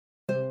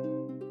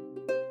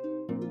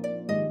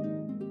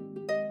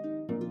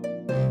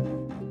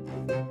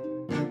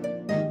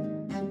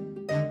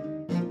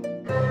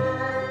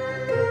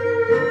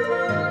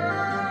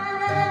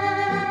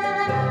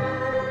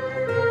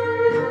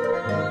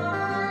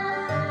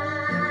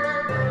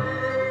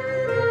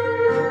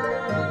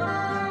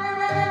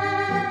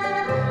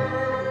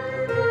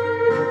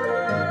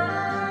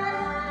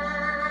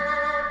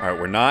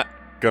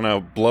gonna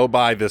blow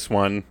by this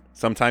one.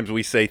 Sometimes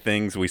we say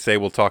things, we say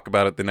we'll talk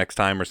about it the next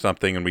time or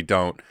something, and we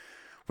don't.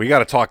 We got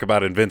to talk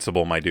about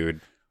Invincible, my dude.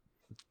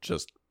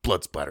 Just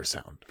blood splatter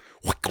sound.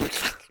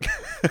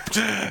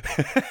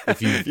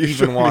 If you've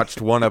even watched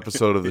one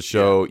episode of the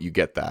show, you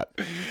get that.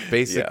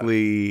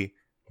 Basically,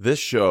 this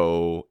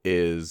show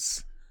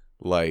is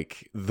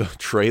like the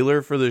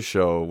trailer for the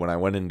show. When I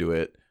went into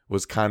it,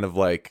 was kind of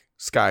like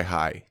sky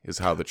high, is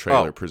how the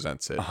trailer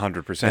presents it.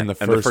 100%. And the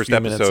first few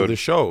minutes of the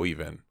show,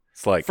 even.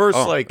 It's like first,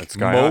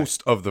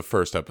 most of the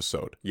first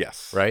episode.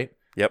 Yes. Right?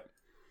 Yep.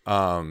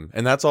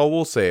 And that's all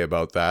we'll say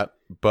about that.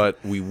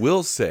 But we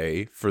will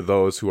say, for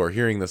those who are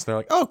hearing this, they're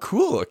like, "Oh,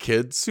 cool, a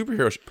kid's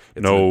superhero show."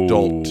 It's an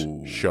adult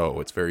show.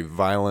 It's very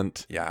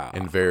violent. Yeah.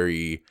 And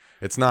very.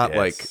 It's not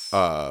like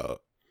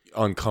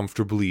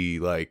uncomfortably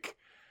like.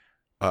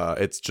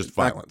 It's just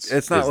violence.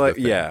 It's not like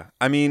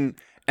I mean,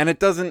 and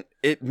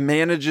it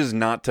manages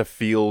not to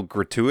feel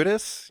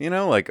gratuitous. You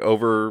know, like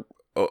over.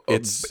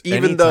 It's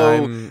even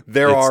though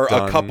there are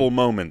a couple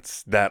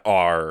moments that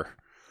are.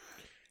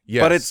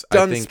 Yes, but it's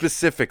done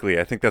specifically.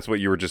 I think that's what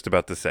you were just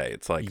about to say.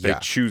 It's like they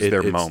choose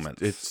their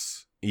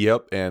moments.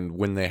 And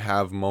when they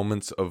have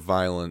moments of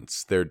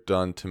violence, they're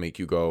done to make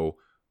you go,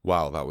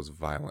 "Wow, that was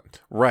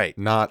violent." Right.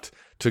 Not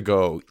to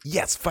go,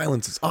 "Yes,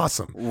 violence is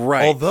awesome."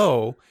 Right.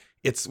 Although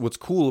it's what's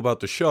cool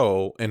about the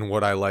show and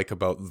what I like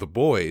about The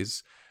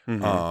Boys.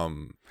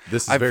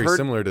 This is very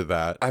similar to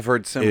that. I've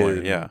heard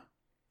similar.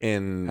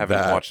 In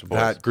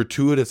that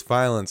gratuitous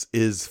violence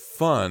is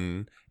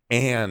fun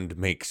and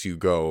makes you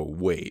go,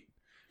 "Wait."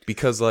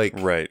 Because, like,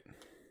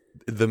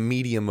 the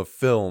medium of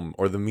film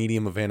or the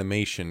medium of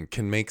animation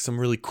can make some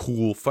really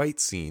cool fight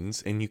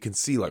scenes, and you can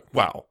see, like,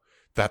 wow,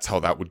 that's how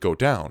that would go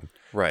down.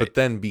 Right. But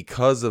then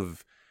because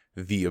of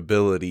the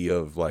ability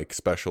of, like,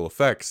 special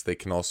effects, they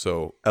can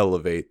also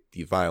elevate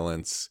the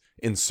violence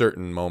in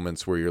certain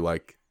moments where you're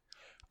like,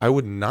 I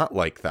would not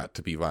like that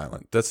to be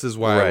violent. This is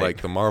why I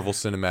like the Marvel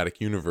Cinematic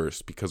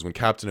Universe, because when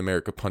Captain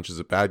America punches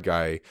a bad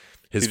guy,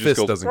 his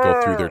fist doesn't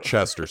go through their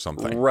chest or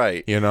something.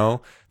 Right. You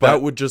know? But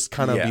that would just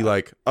kind of be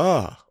like,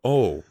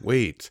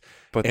 wait.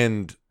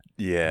 And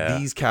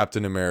these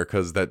Captain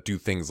Americas that do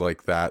things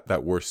like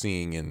that we're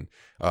seeing in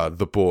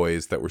The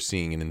Boys, that we're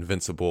seeing in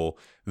Invincible,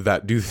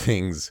 that do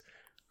things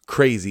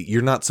crazy.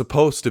 You're not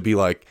supposed to be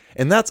like,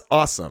 and that's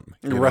awesome.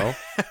 You know?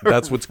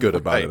 That's what's good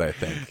about it, I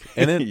think.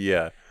 And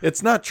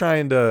it's not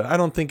trying to, I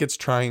don't think it's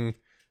trying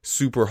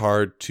super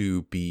hard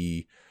to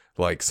be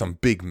like some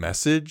big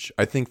message.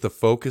 I think the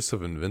focus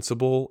of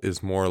Invincible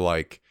is more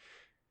like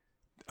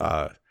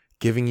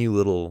giving you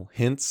little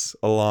hints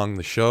along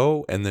the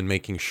show and then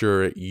making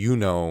sure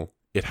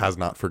it has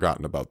not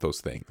forgotten about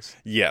those things.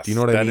 Yes. Do you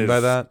know what I mean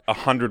by that?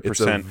 100%. It's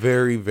a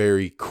very,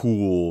 very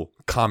cool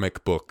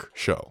comic book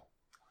show.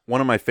 One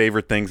of my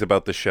favorite things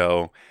about the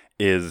show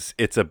is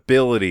its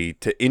ability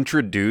to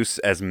introduce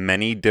as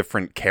many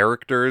different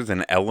characters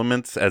and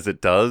elements as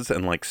it does,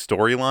 and like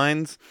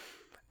storylines,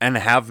 and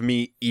have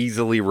me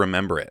easily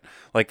remember it.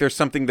 Like there's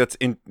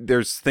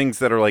things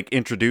that are like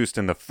introduced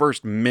in the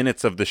first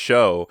minutes of the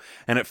show,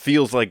 and it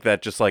feels like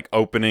that, just like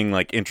opening,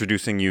 like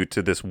introducing you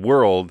to this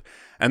world,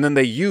 and then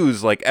they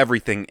use like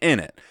everything in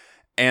it.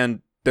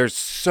 And there's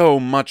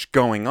so much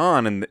going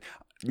on, and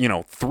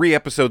 3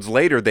 episodes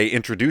later, they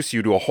introduce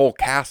you to a whole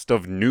cast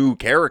of new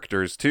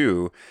characters,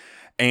 too.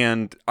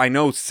 And I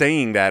know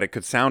saying that, it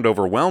could sound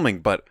overwhelming,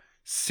 but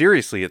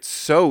seriously, it's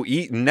so...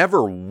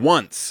 Never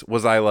once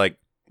was I like,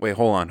 wait,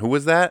 hold on, who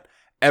was that?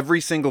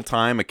 Every single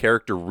time a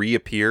character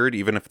reappeared,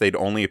 even if they'd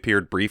only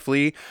appeared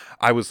briefly,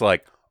 I was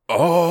like,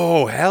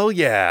 oh, hell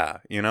yeah.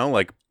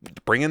 Like,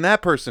 bringing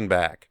that person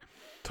back.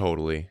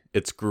 Totally.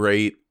 It's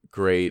great.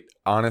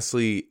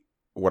 Honestly,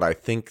 what I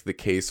think the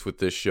case with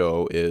this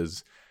show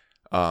is...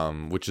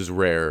 which is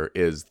rare,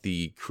 is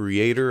the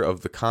creator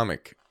of the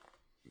comic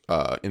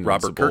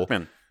Invincible,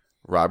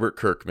 Robert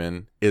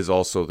Kirkman is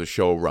also the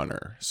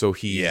showrunner. So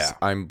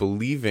I'm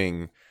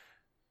believing,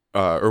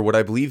 or what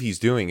I believe he's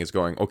doing is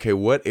going, okay,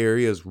 what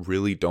areas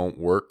really don't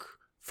work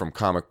from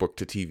comic book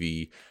to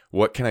TV?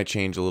 What can I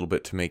change a little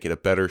bit to make it a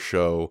better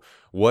show?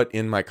 What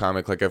in my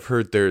comic, like I've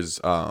heard there's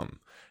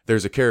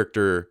a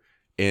character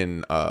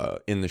in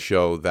the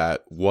show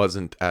that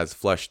wasn't as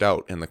fleshed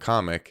out in the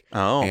comic.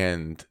 Oh.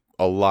 And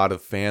a lot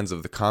of fans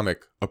of the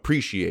comic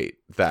appreciate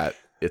that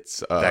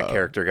it's that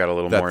character got a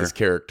little that more this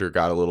character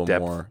got a little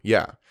depth. More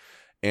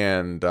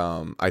and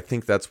I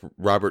think that's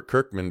Robert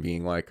Kirkman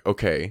being like,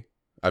 okay,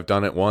 I've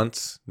done it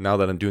once, now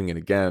that I'm doing it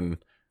again,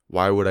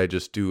 why would I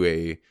just do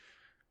a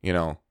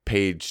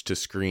page to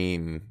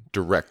screen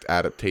direct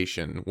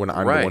adaptation when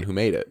I'm the one who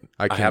made it?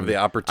 I have the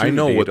opportunity. I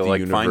know what the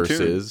universe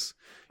is.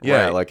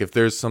 Yeah, like if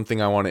there's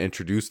something I want to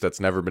introduce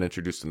that's never been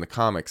introduced in the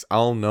comics,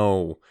 I'll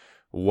know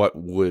what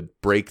would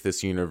break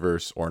this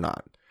universe or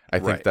not. I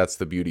think that's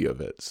the beauty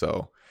of it.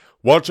 So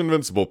watch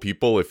Invincible,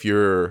 people, if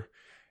you're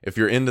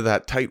into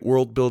that tight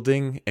world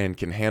building and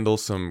can handle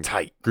some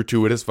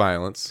gratuitous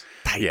violence.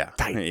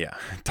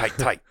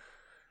 Tight.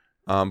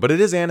 But it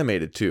is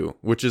animated too,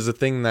 which is a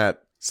thing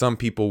that some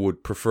people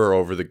would prefer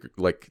over the,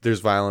 like,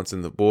 there's violence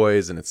in The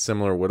Boys and it's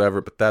similar,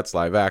 whatever, but that's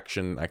live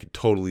action. I could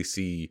totally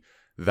see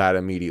that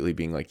immediately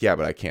being like, yeah,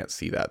 but I can't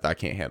see that. I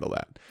can't handle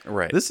that.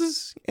 Right. This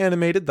is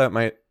animated. That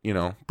might,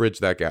 bridge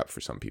that gap for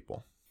some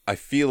people. I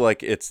feel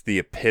like it's the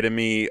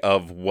epitome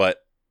of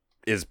what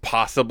is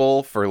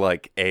possible for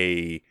like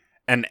an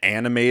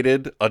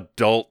animated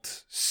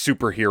adult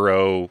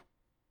superhero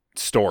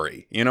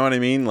story. You know what I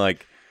mean?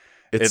 Like,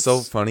 it's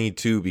so funny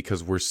too,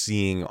 because we're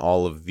seeing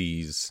all of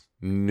these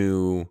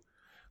new,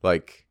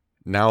 like,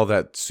 now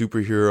that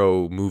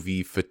superhero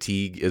movie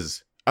fatigue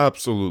is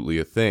absolutely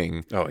a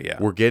thing. Oh yeah.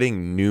 We're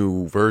getting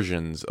new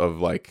versions of,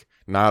 like,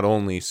 not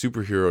only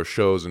superhero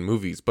shows and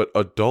movies, but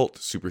adult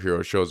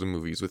superhero shows and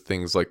movies with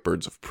things like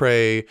Birds of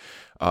Prey,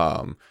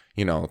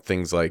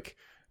 things like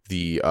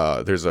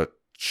there's a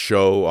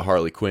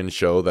Harley Quinn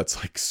show that's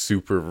like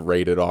super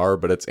rated R,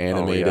 but it's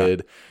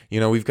animated. Oh,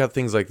 yeah. We've got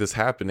things like this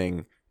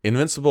happening.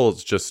 Invincible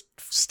just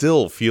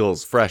still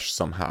feels fresh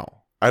somehow.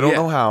 I don't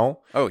know how.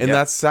 Oh, and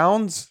that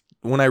sounds,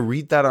 when I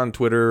read that on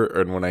Twitter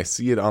and when I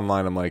see it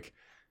online, I'm like,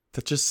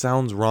 that just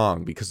sounds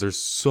wrong, because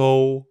there's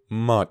so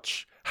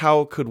much.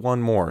 How could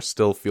one more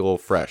still feel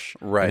fresh?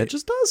 Right. And it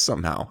just does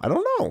somehow. I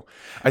don't know.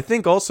 I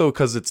think also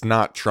because it's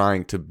not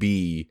trying to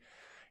be,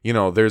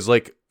 there's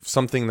like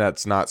something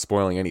that's not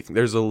spoiling anything.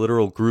 There's a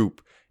literal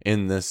group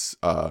in this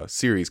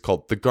series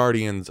called the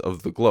Guardians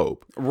of the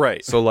Globe.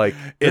 Right. So, like,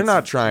 they're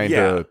not trying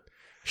to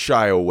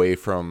shy away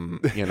from,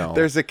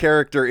 There's a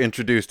character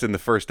introduced in the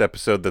first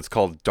episode that's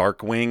called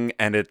Darkwing,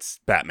 and it's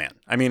Batman.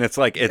 I mean, it's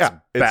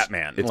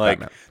Batman. It's like,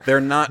 Batman.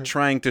 They're not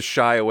trying to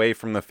shy away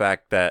from the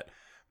fact that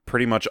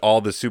pretty much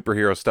all the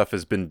superhero stuff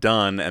has been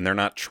done, and they're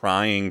not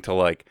trying to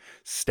like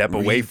step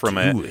away from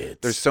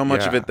it. There's so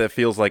much of it that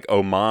feels like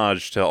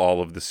homage to all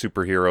of the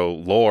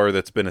superhero lore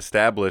that's been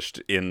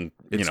established in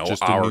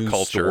just our a new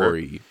culture.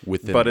 Story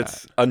within but that.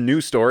 It's a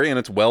new story, and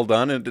it's well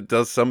done, and it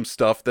does some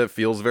stuff that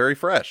feels very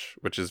fresh,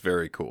 which is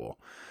very cool.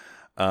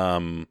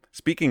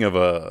 Speaking of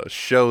a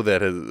show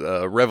that has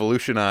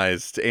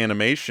revolutionized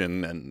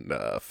animation and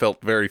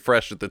felt very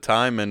fresh at the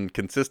time and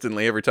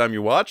consistently every time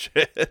you watch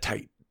it.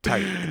 Tight.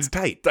 It's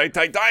tight.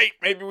 Tight.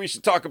 Maybe we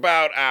should talk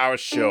about our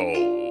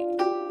show.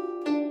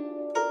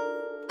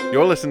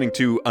 You're listening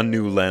to A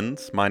New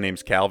Lens. My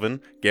name's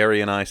Calvin.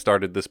 Gary and I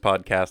started this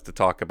podcast to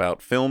talk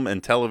about film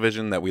and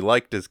television that we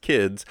liked as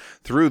kids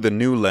through the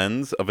new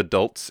lens of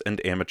adults and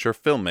amateur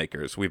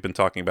filmmakers. We've been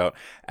talking about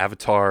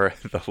Avatar: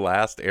 The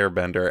Last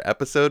Airbender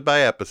episode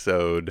by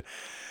episode.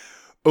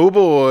 Oh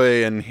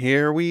boy, and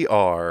here we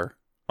are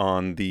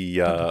on the,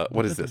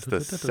 what is this, the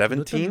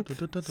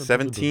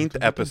 17th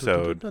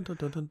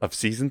episode of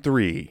Season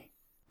 3,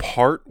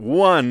 Part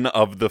 1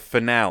 of the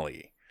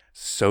finale,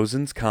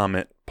 Sozin's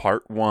Comet,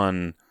 Part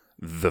 1,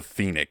 The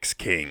Pheonix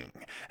King.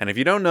 And if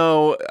you don't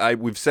know,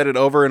 we've said it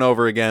over and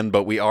over again,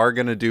 but we are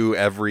going to do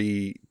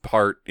every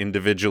part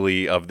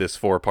individually of this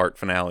 4-part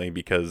finale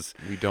because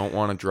we don't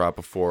want to drop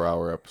a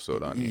 4-hour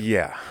episode on you.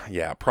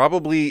 Yeah.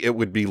 Probably it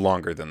would be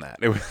longer than that.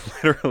 It would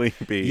literally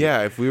be.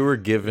 Yeah, if we were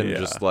given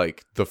just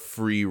like the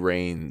free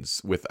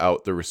reins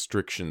without the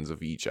restrictions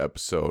of each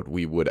episode,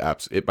 we would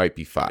it might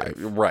be 5.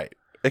 Right.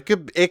 It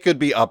could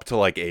be up to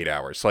like 8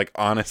 hours. Like,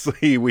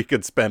 honestly, we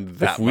could spend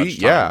that much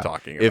time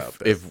talking about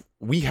this. If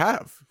we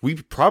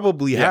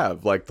probably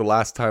have, like the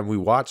last time we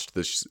watched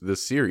this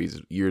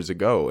series years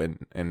ago,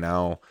 and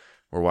now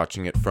we're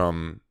watching it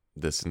from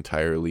this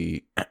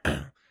entirely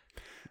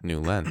new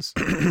lens.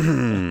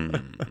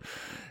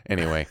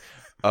 Anyway,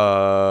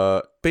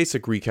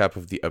 basic recap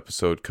of the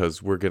episode,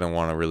 because we're gonna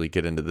want to really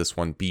get into this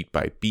one beat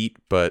by beat,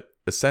 but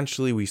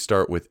essentially, we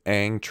start with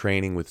Aang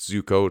training with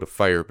Zuko to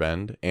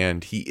firebend,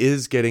 and he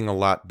is getting a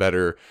lot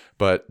better,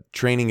 but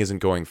training isn't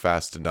going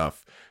fast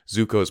enough.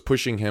 Zuko is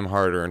pushing him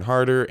harder and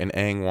harder, and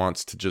Aang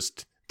wants to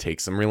just take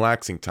some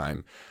relaxing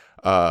time.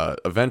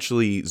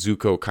 Eventually,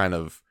 Zuko kind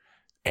of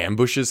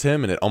ambushes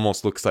him, and it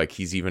almost looks like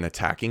he's even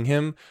attacking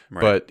him,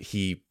 but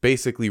he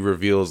basically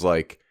reveals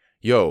like,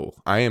 yo,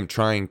 I am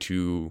trying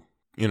to,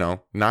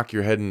 knock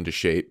your head into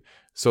shape.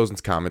 Sozin's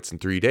Comet's in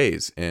 3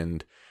 days,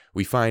 and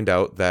we find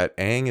out that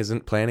Aang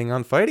isn't planning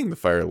on fighting the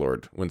Fire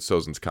Lord when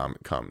Sozin's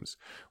Comet comes.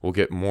 We'll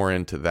get more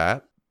into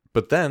that.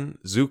 But then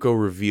Zuko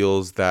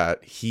reveals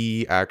that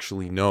he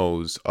actually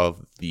knows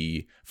of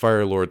the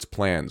Fire Lord's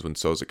plans when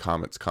Sozin's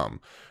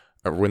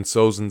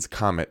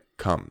Comet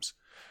comes.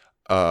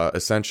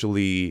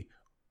 Essentially,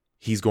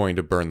 he's going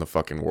to burn the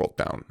fucking world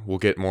down. We'll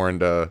get more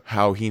into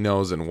how he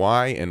knows and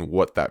why and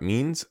what that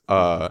means.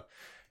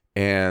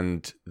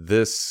 And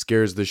this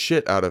scares the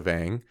shit out of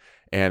Aang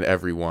and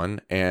everyone,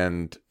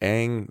 and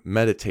Aang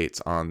meditates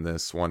on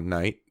this one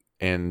night,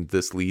 and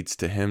this leads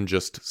to him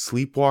just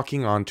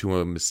sleepwalking onto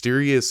a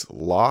mysterious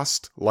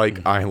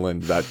lost-like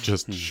island that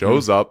just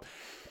shows up,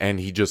 and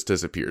he just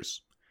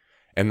disappears.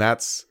 And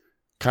that's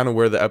kind of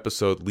where the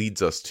episode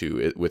leads us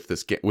to with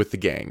the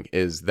gang,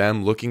 is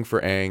them looking for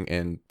Aang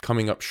and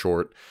coming up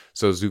short.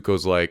 So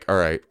Zuko's like, all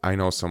right, I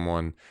know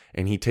someone,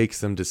 and he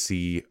takes them to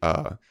see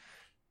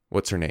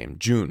what's her name?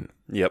 June.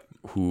 Yep.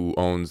 Who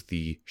owns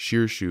the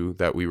Shearshu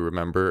that we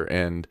remember.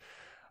 And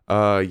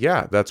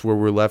Yeah, that's where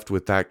we're left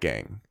with that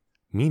gang.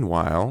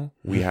 Meanwhile,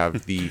 we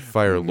have the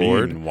Fire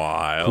Lord,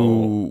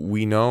 who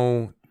we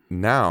know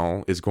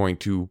now is going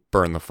to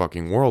burn the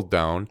fucking world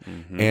down.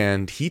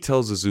 And he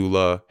tells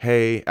Azula,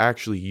 hey,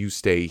 actually, you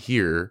stay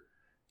here.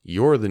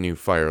 You're the new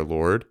Fire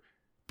Lord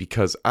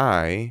because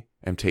I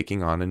am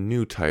taking on a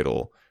new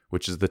title,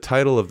 which is the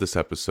title of this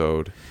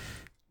episode,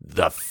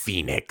 The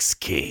Pheonix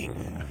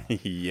King.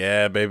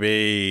 Yeah,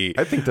 baby.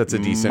 I think that's a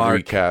decent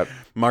recap.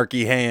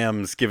 Marky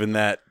Ham's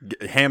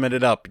hamming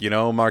it up,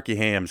 Marky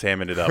Ham's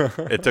hamming it up.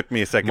 It took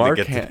me a second to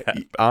get to that.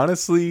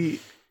 Honestly,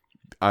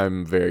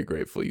 I'm very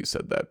grateful you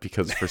said that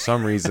because for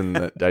some reason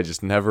that I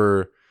just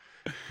never...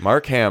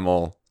 Mark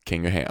Hamill,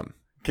 King of Ham.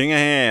 King of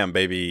Ham,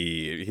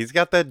 baby. He's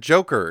got that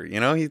Joker,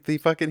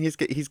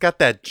 he's got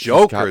that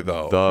Joker,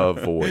 though.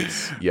 The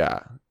voice.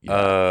 Yeah.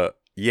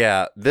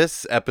 Yeah,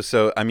 this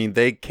episode, I mean,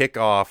 they kick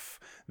off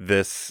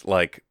this,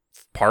 like,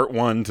 part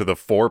 1 to the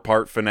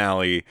 4-part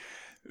finale,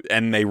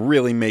 and they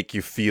really make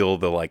you feel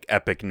the, like,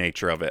 epic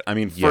nature of it. I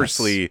mean,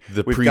 firstly,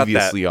 the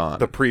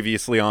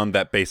previously on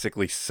that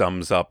basically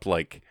sums up,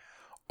 like,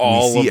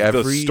 all of the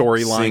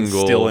storylines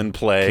still in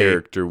play.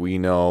 Character we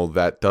know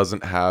that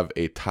doesn't have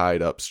a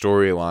tied up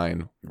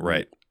storyline.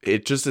 Right.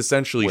 It just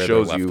essentially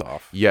shows you,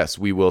 yes,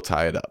 we will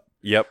tie it up.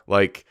 Yep.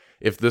 Like,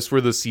 if this were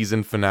the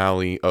season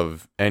finale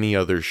of any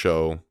other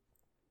show,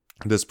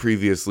 this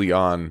previously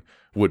on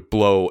would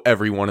blow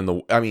everyone in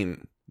the... I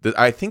mean,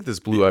 I think this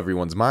blew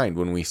everyone's mind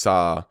when we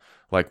saw,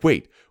 like,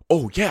 wait,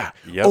 oh, yeah,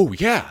 yep. Oh,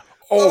 yeah,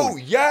 oh,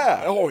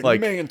 yeah. Oh, like,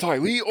 man, Ty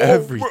Lee. Oh,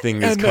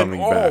 everything is coming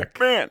back.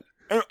 Oh, man.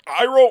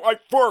 I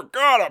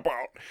forgot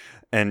about.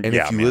 And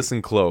if you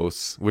listen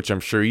close, which I'm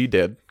sure you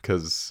did,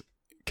 because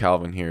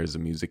Calvin here is a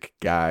music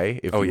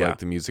guy. If you like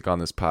the music on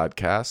this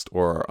podcast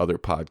or our other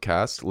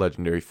podcast,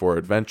 Legendary 4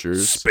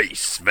 Adventures.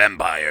 Space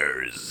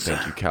Vampires.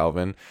 Thank you,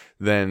 Calvin.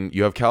 Then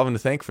you have Calvin to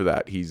thank for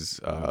that. He's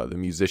the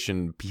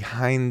musician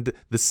behind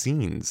the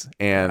scenes.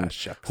 And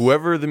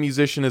whoever the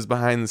musician is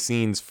behind the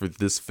scenes for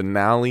this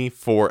finale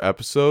 4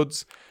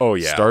 episodes,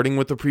 starting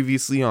with the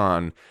previously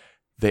on,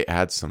 they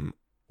add some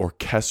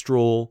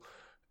orchestral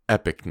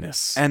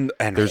epicness and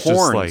there's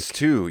horns just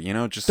too,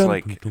 just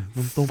like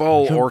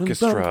full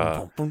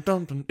orchestra.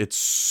 It's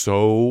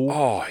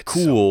so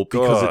cool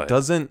because it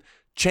doesn't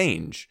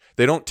change.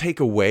 They don't take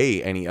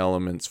away any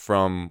elements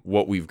from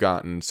what we've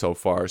gotten so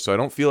far. So I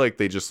don't feel like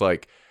they just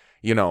like,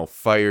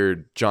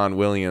 fired John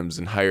Williams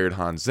and hired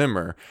Hans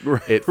Zimmer.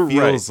 It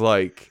feels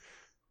like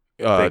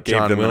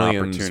John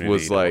Williams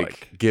was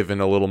like given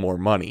a little more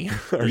money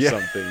or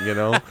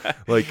something,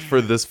 like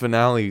for this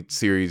finale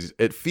series,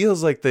 it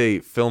feels like they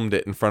filmed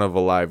it in front of a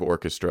live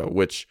orchestra,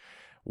 which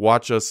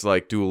watch us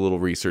like do a little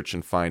research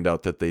and find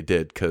out that they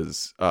did.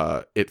 Cause,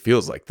 it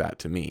feels like that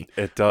to me.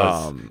 It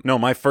does. No,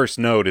 my first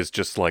note is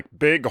just like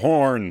big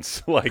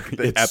horns, like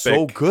the it's epic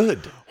so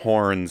good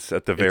horns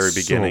at the very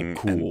beginning.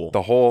 So cool. And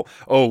the whole,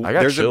 I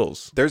got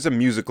chills. There's a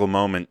musical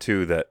moment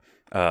too that,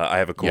 I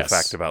have a cool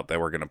fact about that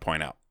we're going to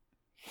point out.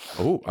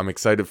 Oh, I'm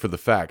excited for the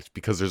fact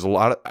because there's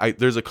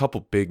there's a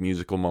couple big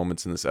musical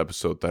moments in this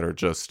episode that are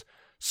just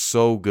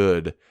so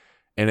good,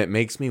 and it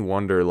makes me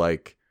wonder,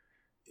 like,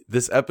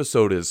 this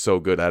episode is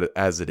so good at it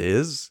as it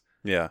is,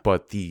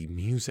 but the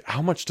music,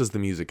 how much does the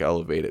music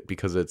elevate it?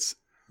 Because it's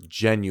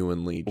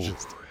genuinely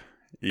just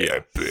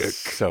epic,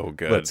 so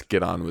good. Let's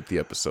get on with the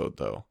episode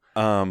though.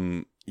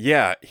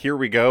 Here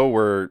we go.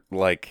 We're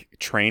like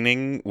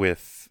training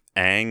with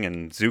Aang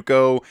and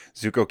Zuko.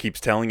 Zuko keeps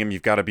telling him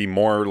you've got to be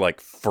more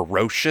like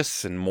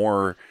ferocious and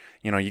more,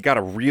 you got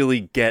to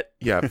really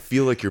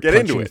feel like you're get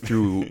punching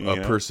through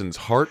a person's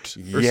heart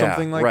or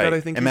something like that.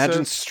 I think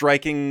imagine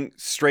striking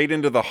straight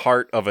into the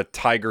heart of a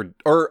tiger,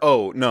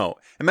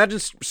 imagine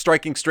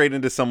striking straight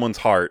into someone's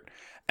heart,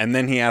 and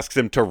then he asks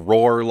him to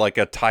roar like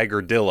a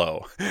tiger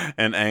dillo,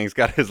 and Aang's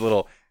got his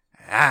little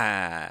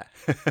and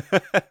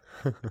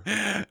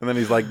then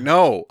he's like,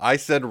 no, I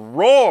said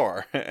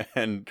roar,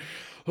 and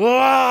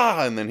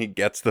then he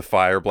gets the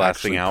fire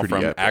blasting out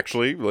from epic.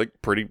 Actually like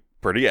pretty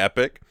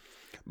epic.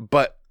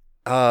 But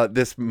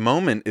this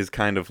moment is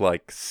kind of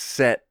like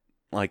set,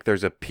 like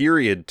there's a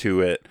period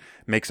to it,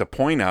 makes a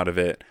point out of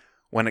it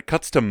when it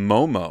cuts to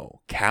Momo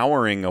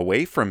cowering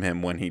away from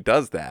him when he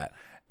does that,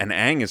 and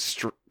Aang is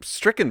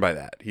stricken by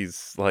that.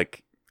 He's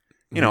like,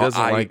 he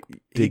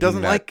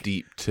doesn't like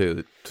deep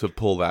to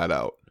pull that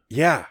out.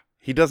 Yeah.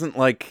 He doesn't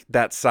like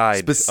that side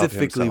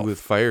specifically of himself. with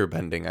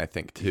firebending, I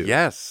think, too.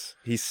 Yes.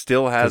 He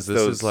still has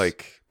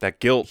that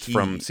guilt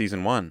from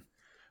season 1.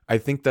 I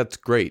think that's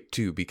great,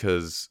 too,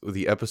 because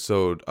the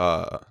episode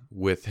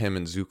with him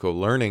and Zuko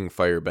learning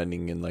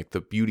firebending and like the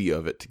beauty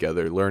of it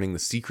together, learning the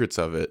secrets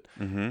of it,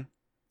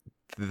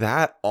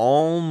 that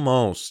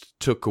almost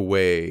took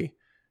away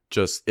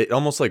it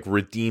almost like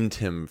redeemed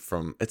him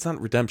from, it's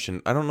not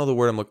redemption. I don't know the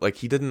word I'm looking like.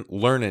 He didn't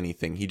learn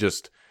anything. He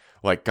just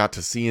like got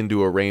to see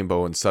into a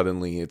rainbow, and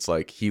suddenly it's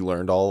like he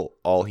learned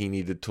all he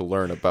needed to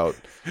learn about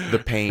the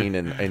pain,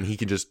 and he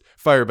can just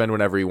firebend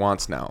whenever he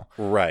wants now.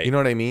 Right. You know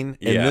what I mean?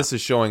 Yeah. And this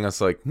is showing us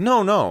like,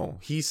 no,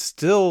 he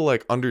still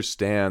like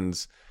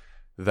understands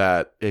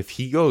that if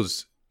he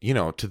goes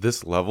to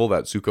this level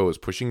that Zuko is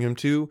pushing him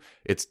to,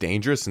 it's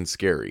dangerous and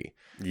scary.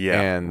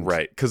 Yeah, and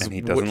right. Because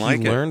he what doesn't he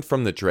like it. learned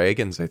from the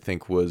dragons, I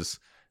think, was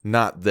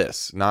not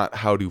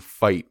how to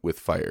fight with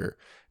fire.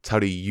 It's how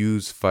to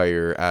use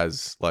fire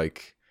as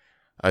like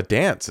a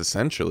dance,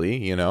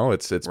 essentially.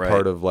 It's Right.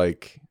 part of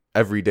like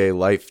everyday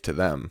life to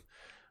them.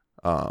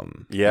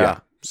 Yeah.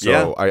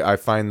 So I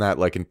find that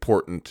like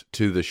important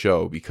to the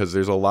show, because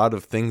there's a lot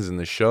of things in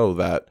the show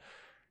that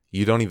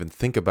you don't even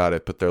think about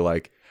it, but they're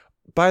like,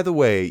 by the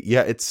way,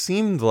 yeah, it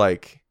seemed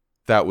like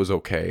that was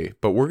okay,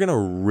 but we're gonna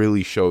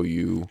really show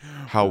you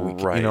how we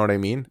can, you know what I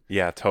mean?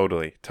 Yeah,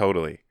 totally.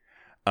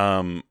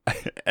 And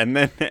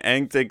then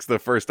Aang takes the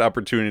first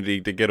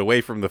opportunity to get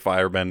away from the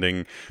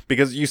firebending,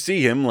 because you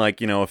see him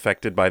like,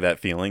 affected by that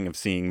feeling of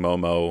seeing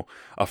Momo,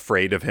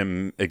 afraid of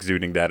him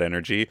exuding that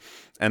energy.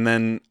 And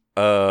then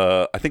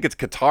I think it's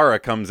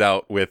Katara comes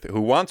out with,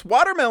 who wants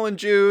watermelon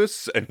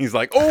juice? And he's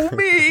like, oh,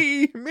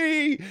 me.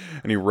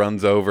 And he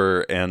runs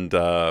over, and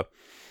Zuko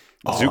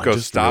I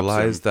just stops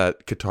realized him.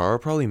 that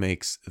Katara probably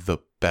makes the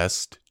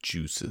best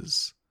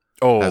juices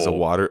Oh,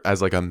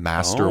 as like a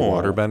master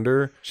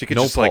waterbender. She could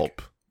no just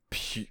pulp.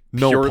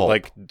 No pure, pulp.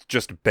 like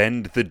just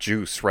bend the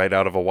juice right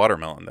out of a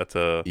watermelon. That's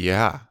a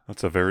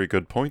very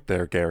good point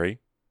there, Gary.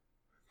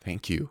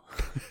 Thank you.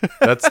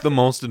 That's the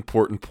most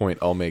important point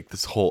I'll make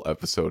this whole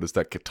episode, is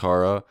that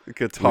Katara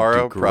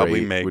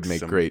probably would make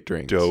some great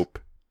drinks. Dope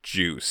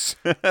juice.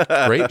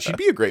 Great. She'd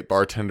be a great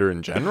bartender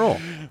in general.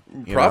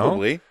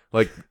 Probably.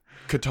 Like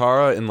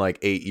Katara in like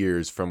 8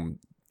 years from,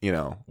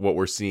 what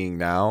we're seeing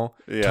now,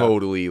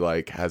 totally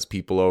like has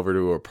people over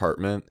to her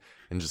apartment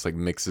and just like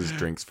mixes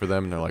drinks for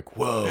them. And they're like,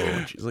 whoa.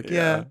 And she's like,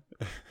 yeah.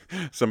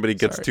 Somebody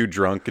gets too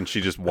drunk and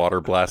she just water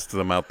blasts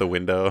them out the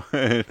window.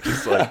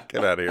 Just like,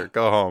 get out of here.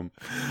 Go home.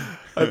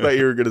 I thought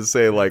you were going to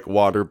say like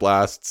water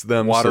blasts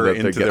them so that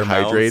they get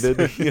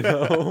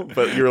hydrated,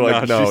 But you're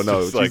like, no,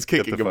 she's like,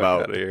 kicking them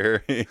out of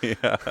here.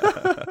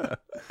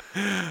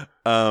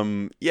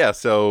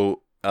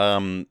 So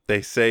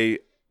they say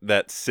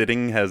that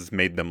sitting has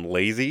made them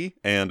lazy.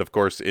 And of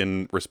course,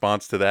 in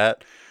response to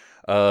that,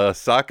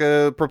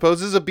 Sokka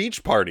proposes a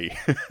beach party.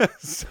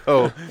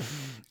 So,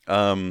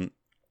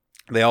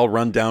 they all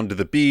run down to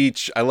the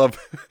beach. I love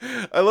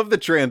the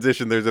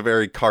transition. There's a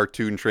very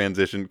cartoon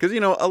transition, because,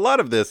 a lot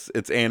of this,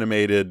 it's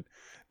animated.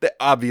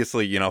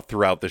 Obviously,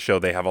 throughout the show,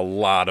 they have a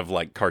lot of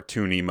like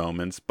cartoony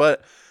moments,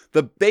 but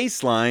the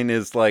baseline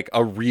is like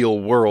a real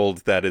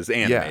world that is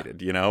animated,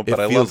 But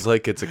it feels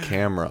like it's a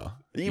camera.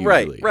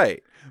 Usually.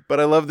 Right. But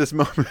I love this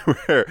moment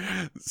where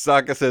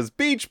Sokka says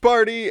beach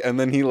party, and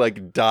then he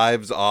like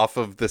dives off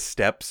of the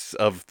steps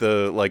of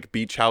the like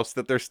beach house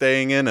that they're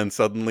staying in, and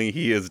suddenly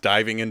he is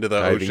diving into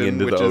the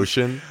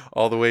ocean,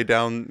 all the way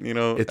down,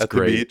 it's at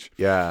great. The beach.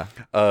 Yeah.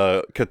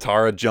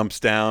 Katara jumps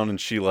down and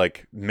she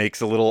like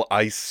makes a little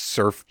ice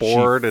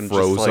surfboard and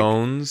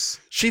frozones.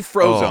 She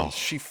frozones.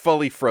 She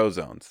fully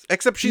frozones.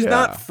 Except she's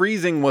not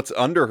freezing what's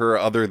under her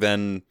other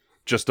than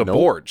just a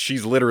board.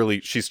 She's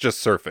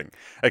just surfing.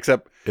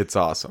 Except it's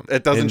awesome.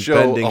 It doesn't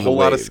show a whole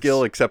lot of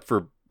skill except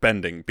for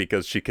bending,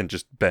 because she can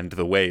just bend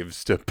the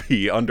waves to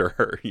be under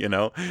her,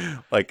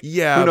 Like,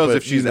 who knows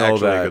if she's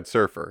actually a good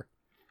surfer?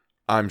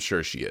 I'm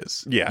sure she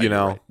is. Yeah,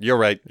 You're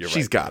right.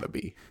 She's got to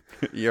be.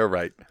 You're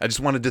right. I just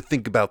wanted to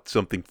think about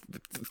something.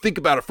 Think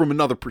about it from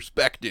another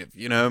perspective,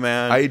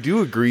 man? I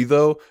do agree,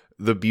 though.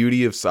 The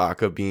beauty of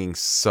Sokka being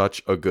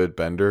such a good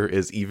bender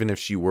is, even if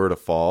she were to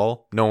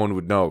fall, no one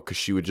would know, because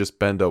she would just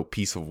bend a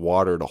piece of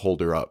water to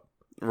hold her up.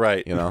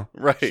 Right.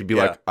 Right. She'd be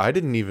like, I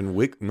didn't even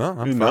No,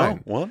 I'm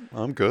fine. What?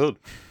 I'm good.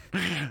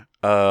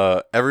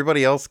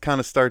 Everybody else kind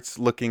of starts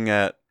looking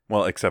at,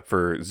 well, except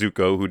for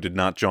Zuko, who did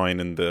not join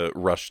in the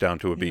rush down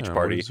to a beach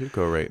party. Where's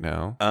Zuko right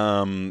now?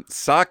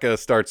 Sokka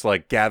starts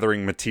like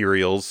gathering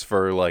materials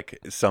for like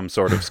some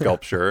sort of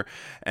sculpture,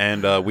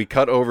 and we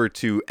cut over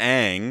to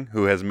Aang,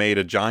 who has made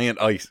a giant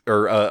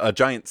a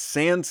giant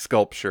sand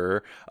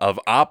sculpture of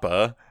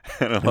Appa.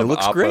 And it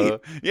looks great.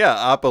 Yeah,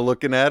 Appa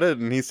looking at it,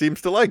 and he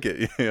seems to like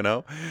it,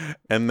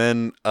 And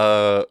then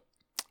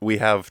we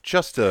have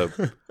just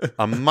a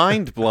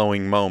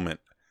mind-blowing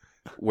moment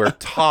where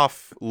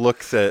Toph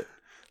looks at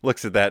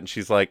that, and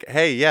she's like,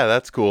 "Hey, yeah,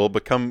 that's cool,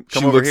 but come she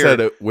over looks here." At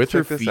it with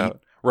her feet,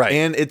 right?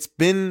 And it's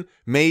been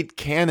made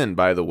canon,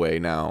 by the way,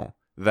 now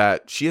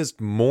that she has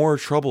more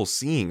trouble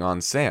seeing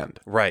on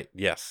sand. Right.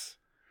 Yes.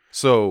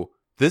 So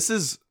this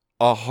is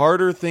a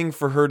harder thing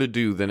for her to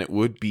do than it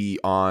would be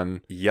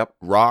on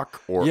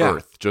rock or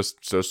earth.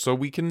 Just so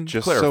we can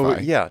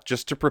clarify.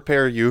 Just to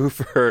prepare you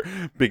for,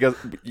 because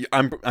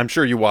I'm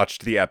sure you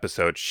watched the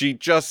episode. She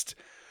just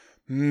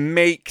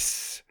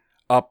makes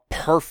a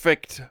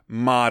perfect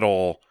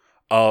model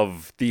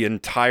of the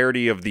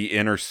entirety of the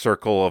inner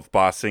circle of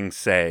Ba Sing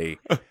Se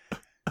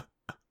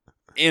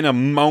in a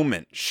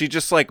moment. She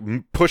just like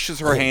pushes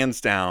her hands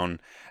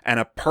down, and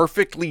a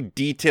perfectly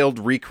detailed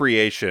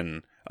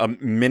recreation, a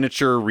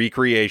miniature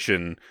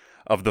recreation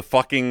of the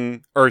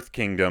fucking Earth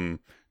Kingdom,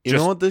 you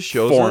know what this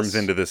shows forms us?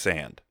 Into the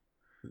sand.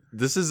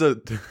 This is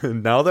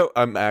now that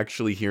I'm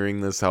actually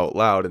hearing this out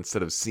loud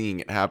instead of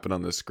seeing it happen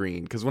on the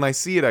screen, because when I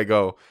see it, I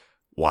go,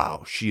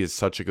 wow, she is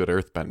such a good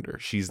earthbender.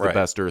 She's the Right.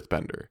 best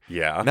earthbender.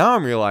 Yeah. Now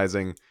I'm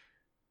realizing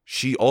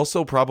she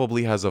also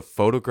probably has a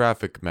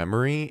photographic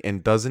memory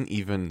and doesn't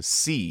even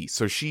see.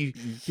 So she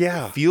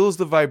Yeah. feels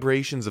the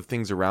vibrations of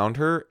things around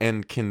her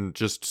and can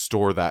just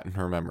store that in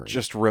her memory.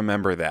 Just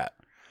remember that.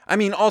 I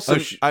mean, also,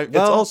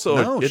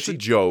 it's a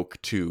joke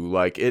too.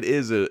 Like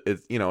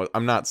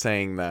I'm not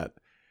saying that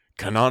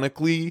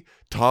canonically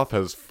Toph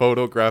has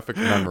photographic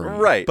memory,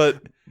 Right.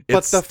 But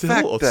it's the still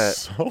fact that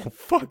so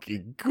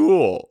fucking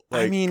cool.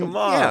 Like, I mean, come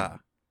on. yeah.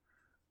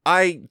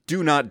 I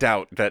do not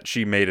doubt that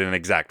she made an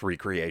exact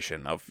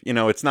recreation of,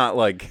 it's not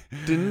like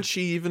Didn't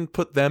she even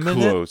put them in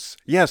it? close.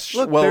 Yes.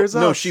 Look, well, there's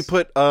no, us. she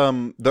put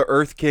the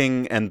Earth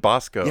King and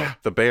Bosco, Yeah.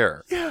 the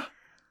bear. Yeah.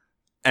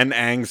 And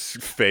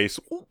Aang's face.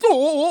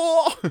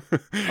 Oh,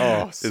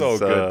 so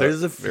good.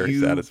 There's a very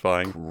few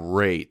satisfying.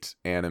 great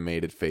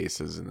animated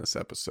faces in this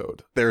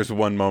episode. There's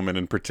one moment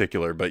in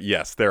particular, but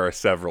yes, there are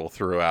several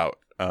throughout.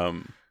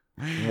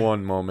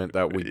 One moment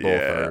that we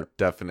both are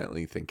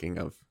definitely thinking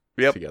of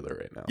together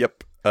right now.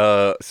 Yep.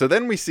 So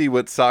then we see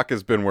what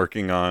Sokka's been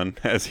working on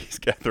as he's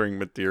gathering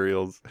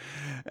materials,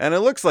 and it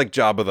looks like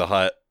Jabba the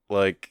Hutt.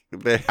 Like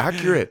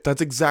Accurate.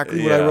 That's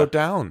exactly what I wrote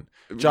down.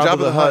 Jabba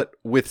the Hutt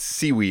with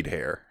seaweed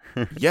hair.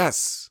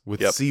 Yes,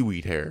 with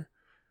seaweed hair.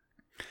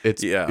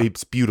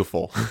 It's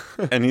beautiful.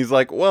 And he's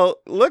like, "Well,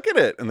 look at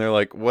it." And they're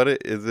like, "What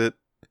is it?"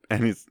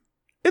 And it's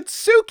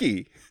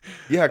Suki.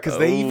 Yeah, because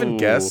they even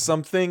guess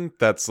something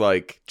that's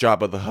like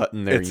Jabba the Hutt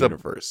in their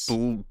universe.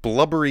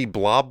 Blubbery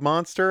blob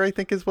monster, I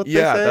think is what they say.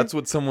 Yeah, that's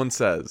what someone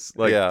says.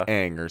 Like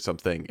Aang or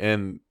something.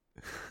 And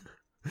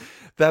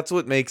that's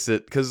what makes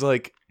it, because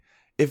like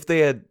if they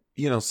had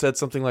said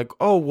something like,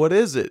 oh, what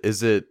is it?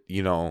 Is it,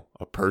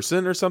 a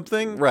person or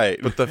something? Right.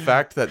 But the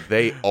fact that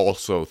they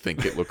also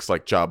think it looks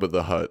like Jabba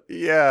the Hutt.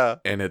 Yeah.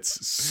 And it's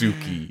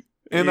Suki.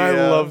 And I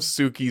love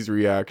Suki's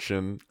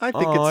reaction. I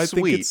think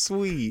it's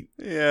sweet.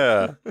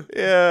 Yeah.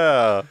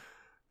 Yeah.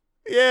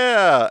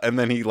 Yeah. And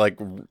then he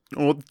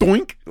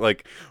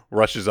doink,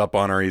 rushes up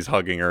on her. He's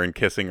hugging her and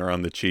kissing her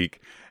on the cheek.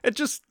 It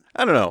just,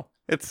 I don't know.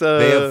 It's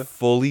They have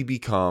fully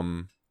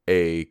become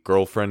a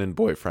girlfriend and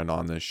boyfriend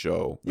on this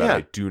show that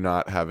I do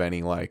not have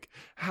any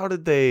how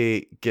did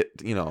they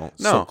get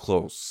so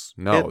close?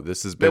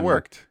 This has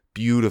been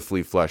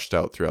beautifully fleshed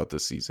out throughout the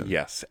season.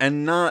 Yes,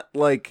 and not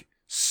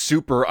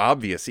super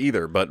obvious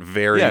either, but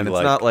very and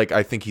it's not like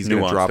I think he's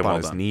gonna drop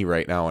on his knee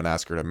right now and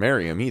ask her to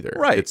marry him either.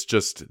 Right, it's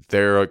just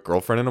they're a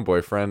girlfriend and a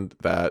boyfriend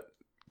that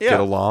get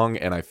along,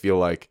 and I feel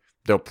like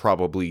they'll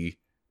probably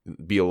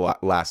be a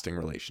lasting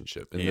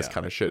relationship, and this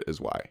kind of shit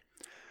is why.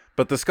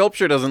 But the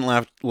sculpture doesn't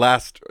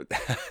last.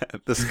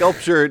 The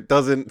sculpture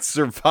doesn't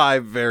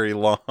survive very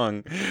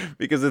long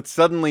because it's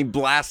suddenly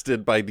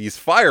blasted by these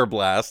fire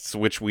blasts,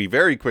 which we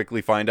very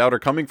quickly find out are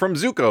coming from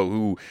Zuko,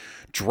 who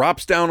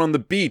drops down on the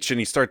beach and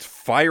he starts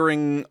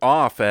firing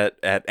off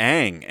at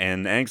Aang.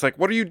 And Aang's like,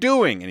 "What are you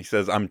doing?" And he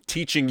says, "I'm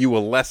teaching you a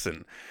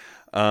lesson."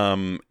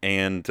 And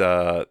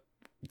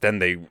then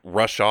they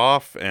rush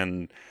off,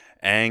 and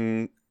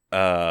Aang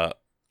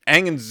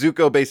and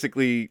Zuko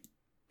basically.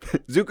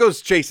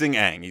 Zuko's chasing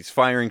Aang. He's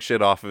firing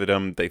shit off of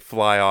him. They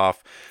fly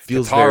off.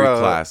 Feels very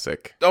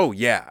classic. Oh,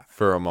 yeah.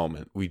 For a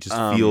moment. We just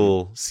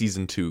feel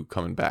season 2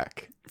 coming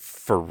back.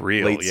 For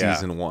real, Late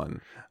season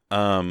 1.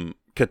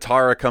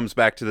 Katara comes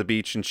back to the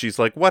beach and she's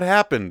like, "What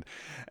happened?"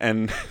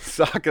 And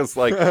Sokka's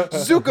like,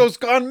 "Zuko's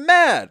gone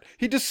mad.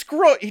 He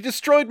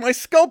destroyed my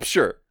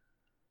sculpture.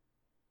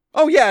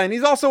 Oh, yeah, and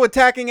he's also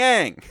attacking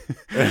Aang."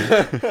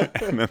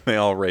 And then they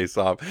all race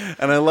off.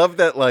 And I love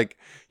that,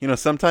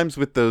 sometimes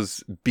with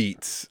those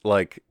beats,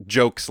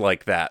 jokes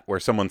like that, where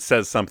someone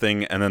says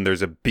something and then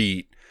there's a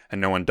beat and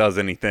no one does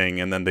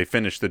anything and then they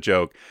finish the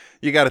joke.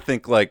 You got to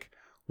think,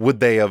 would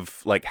they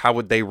have, how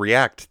would they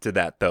react to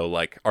that,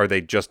 though? Are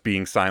they just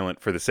being silent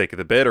for the sake of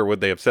the bit, or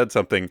would they have said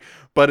something?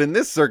 But in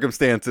this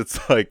circumstance, it's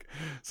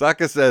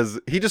Sokka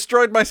says, "He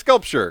destroyed my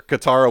sculpture."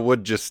 Katara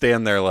would just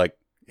stand there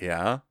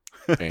yeah.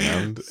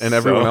 And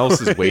everyone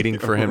else is waiting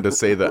for him to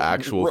say the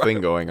actual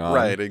thing going on.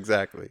 Right,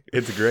 exactly.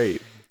 It's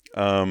great.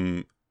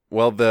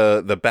 Well,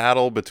 the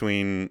battle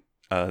between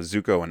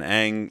Zuko and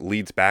Aang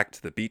leads back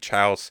to the beach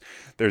house.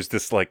 There's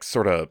this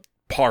sort of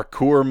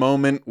parkour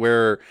moment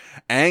where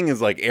Aang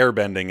is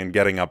airbending and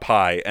getting up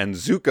high, and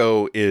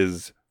Zuko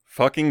is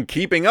fucking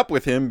keeping up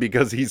with him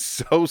because he's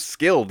so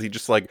skilled. He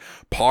just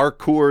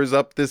parkours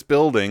up this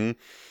building.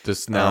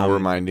 Just now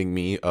reminding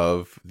me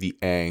of the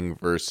Aang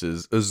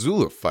versus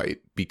Azula fight,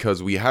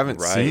 because we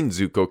haven't seen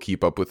Zuko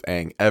keep up with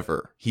Aang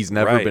ever. He's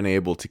never been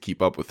able to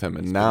keep up with him,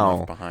 and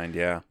now behind,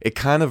 it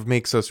kind of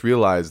makes us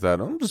realize that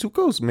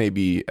Zuko's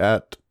maybe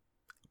at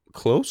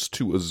close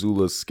to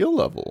Azula's skill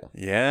level.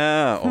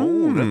 Yeah.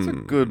 Oh, that's a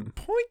good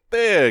point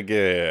there.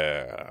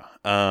 Yeah.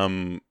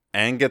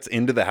 Aang gets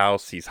into the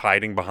house. He's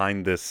hiding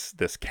behind this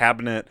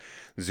cabinet.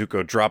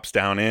 Zuko drops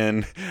down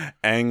in.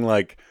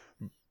 Aang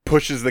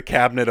pushes the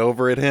cabinet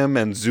over at him,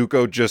 and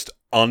Zuko just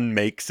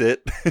unmakes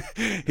it.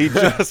 He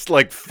just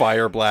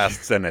fire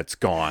blasts and it's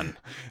gone.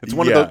 It's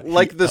one of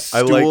the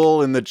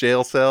stool in the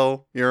jail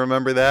cell. You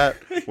remember that?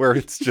 Where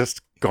it's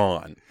just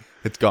gone.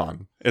 It's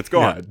gone. It's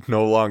gone. Yeah, it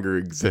no longer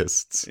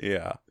exists.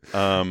 Yeah.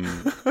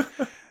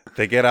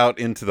 They get out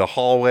into the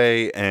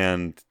hallway,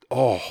 and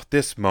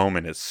this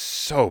moment is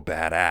so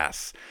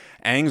badass.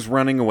 Aang's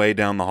running away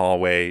down the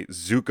hallway.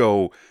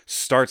 Zuko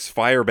starts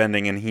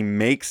firebending, and he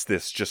makes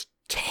this just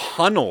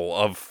tunnel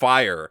of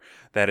fire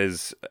that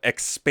is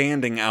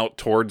expanding out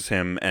towards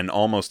him and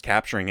almost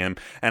capturing him.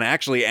 And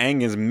actually,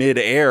 Aang is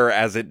mid-air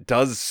as it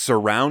does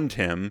surround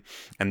him.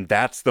 And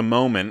that's the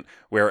moment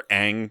where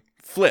Aang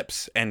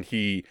flips, and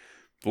he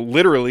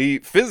literally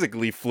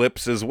physically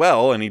flips as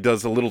well, and he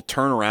does a little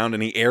turnaround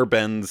and he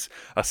airbends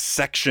a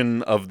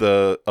section of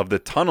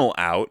the tunnel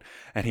out,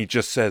 and he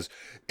just says,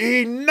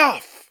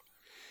 "Enough!"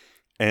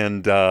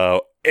 And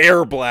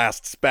air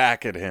blasts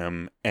back at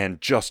him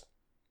and just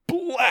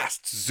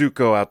blasts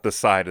Zuko out the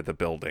side of the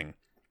building.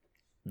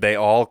 They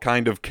all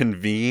kind of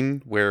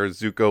convene where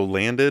Zuko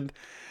landed,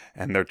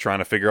 and they're trying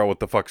to figure out what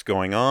the fuck's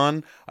going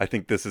on. I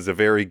think this is a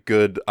very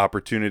good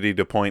opportunity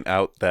to point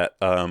out that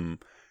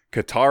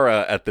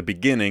Katara at the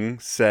beginning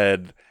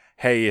said,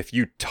 "Hey, if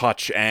you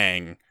touch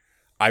Aang,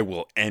 I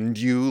will end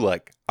you.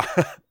 Like,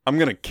 I'm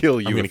going to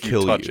kill you if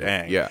you touch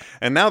Aang." Yeah.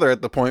 And now they're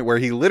at the point where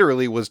he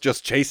literally was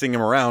just chasing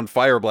him around,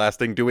 fire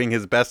blasting, doing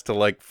his best to,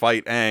 like,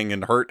 fight Aang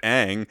and hurt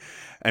Aang.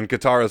 And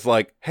Katara's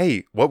like,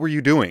 "Hey, what were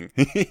you doing?"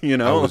 You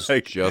know? I was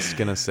just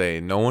going to say,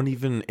 no one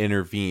even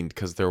intervened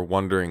because they're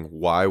wondering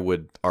why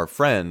would our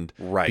friend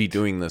be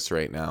doing this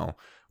right now.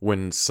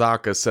 When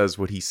Sokka says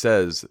what he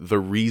says, the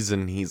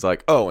reason he's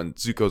like, "Oh, and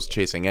Zuko's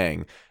chasing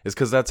Aang," is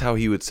because that's how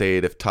he would say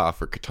it if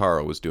Toph or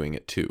Katara was doing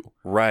it too.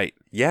 Right.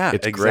 Yeah,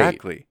 it's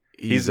exactly.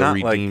 Great. He's a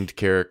redeemed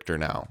character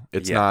now.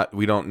 It's not,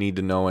 we don't need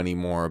to know any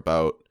more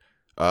about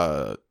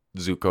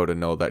Zuko to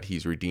know that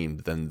he's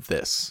redeemed than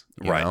this.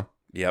 You know?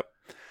 Yep.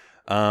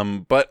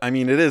 But I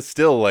mean, it is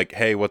still like,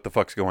 hey, what the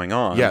fuck's going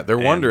on? Yeah, they're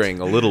wondering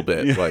a little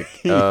bit, like,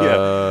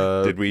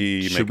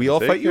 should we all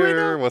fight you right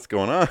now? What's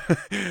going on?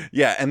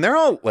 Yeah, and they're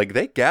all like,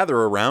 they gather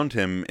around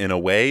him in a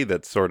way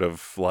that's sort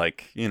of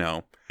like, you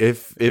know,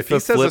 if he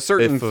says a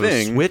certain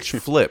thing, switch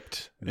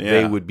flipped,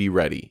 they would be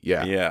ready.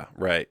 Yeah, yeah,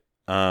 right.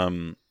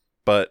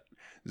 But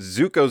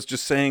Zuko's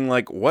just saying,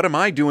 like, what am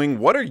I doing?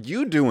 What are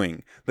you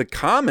doing? The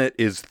comet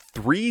is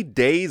 3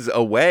 days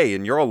away,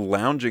 and you're all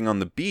lounging on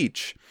the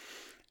beach.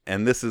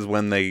 And this is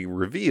when they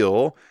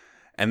reveal,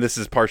 and this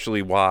is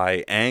partially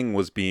why Aang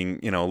was being,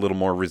 you know, a little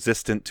more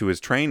resistant to his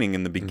training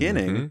in the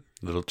beginning.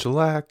 Mm-hmm. Little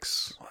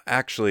chillax.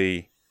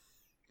 Actually,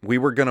 we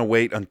were going to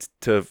wait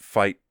to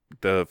fight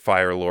the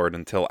Fire Lord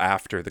until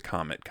after the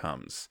comet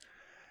comes.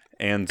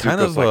 And Zuko's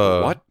kind of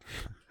like, what?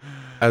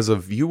 As a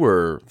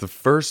viewer, the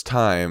first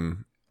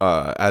time,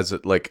 as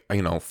it, like,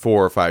 you know,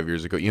 4 or 5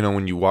 years ago, you know,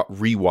 when you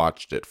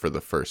rewatched it for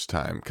the first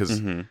time,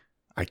 because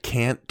I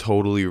can't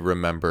totally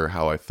remember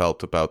how I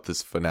felt about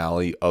this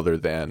finale other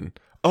than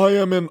I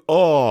am in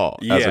awe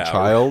as a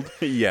child.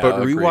 Yeah,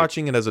 but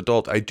rewatching it as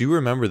adult, I do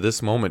remember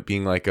this moment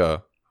being like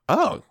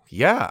oh,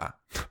 yeah.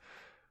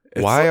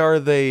 Why are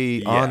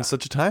they on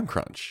such a time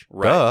crunch?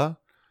 Right. Duh.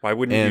 Why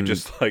wouldn't you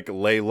just like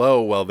lay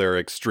low while they're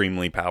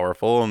extremely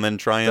powerful and then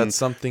try and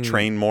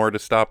train more to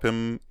stop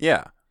him?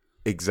 Yeah.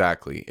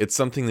 Exactly. It's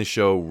something the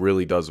show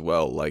really does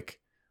well. Like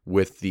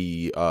with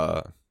the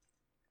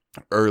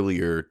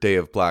earlier Day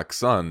of Black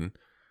Sun,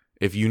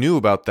 if you knew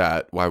about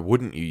that, why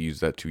wouldn't you use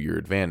that to your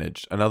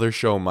advantage? Another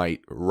show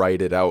might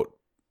write it out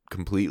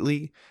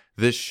completely.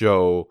 This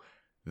show,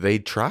 they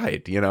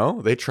tried, you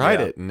know? They tried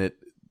it, and it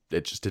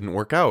just didn't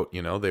work out,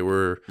 you know? They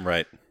were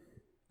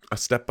a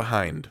step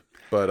behind.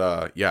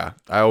 But yeah,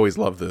 I always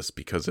love this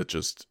because it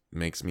just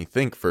makes me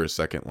think for a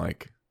second,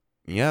 like,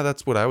 yeah,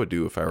 that's what I would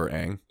do if I were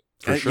Aang.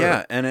 For sure.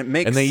 Yeah, and it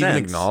makes sense. And they even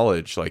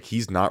acknowledge, like,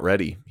 he's not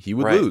ready. He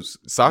would lose.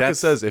 Sokka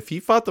says if he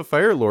fought the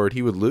Fire Lord,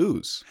 he would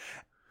lose.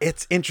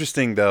 It's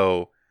interesting,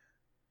 though.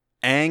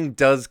 Aang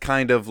does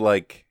kind of,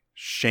 like,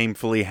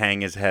 shamefully hang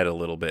his head a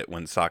little bit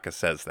when Sokka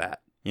says that,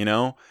 you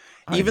know?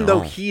 Even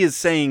though he is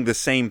saying the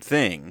same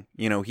thing.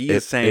 You know, he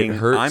is saying,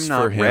 I'm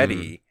not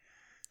ready.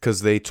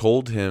 Because they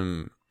told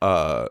him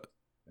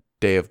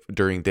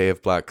during Day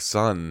of Black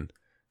Sun,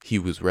 he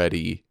was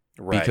ready.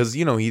 Right. Because,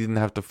 you know, he didn't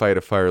have to fight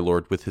a Fire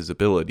Lord with his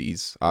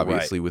abilities,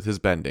 obviously, with his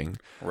bending.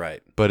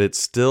 Right. But it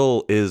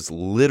still is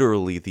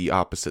literally the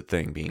opposite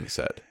thing being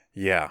said.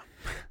 Yeah.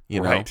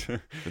 You know?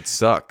 It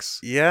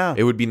sucks. Yeah.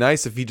 It would be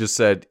nice if he just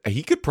said,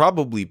 he could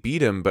probably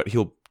beat him, but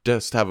he'll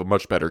just have a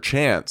much better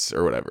chance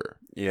or whatever.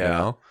 Yeah. You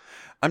know?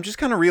 I'm just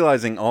kind of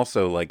realizing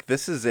also, like,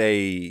 this is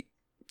a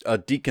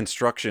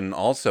deconstruction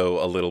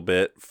also a little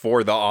bit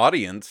for the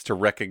audience to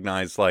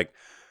recognize, like,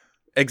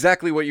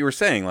 exactly what you were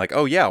saying. Like,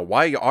 oh yeah,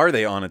 why are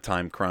they on a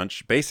time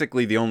crunch?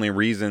 Basically, the only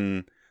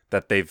reason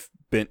that they've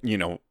been, you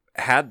know,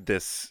 had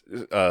this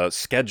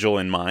schedule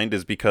in mind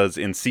is because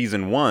in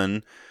season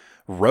 1,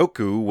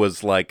 Roku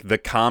was like, the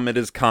comet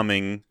is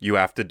coming, you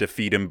have to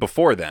defeat him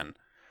before then.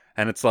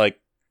 And it's like,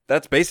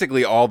 that's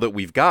basically all that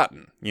we've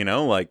gotten, you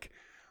know, like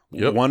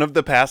one of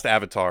the past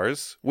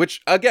avatars,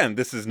 which again,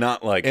 this is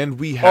not like, and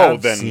we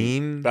have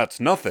seen that's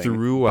nothing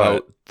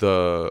throughout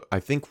I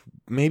think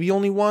maybe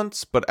only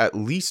once, but at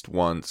least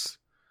once,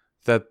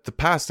 that the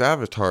past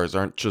avatars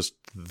aren't just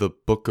the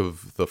book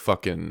of the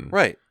fucking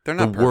Right. They're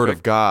not the word perfect.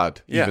 of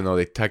God, Yeah. even though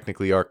they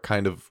technically are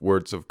kind of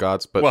words of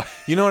God's. But Well,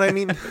 you know what I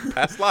mean?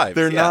 past lives.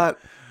 They're yeah. not.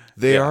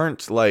 They Yeah.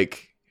 aren't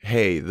like,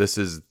 hey, this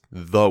is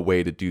the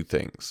way to do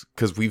things.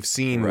 Because we've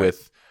seen Right.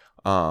 with,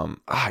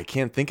 I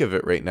can't think of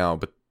it right now,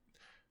 but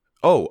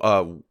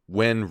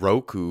when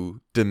Roku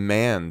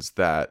demands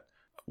that,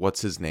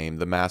 what's his name,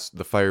 the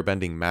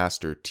firebending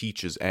master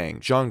teaches Aang,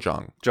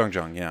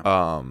 Zhang,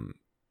 yeah.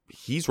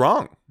 He's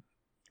wrong,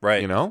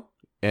 Right. you know,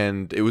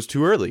 and it was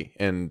too early.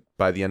 And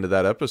by the end of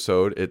that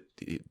episode,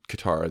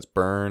 Katara's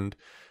burned.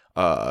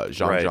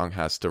 Zhang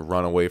has to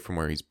run away from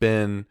where he's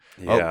been.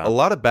 Yeah. A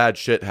lot of bad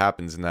shit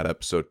happens in that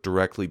episode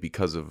directly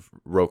because of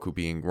Roku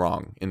being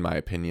wrong, in my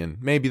opinion.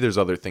 Maybe there's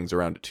other things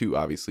around it too,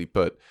 obviously,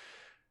 but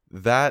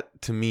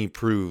that to me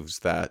proves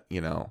that,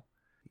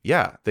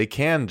 yeah, they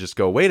can just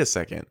go, wait a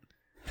second.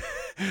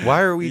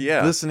 Why are we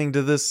listening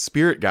to this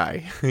spirit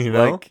guy?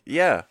 Like,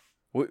 yeah.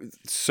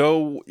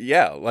 So,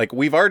 yeah, like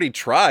we've already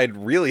tried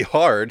really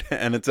hard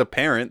and it's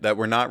apparent that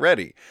we're not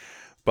ready.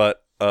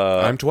 But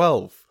I'm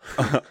 12.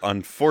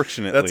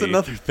 Unfortunately. That's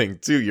another thing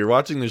too. You're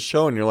watching the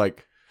show and you're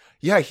like,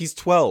 yeah, he's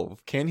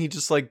 12. Can he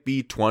just like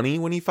be 20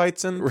 when he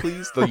fights in,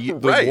 please? The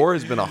Right. war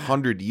has been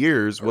 100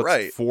 years.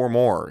 What's 4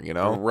 more,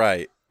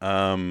 Right.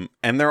 And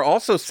they're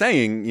also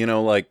saying,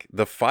 like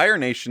the Fire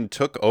Nation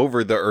took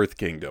over the Earth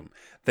Kingdom.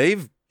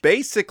 They've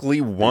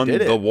basically won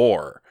the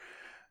war.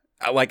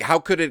 Like, how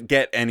could it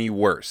get any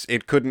worse?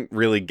 It couldn't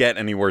really get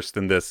any worse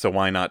than this, so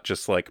why not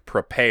just, like,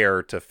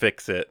 prepare to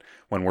fix it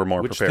when we're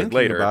more prepared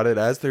later? About it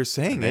as they're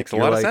saying it, makes a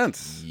lot of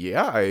sense.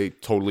 Yeah, I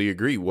totally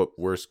agree. What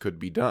worse could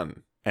be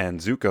done? And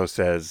Zuko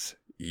says,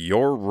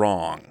 "You're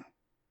wrong.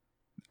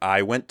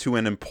 I went to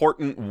an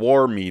important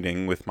war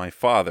meeting with my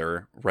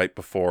father right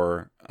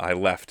before I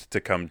left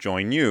to come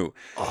join you."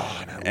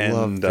 Oh, and I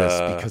love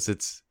this because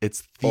it's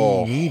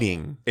the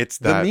meeting. It's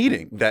the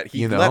meeting that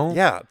he left.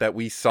 Yeah, that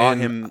we saw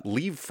him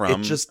leave from.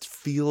 It just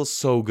feels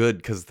so good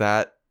because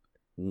that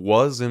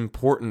was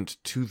important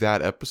to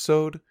that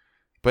episode,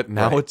 but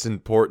now it's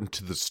important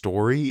to the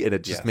story, and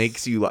it just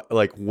makes you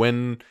like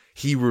when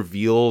he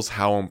reveals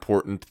how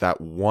important that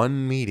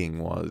one meeting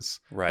was.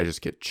 Right. I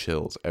just get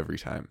chills every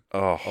time.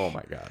 Oh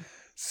my God.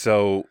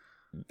 So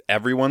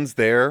everyone's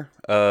there.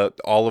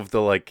 All of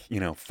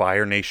the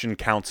Fire Nation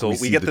Council.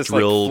 We get this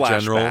drill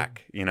flashback,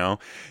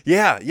 general.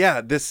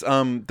 Yeah. This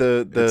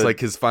it's like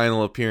his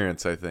final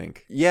appearance, I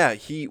think. Yeah,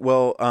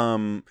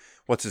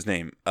 what's his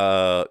name?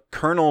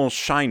 Colonel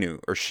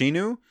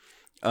Shinu.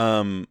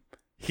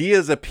 He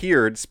has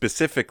appeared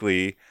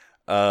specifically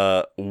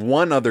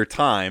one other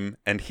time,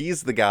 and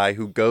he's the guy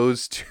who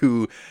goes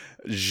to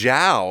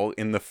Zhao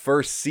in the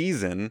first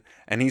season,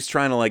 and he's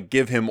trying to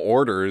give him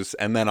orders,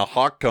 and then a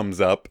hawk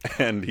comes up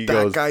and he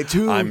goes, guy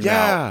too, "I'm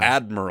now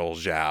Admiral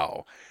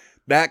Zhao."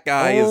 That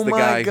guy is the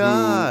guy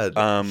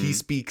who he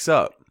speaks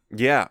up.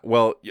 Yeah,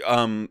 well,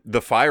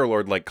 the Fire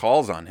Lord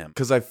calls on him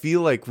because I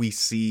feel like we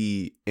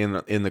see in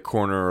the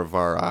corner of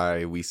our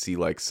eye, we see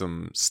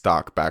some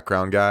stock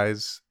background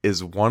guys.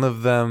 Is one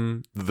of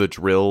them the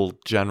drill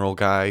general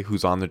guy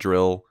who's on the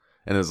drill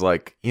and is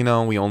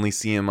we only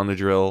see him on the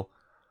drill?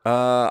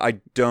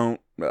 I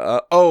don't.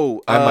 I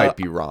might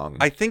be wrong.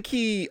 I think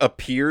he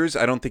appears.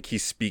 I don't think he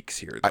speaks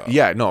here,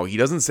 though. No, he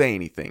doesn't say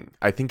anything.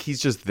 I think he's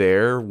just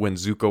there when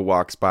Zuko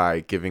walks by,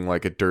 giving a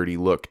dirty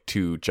look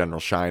to General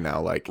Shai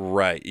now,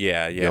 right,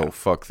 yeah. Yo,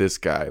 fuck this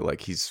guy.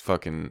 He's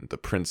fucking the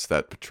prince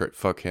that betrayed.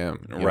 Fuck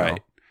him.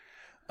 Right.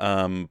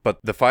 But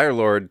the Fire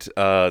Lord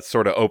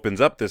sort of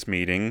opens up this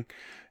meeting.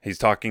 He's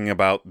talking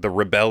about the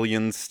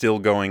rebellion still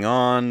going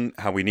on,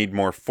 how we need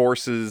more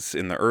forces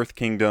in the Earth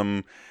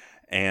Kingdom,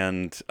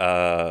 and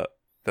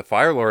the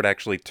Fire Lord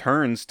actually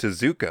turns to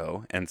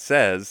Zuko and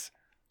says,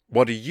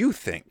 "What do you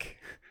think?"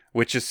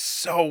 Which is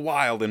so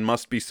wild and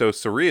must be so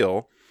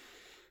surreal.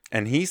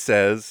 And he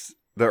says,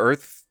 "The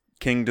Earth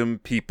Kingdom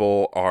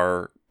people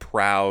are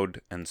proud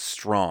and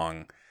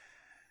strong,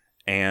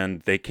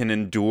 and they can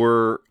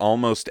endure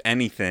almost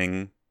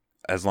anything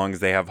as long as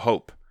they have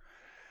hope."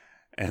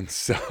 And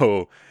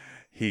so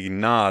he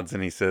nods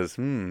and he says,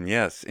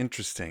 yes,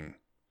 interesting.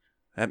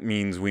 That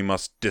means we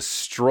must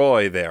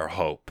destroy their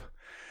hope.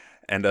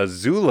 And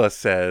Azula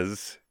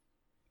says,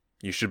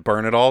 "You should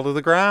burn it all to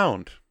the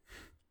ground."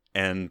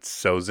 And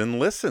Sozin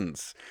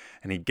listens.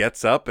 And he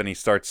gets up and he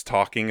starts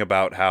talking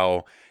about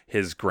how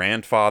his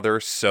grandfather,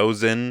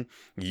 Sozin,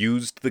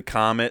 used the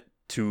comet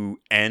to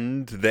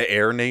end the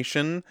Air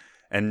Nation.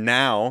 And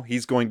now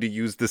he's going to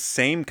use the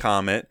same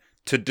comet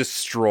to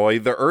destroy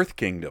the Earth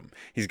Kingdom.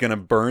 He's going to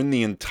burn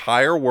the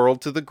entire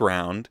world to the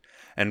ground.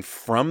 And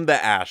from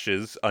the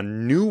ashes, a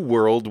new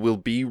world will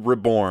be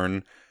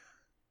reborn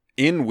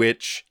in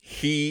which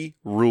he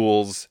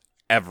rules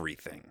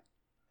everything.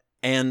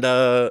 And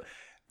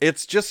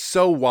it's just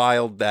so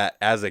wild that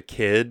as a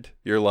kid,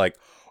 you're like,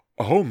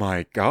 oh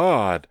my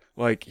God,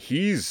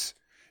 he's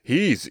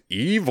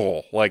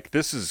evil.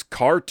 This is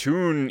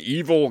cartoon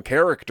evil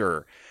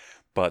character.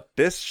 But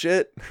this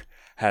shit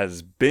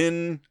has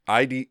been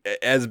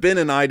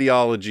an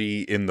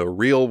ideology in the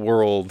real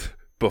world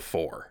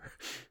before.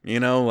 You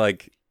know,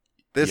 like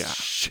this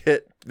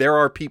shit. There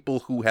are people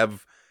who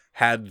have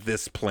had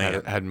this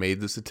plan, had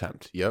made this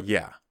attempt. Yep.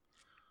 Yeah.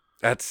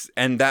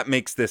 That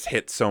makes this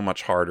hit so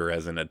much harder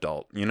as an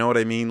adult. You know what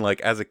I mean?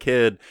 Like as a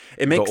kid,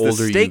 it makes the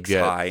stakes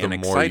high and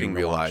exciting. The more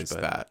you realize to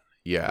watch, that,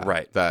 yeah,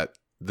 right, that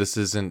this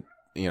isn't,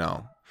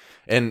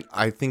 and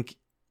I think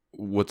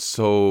what's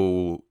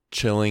so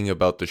chilling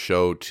about the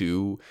show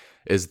too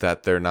is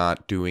that they're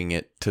not doing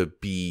it to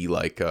be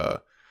like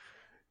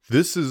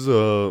this is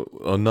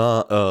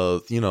not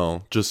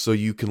just so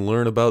you can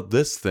learn about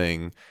this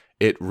thing.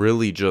 It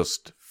really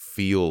just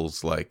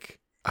feels like,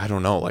 I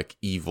don't know, like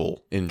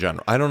evil in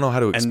general. I don't know how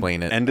to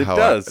explain it. And it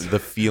does. The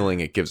feeling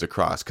it gives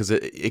across. Because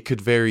it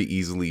could very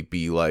easily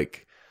be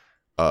like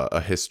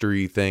a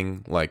history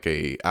thing, like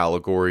a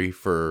allegory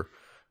for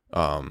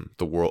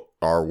the world,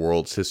 our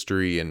world's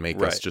history, and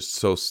make us just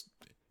so...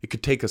 It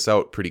could take us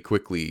out pretty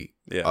quickly.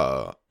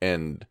 Yeah.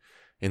 And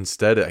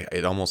instead,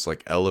 it almost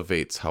like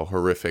elevates how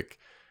horrific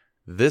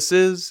this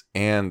is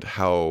and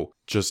how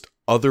just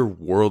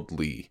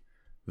otherworldly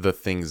the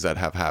things that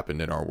have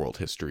happened in our world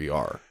history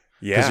are.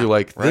 Yeah, because you're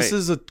like, this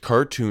is a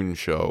cartoon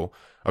show,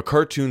 a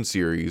cartoon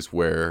series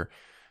where,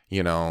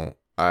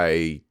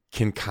 I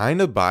can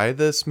kind of buy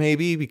this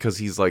maybe because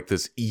he's like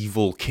this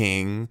evil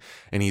king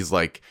and he's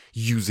like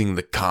using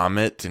the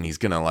comet and he's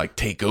going to like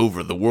take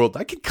over the world.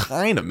 I could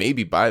kind of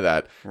maybe buy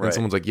that. Right. And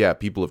someone's like, yeah,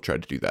 people have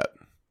tried to do that.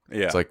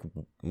 Yeah. It's like,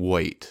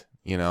 wait,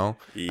 I don't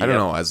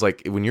know. As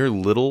like, when you're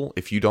little,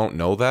 if you don't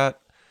know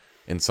that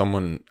and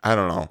someone, I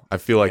don't know, I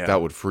feel like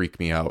that would freak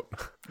me out.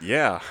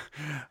 Yeah.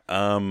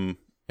 And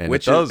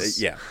which it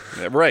does. Yeah,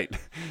 right.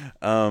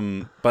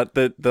 But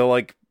the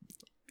like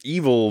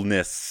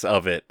evilness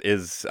of it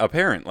is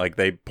apparent. Like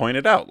they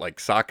pointed out, like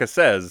Sokka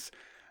says,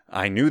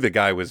 I knew the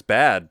guy was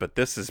bad, but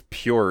this is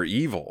pure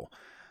evil.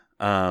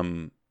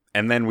 And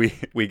then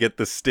we get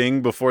the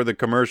sting before the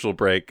commercial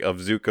break of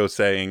Zuko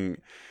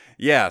saying,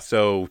 yeah,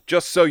 so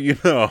just so you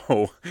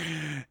know,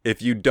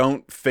 if you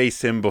don't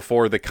face him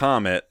before the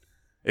comet,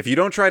 if you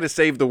don't try to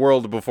save the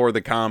world before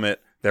the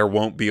comet, there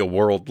won't be a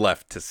world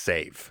left to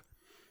save.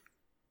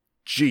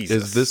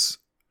 Jesus.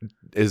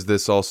 Is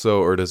this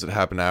also, or does it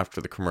happen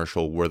after the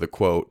commercial where the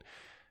quote,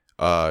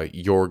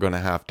 you're going to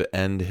have to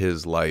end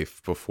his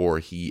life before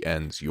he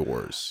ends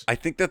yours? I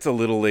think that's a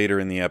little later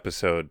in the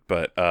episode,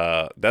 but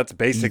that's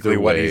basically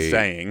what he's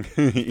saying.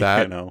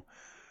 That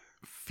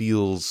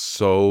feels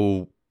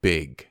so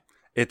big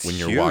when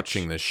you're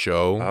watching this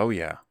show. Oh,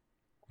 yeah.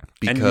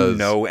 Because, and you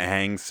know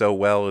Aang so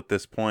well at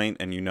this point,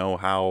 and you know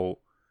how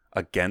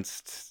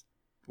against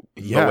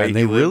the way and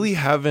they really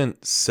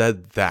haven't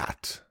said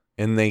that.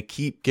 And they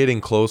keep getting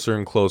closer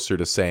and closer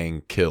to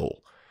saying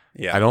kill.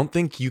 Yeah. I don't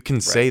think you can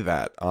say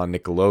that on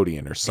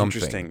Nickelodeon or something.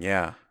 Interesting,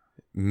 yeah.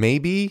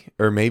 Maybe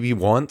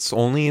once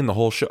only in the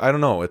whole show. I don't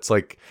know. It's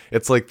like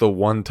the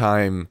one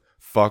time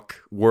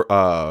fuck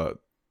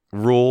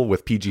rule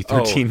with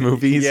PG-13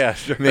 movies. Yeah,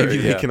 sure. Maybe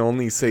they can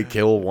only say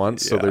kill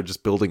once, so they're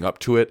just building up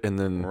to it, and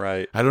then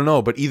I don't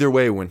know. But either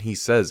way, when he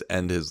says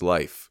end his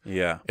life,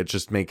 it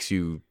just makes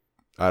you,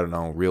 I don't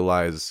know,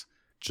 realize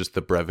just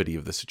the brevity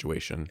of the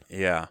situation.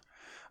 Yeah.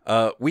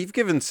 We've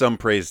given some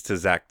praise to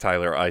Zach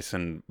Tyler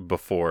Eisen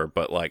before,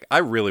 but like I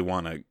really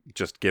want to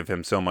just give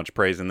him so much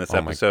praise in this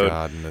episode. Oh my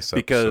God, in this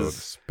episode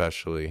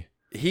especially.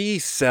 He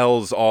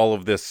sells all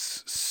of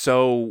this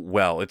so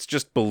well. It's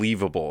just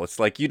believable. It's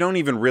like you don't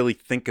even really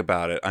think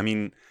about it. I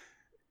mean,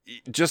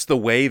 just the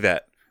way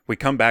that we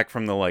come back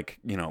from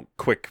the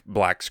quick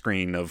black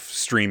screen of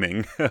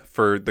streaming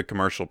for the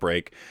commercial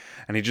break,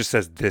 and he just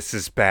says, "This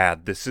is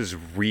bad. This is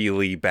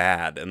really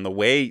bad." And the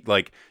way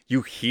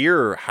you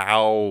hear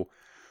how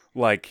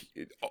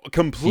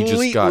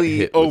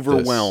completely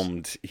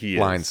overwhelmed he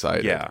is.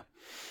 Blindsided. Yeah.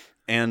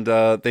 And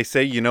they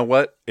say, you know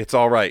what? It's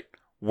all right.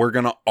 We're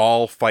going to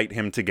all fight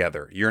him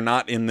together. You're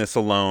not in this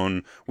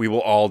alone. We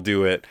will all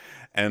do it.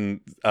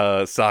 And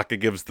Sokka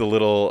gives the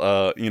little,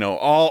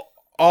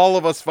 all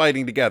of us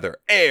fighting together.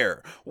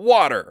 Air,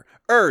 water,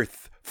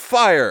 earth,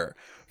 fire,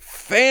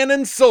 fan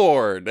and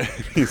sword.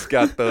 He's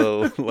got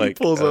the he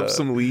pulls up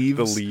some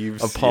leaves,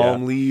 a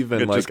palm leaf,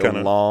 and just a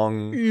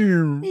long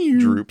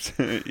droops.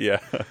 Yeah,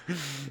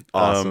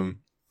 awesome.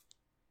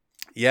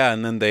 Yeah,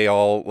 and then they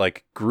all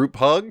group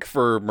hug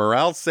for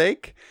morale's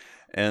sake,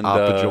 and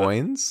Appa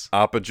joins.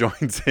 Appa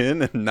joins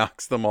in and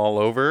knocks them all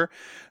over.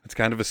 It's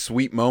kind of a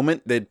sweet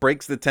moment that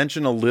breaks the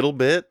tension a little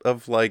bit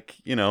of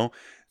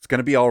it's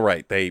gonna be all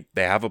right. They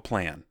have a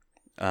plan.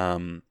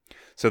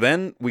 So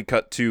then we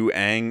cut to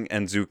Aang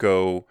and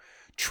Zuko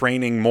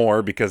training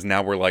more, because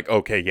now we're like,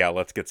 okay, yeah,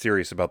 let's get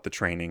serious about the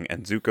training.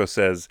 And Zuko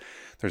says,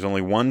 there's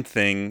only one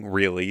thing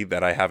really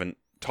that I haven't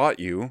taught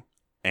you,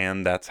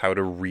 and that's how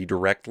to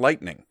redirect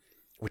lightning,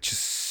 which is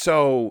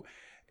so,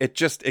 it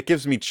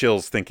gives me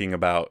chills thinking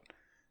about,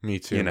 me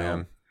too,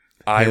 man.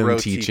 Iroh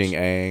teaching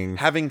Aang,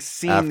 having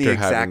seen the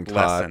exact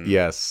lesson.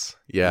 Yes.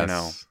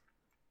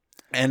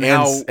 And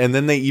how... and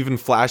then they even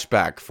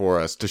flashback for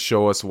us to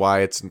show us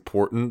why it's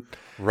important.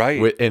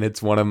 Right. And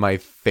it's one of my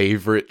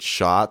favorite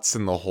shots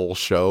in the whole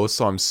show.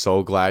 So I'm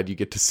so glad you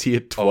get to see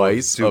it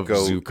twice of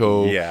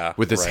Zuko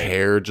with his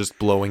hair just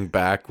blowing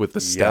back with the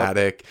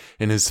static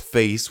and his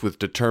face with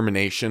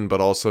determination,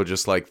 but also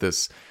just like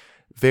this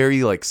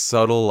very like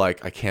subtle,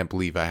 like, I can't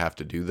believe I have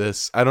to do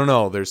this. I don't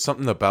know. There's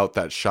something about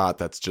that shot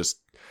that's just,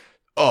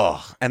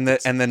 and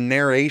the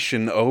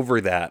narration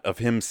over that of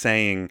him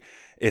saying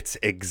it's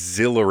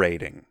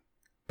exhilarating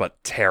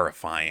but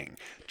terrifying.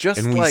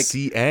 And we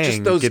see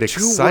Aang get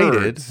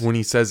excited when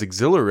he says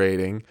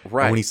exhilarating.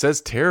 Right. And when he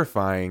says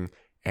terrifying,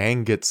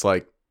 Aang gets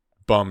like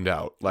bummed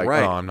out. Like,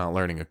 oh, I'm not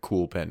learning a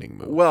cool bending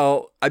move.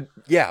 Well,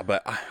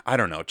 but I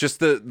don't know. Just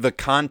the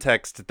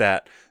context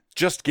that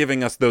just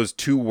giving us those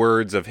 2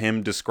 words of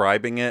him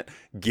describing it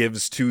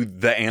gives to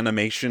the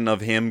animation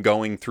of him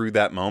going through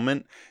that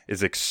moment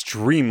is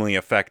extremely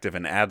effective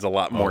and adds a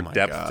lot more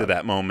depth to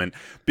that moment.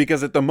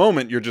 Because at the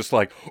moment, you're just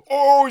like,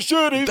 oh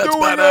shit, he's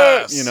doing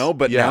it! You know,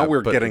 but now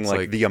we're getting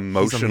like the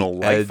emotional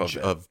life of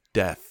it. Of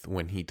death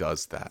when he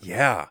does that.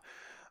 Yeah.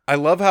 I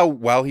love how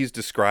while he's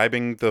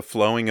describing the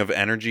flowing of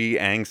energy,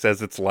 Aang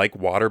says it's like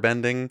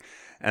waterbending.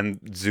 And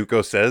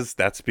Zuko says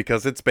that's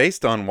because it's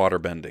based on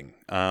waterbending.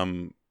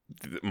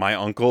 My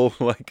uncle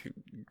like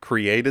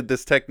created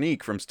this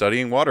technique from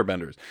studying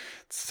waterbenders.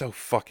 It's so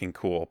fucking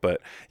cool. But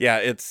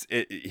yeah,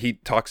 he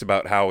talks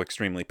about how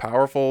extremely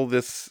powerful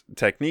this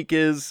technique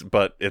is,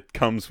 but it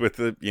comes with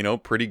a,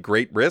 pretty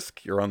great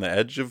risk. You're on the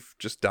edge of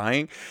just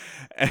dying.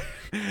 And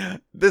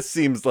this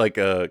seems like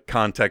a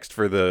context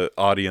for the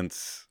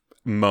audience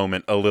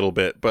moment a little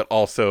bit, but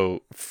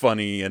also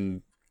funny,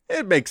 and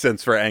it makes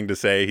sense for Aang to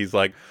say. He's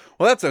like,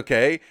 well, that's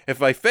okay.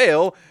 If I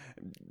fail,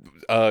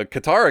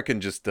 Katara can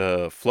just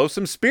flow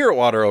some spirit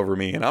water over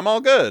me and I'm all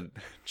good.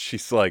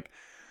 She's like,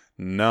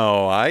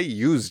 no, I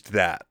used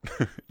that.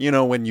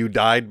 When you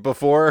died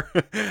before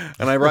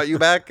and I brought you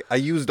back, I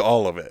used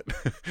all of it.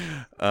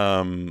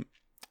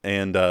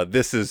 And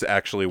this is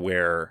actually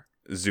where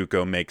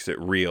Zuko makes it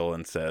real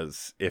and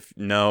says,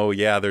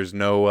 there's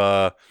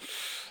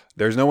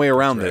no way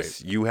around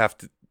this. You have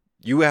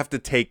to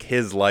take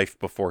his life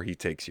before he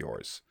takes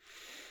yours.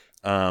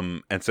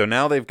 And so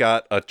now they've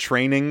got a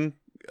training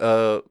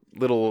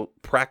little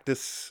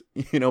practice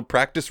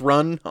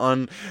run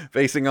on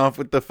facing off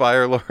with the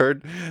Fire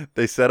Lord.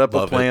 They set up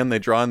a plan, they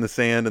draw in the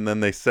sand, and then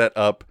they set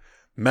up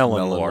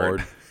Melon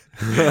Lord.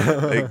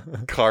 They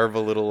carve a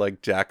little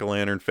like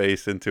jack-o'-lantern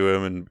face into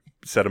him and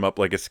set him up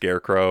like a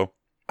scarecrow.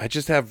 I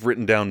just have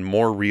written down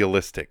more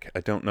realistic.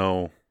 I don't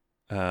know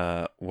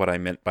what I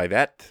meant by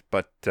that,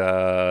 but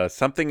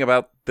something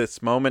about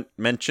this moment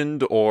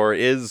mentioned or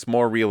is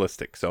more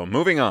realistic. So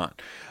moving on.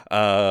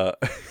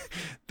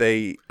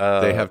 They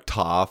have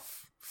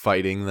Toph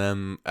fighting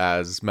them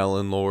as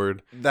Melon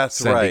Lord. That's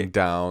sending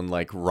down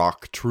like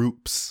rock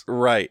troops.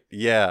 Right.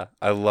 Yeah.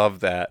 I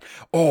love that.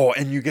 Oh,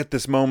 and you get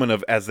this moment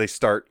of as they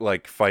start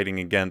like fighting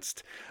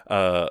against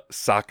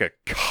Sokka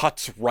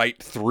cuts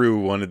right through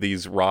one of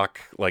these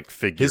rock like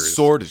figures. His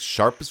sword is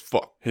sharp as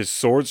fuck. His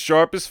sword's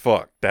sharp as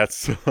fuck.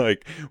 That's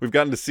like, we've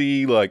gotten to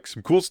see like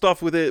some cool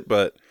stuff with it,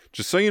 but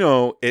just so you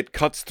know, it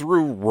cuts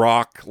through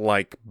rock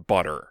like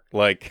butter.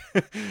 Like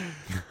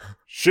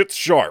shit's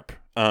sharp.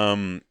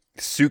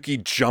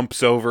 Suki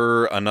jumps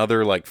over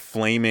another like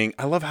flaming.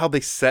 I love how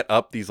they set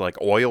up these like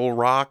oil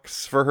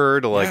rocks for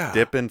her to like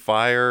dip in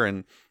fire,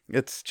 and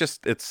it's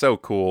so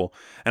cool.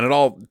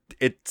 And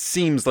it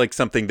seems like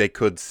something they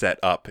could set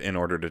up in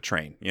order to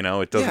train.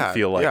 It doesn't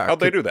feel like how'd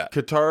they do that?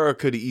 Katara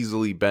could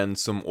easily bend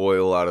some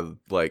oil out of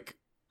like,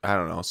 I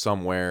don't know,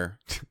 somewhere.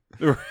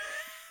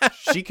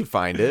 She could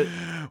find it.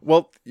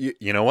 Well,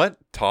 you know what?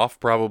 Toph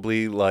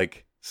probably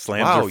like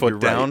slams her foot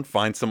down,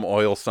 finds some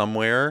oil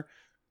somewhere.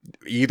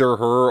 Either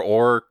her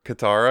or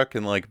Katara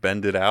can like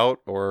bend it out,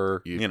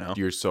 or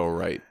you're so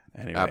right.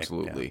 Anyway,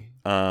 absolutely.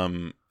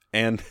 Yeah.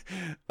 And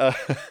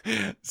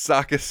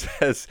Sokka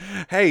says,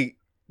 "Hey,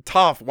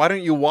 Toph, why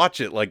don't you watch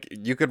it? Like,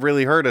 you could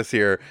really hurt us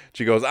here."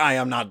 She goes, "I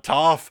am not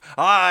Toph.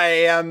 I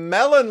am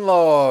Melon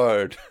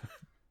Lord."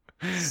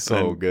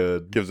 So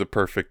good. Gives a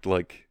perfect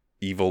like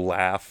evil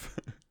laugh.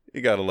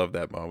 You gotta love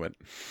that moment.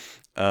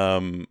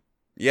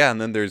 Yeah, and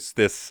then there's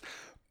this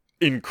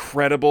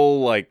incredible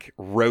like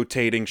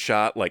rotating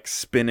shot, like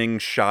spinning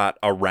shot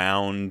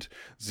around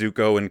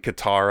Zuko and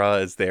Katara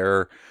as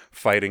they're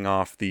fighting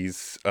off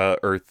these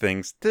earth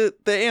things. The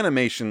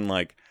animation,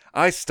 like,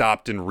 I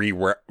stopped and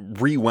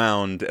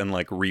rewound and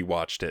like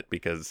rewatched it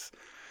because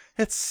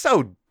it's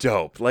so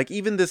dope. Like,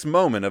 even this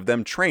moment of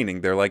them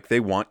training, they're like,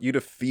 they want you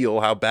to feel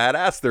how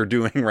badass they're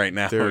doing right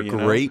now. They're a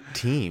great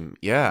team.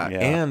 Yeah.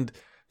 And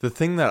the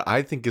thing that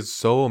I think is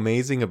so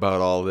amazing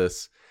about all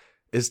this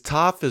is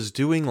Toph is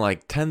doing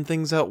like 10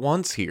 things at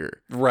once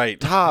here. Right.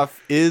 Toph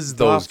is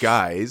those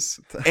guys,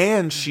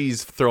 and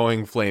she's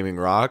throwing flaming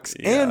rocks,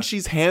 and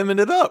she's hamming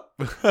it up.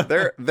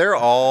 they're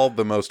all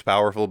the most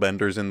powerful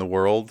benders in the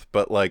world,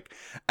 but like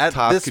at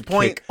Toph this could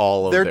point, kick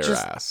all of they're their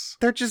just ass.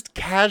 they're just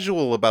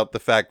casual about the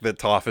fact that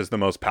Toph is the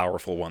most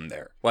powerful one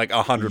there, like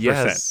 100%.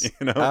 Yes,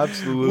 You know,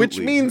 absolutely. which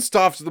means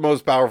Toph's the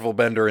most powerful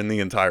bender in the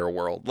entire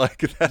world. Like,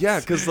 that's... Yeah,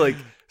 because like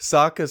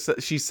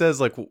Sokka, she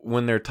says like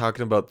when they're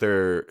talking about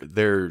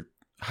their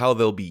how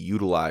they'll be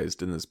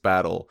utilized in this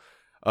battle,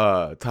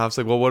 Toph's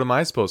like, well, what am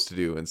I supposed to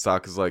do? And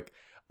Sokka's like,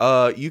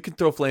 you can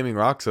throw flaming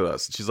rocks at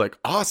us. And she's like,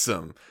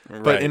 awesome.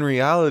 Right. But in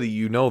reality,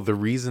 you know, the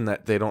reason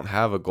that they don't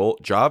have a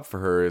job for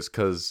her is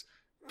because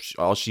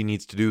all she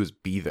needs to do is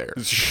be there.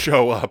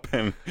 Show up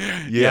and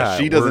yeah,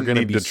 she doesn't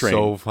gonna need be to train.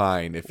 so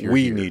fine if you're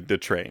we here. need to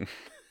train.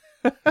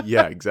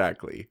 Yeah,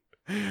 exactly.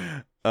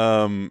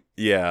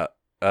 Yeah.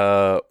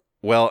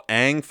 Well,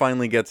 Aang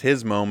finally gets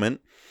his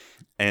moment,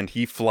 and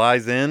he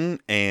flies in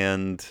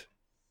and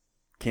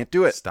can't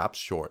do it. Stops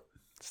short.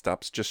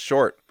 Stops just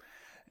short.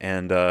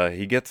 And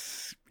he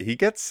gets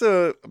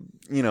a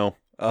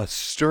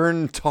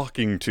stern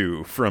talking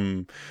to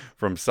from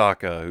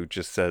Sokka, who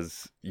just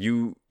says,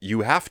 you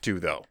have to,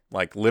 though,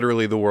 like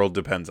literally the world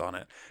depends on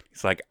it.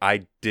 He's like,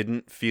 I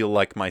didn't feel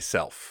like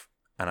myself,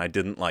 and I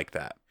didn't like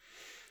that.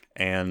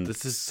 And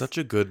this is such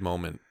a good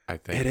moment, I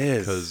think. It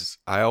is, because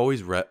I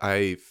always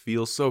I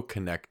feel so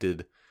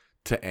connected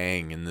to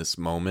Aang in this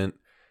moment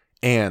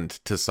and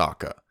to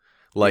Sokka.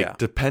 Like,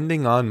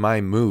 depending on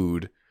my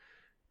mood,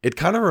 it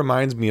kind of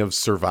reminds me of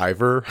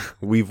Survivor.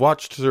 We've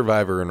watched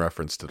Survivor and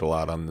referenced it a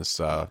lot on this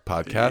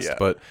podcast,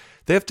 but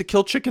they have to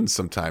kill chickens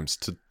sometimes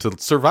to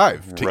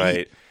survive, to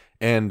eat.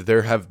 And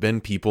there have been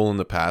people in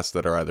the past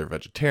that are either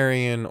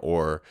vegetarian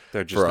or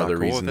they're just for other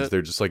reasons,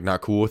 they're just like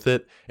not cool with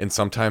it. And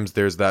sometimes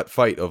there's that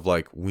fight of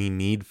like, we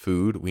need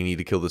food, we need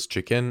to kill this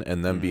chicken.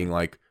 And them being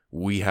like,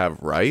 we have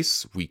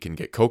rice, we can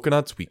get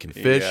coconuts, we can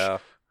fish.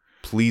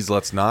 Please,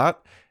 let's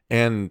not.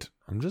 And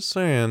I'm just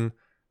saying,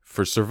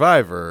 for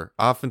Survivor,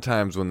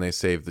 oftentimes when they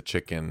save the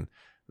chicken,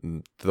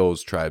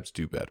 those tribes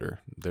do better.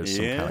 There's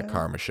some kind of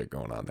karma shit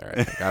going on there,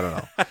 I think. I don't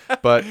know.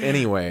 But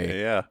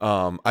anyway,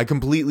 I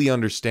completely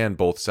understand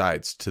both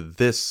sides to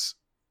this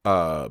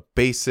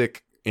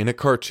basic in a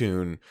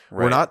cartoon.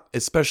 We're not,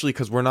 especially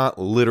because we're not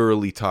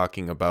literally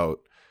talking about,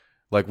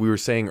 like we were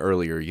saying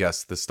earlier,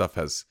 yes, this stuff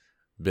has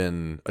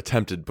been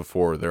attempted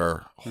before. There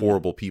are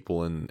horrible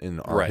people in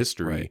our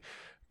history.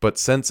 But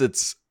since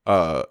it's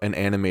an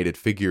animated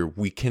figure,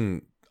 we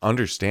can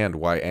understand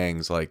why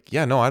Aang's like,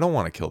 yeah, no, I don't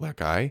want to kill that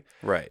guy.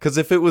 Right. Because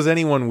if it was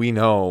anyone we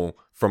know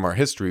from our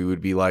history, we'd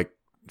be like,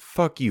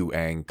 fuck you,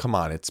 Aang. Come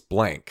on, it's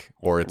blank.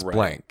 Or it's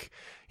blank.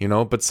 You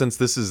know, but since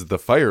this is the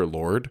Fire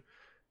Lord,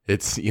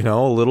 it's, you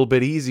know, a little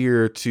bit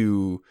easier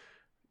to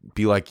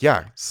be like,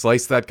 yeah,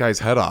 slice that guy's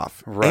head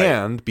off. Right.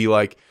 And be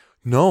like,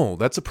 no,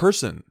 that's a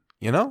person,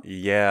 you know?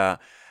 Yeah.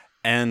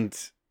 And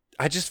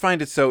I just find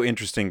it so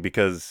interesting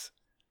because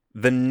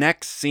the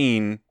next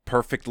scene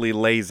perfectly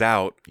lays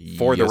out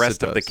for the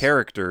rest of the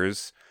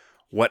characters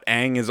what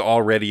Aang is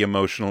already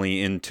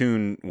emotionally in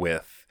tune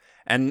with.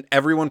 And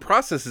everyone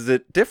processes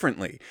it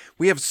differently.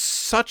 We have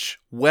such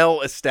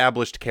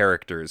well-established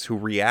characters who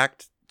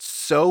react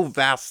so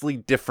vastly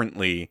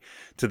differently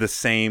to the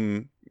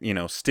same, you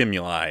know,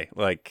 stimuli,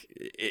 like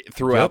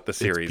throughout the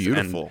series. It's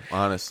beautiful,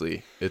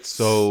 honestly. It's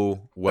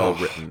so well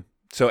written.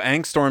 So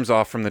Aang storms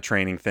off from the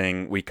training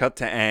thing. We cut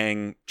to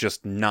Aang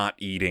just not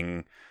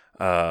eating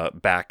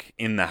back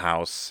in the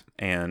house,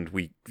 and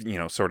we, you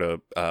know, sort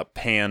of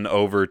pan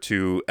over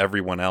to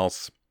everyone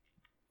else.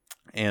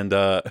 And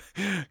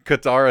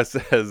Katara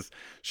says,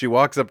 she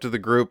walks up to the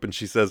group and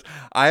she says,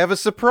 I have a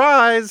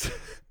surprise.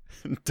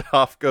 And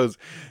Toph goes,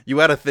 you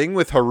had a thing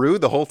with Haru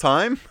the whole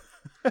time?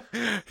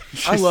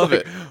 I love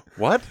it.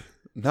 What?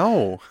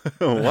 No.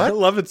 What? I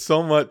love it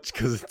so much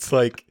because it's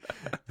like,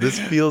 this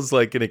feels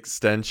like an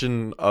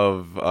extension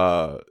of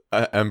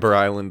Ember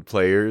Island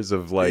players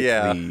of like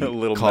the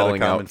little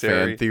calling out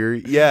fan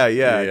theory. Yeah.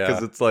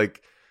 Because it's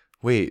like,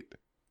 wait,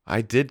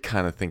 I did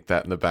kind of think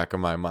that in the back of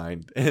my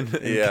mind. And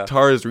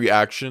Katara's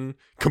reaction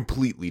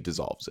completely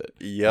dissolves it.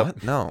 Yep.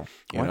 What? No.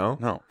 You know?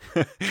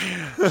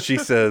 No. She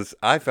says,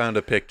 I found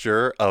a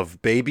picture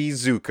of baby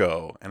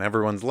Zuko. And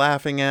everyone's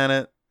laughing at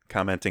it,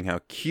 commenting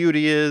how cute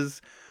he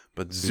is.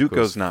 But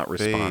Zuko's not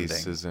responding.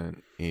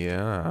 Isn't,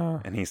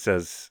 and he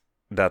says,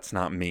 that's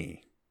not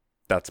me.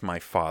 That's my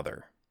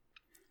father.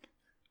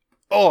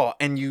 Oh,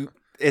 and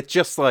it's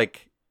just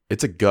like...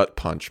 It's a gut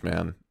punch,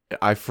 man.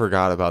 I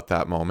forgot about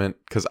that moment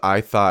because I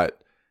thought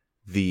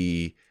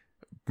the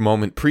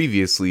moment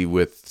previously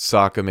with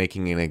Sokka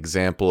making an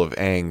example of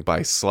Aang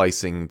by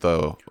slicing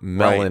the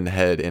melon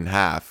head in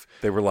half.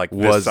 They were like,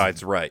 this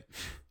side's right.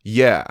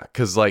 Yeah,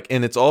 because like,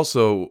 and it's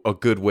also a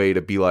good way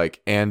to be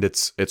like, and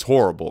it's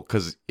horrible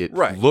because it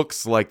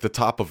looks like the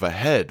top of a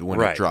head when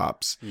it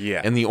drops.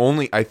 Yeah. And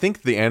I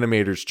think the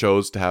animators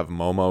chose to have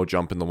Momo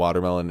jump in the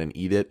watermelon and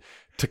eat it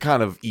to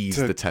kind of ease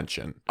the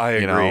tension. I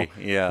agree. Know?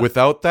 Yeah.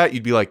 Without that,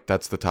 you'd be like,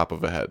 that's the top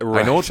of a head.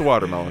 Right. I know it's a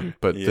watermelon,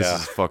 but this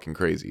is fucking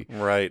crazy.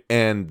 Right.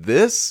 And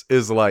this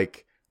is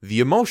like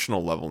the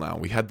emotional level now.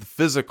 We had the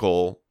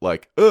physical,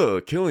 like,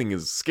 killing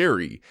is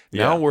scary.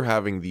 Now we're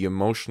having the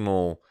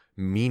emotional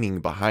meaning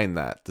behind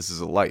that. This is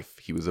a life.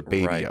 He was a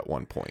baby Right. at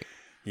one point.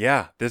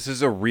 Yeah, this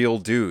is a real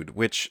dude,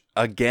 which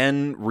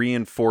again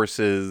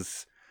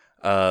reinforces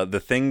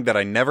the thing that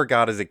I never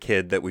got as a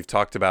kid that we've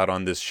talked about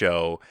on this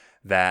show,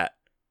 that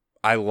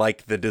I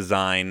like the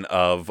design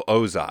of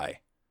Ozai.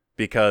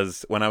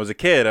 Because when I was a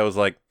kid, I was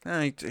like,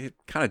 kind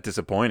of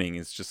disappointing.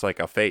 It's just like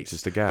a face.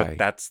 Just a guy. But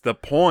that's the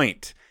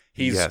point.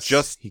 He's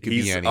he could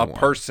be he's a anyone.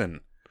 person.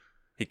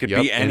 He could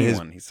Yep, be and his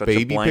anyone. He's such a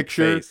baby blank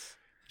picture, face.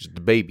 just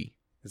a baby.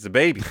 It's a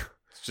baby.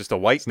 It's just a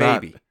white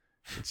baby.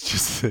 It's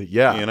just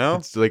yeah, You know?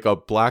 it's like a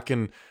black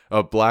and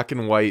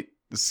white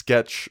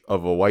sketch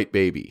of a white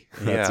baby.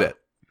 That's Yeah. it.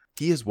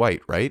 He is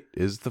white, right?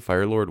 Is the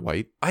Fire Lord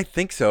white? I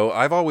think so.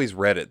 I've always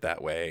read it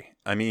that way.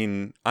 I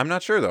mean, I'm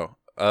not sure though.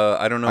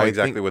 I don't know I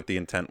exactly think- what the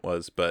intent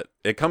was, but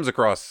it comes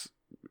across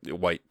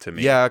white to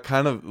me. Yeah,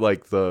 kind of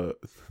like the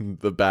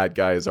bad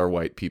guys are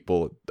white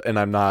people, and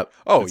I'm not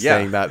Oh, yeah.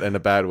 saying that in a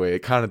bad way. It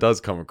kind of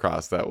does come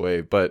across that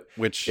way, but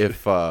Which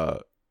if they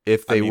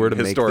I mean, were to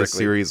make the historically-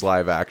 series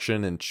live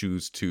action and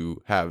choose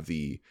to have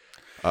the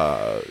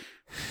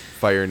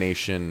Fire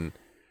Nation,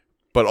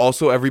 but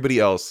also everybody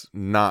else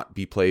not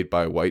be played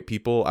by white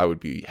people, I would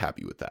be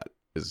happy with that.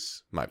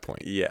 Is my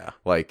point. yeah,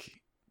 Like,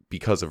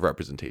 because of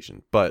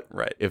representation. But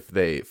right. if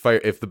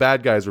the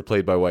bad guys were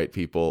played by white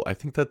people, I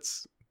think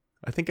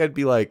I'd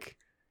be like,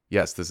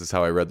 yes, this is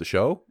how I read the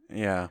show.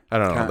 Yeah. I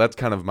don't know. Kind- That's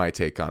kind of my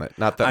take on it.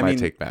 Not that I my mean,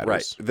 take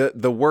matters. Right.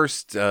 The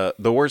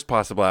worst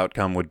possible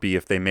outcome would be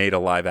if they made a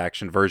live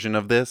action version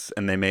of this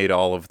and they made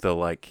all of the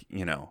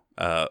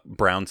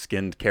brown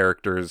skinned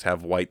characters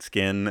have white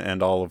skin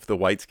and all of the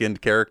white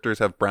skinned characters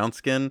have brown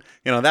skin.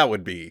 That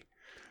would be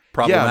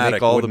problematic. Yeah,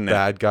 make all the wouldn't it?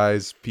 bad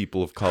guys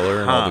people of color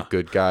and all the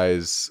good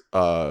guys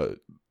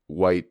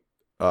white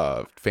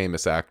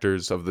famous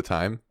actors of the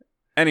time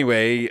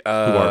Anyway, who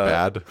are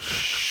bad.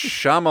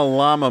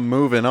 Shamalama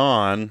moving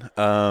on.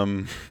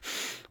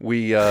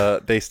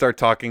 They start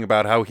talking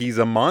about how he's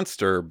a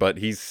monster, but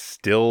he's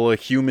still a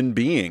human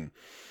being.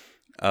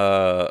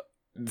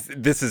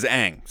 This is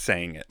Aang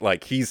saying it.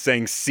 Like, he's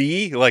saying,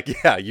 see?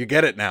 Like, yeah, you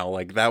get it now.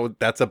 Like,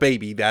 that's a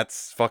baby.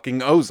 That's fucking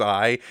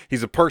Ozai.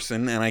 He's a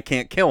person, and I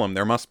can't kill him.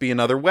 There must be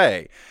another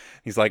way.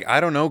 He's like, I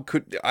don't know.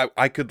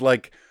 I could,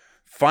 like,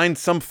 find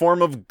some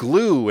form of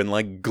glue and,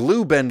 like,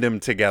 glue bend him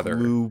together.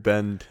 Glue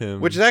bend him.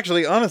 Which is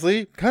actually,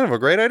 honestly, kind of a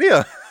great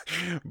idea.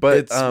 But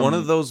it's one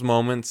of those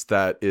moments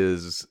that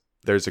is,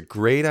 there's a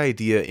great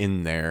idea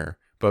in there,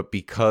 but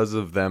because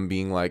of them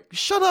being like,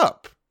 shut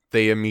up,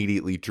 they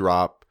immediately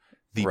drop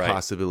the Right.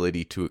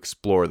 possibility to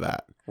explore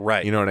that.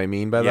 Right. You know what I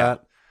mean by Yeah.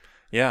 that?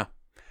 Yeah.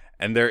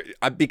 And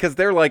because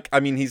they're like, I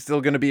mean, he's still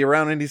going to be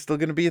around and he's still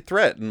going to be a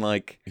threat. And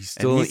like, He's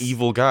still an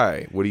evil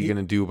guy. What are you going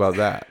to do about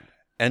that?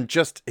 And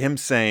just him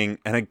saying,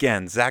 and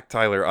again, Zach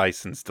Tyler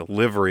Eison's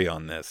delivery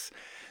on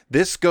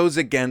this goes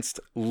against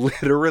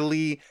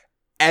literally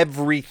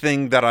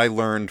everything that I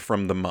learned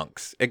from the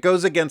monks. It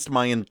goes against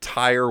my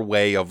entire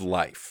way of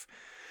life.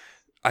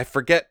 I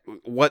forget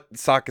what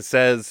Sokka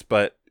says,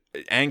 but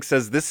Aang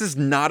says, this is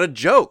not a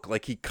joke.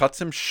 Like, he cuts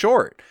him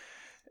short.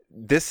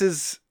 This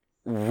is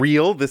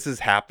real. This is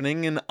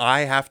happening, and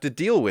I have to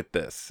deal with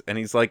this. And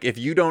he's like, if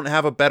you don't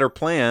have a better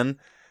plan,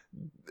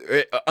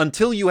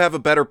 until you have a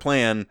better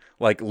plan,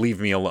 like, leave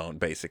me alone,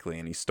 basically.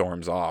 And he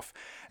storms off.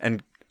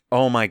 And,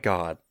 oh my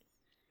God.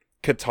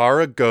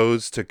 Katara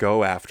goes to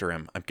go after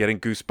him. I'm getting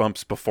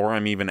goosebumps before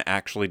I'm even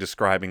actually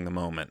describing the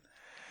moment.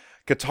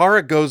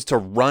 Katara goes to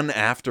run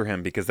after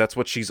him because that's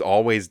what she's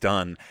always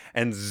done.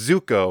 And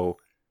Zuko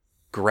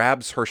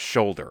grabs her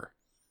shoulder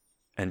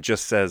and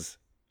just says,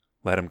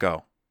 let him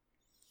go.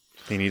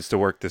 He needs to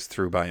work this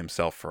through by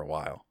himself for a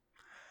while.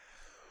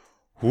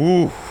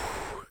 Ooh,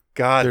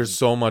 God. There's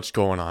so much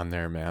going on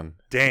there, man.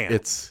 Damn.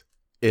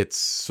 It's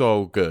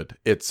so good.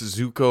 It's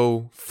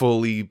Zuko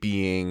fully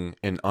being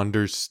an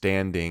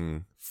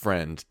understanding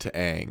friend to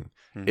Aang.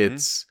 Mhm.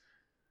 It's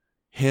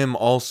him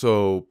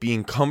also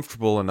being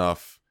comfortable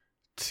enough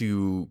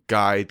to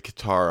guide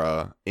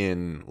Katara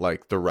in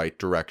like the right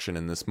direction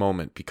in this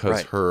moment because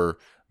Right. her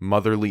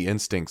motherly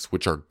instincts,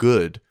 which are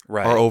good,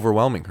 Right. are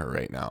overwhelming her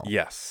right now.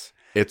 Yes.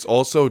 It's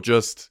also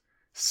just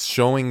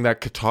showing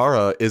that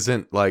Katara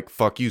isn't like,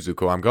 fuck you,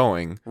 Zuko, I'm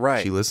going.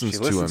 Right. She listens She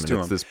to listens him, to and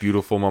it's him. this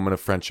beautiful moment of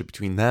friendship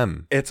between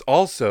them. It's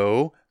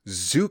also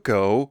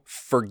Zuko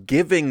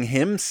forgiving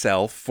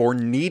himself for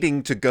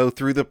needing to go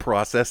through the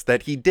process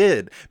that he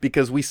did,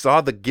 because we saw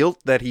the guilt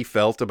that he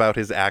felt about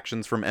his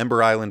actions from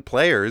Ember Island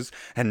players,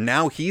 and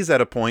now he's at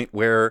a point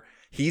where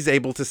he's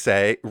able to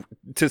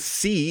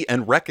see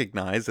and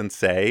recognize and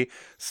say,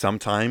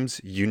 sometimes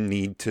you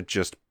need to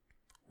just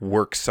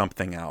work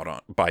something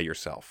out by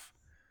yourself.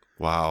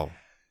 Wow.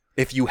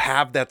 If you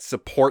have that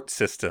support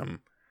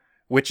system,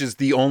 which is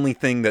the only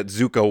thing that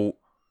Zuko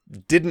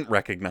didn't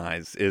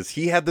recognize, is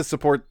he had the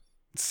support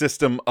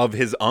system of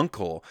his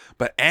uncle,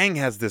 but Aang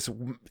has this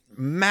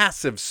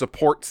massive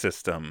support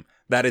system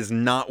that is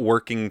not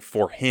working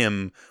for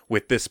him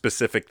with this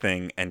specific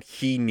thing, and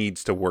he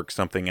needs to work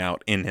something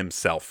out in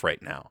himself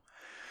right now.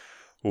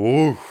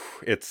 Ooh,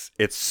 it's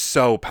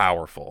so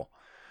powerful.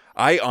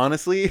 I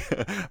honestly,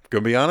 I'm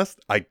gonna be honest,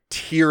 I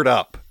teared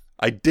up.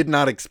 I did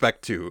not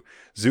expect to.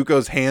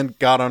 Zuko's hand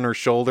got on her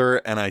shoulder,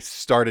 and I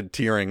started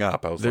tearing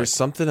up. I was There's like,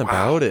 something wow.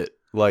 about it.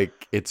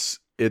 Like it's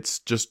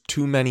just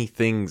too many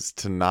things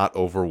to not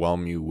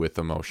overwhelm you with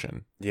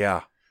emotion.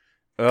 Yeah.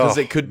 Because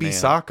it could be man.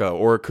 Sokka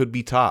or it could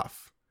be Toph.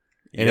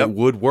 And Yep. it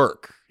would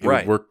work. It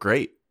Right. would work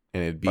great.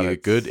 And it'd be But a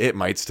good, it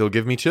might still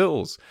give me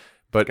chills.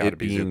 But gotta it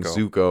be being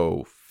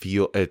Zuko,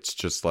 it's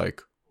just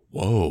like,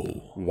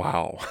 whoa.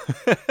 Wow.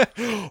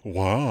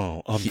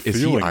 Wow.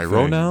 Is he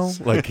Iroh now?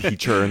 Like he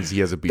turns, he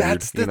has a beard,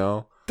 That's the you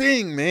know?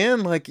 thing,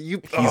 man. Like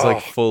he's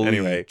like fully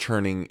anyway.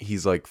 turning,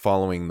 he's like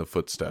following the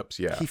footsteps.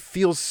 Yeah. He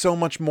feels so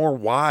much more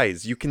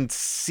wise. You can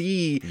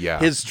see Yeah,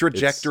 his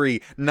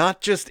trajectory,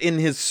 not just in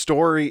his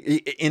story,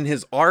 in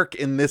his arc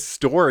in this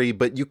story,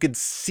 but you could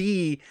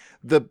see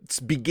the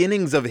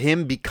beginnings of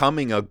him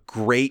becoming a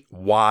great,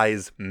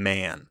 wise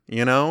man,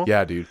 you know?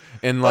 Yeah, dude.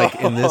 And like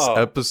in this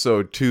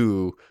episode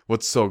too,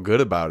 what's so good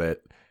about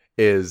it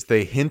is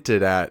they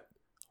hinted at,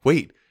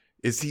 wait,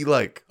 is he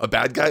like a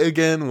bad guy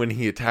again when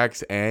he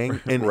attacks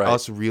Aang? And Right.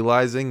 us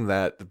realizing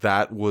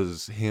that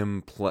was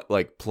him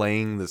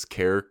playing this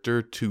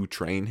character to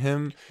train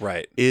him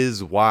Right.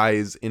 is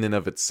wise in and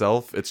of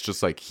itself. It's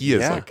just like he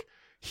is like,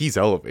 he's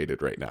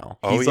elevated right now.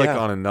 He's like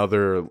on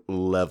another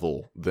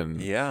level than,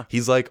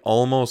 he's like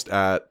almost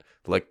at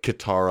like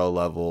Katara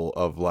level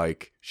of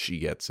like, she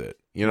gets it.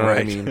 You know what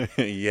I mean?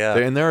 Yeah.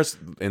 And there's,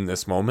 in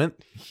this moment,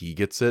 he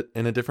gets it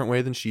in a different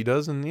way than she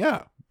does. And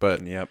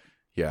but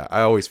yeah,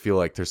 I always feel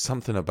like there's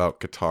something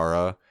about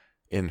Katara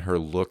in her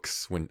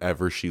looks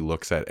whenever she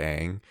looks at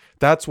Aang.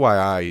 That's why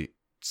I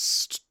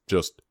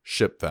just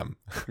ship them.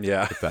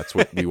 Yeah. If that's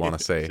what we want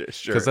to say.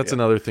 Because that's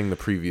another thing the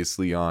previous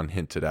Leon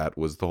hinted at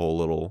was the whole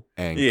little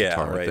Aang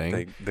Katara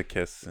thing. The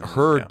kiss. And,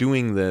 her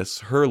doing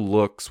this, her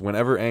looks,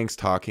 whenever Aang's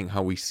talking,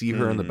 how we see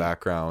her in the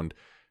background,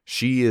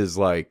 she is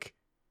like,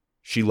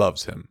 she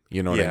loves him.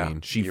 You know what I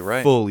mean? She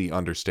fully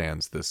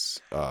understands this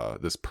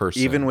this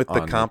person. Even with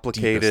the on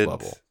complicated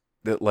level.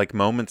 like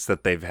moments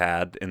that they've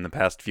had in the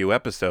past few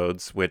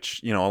episodes,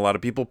 which, you know, a lot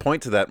of people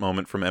point to that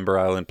moment from Ember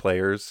Island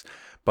players,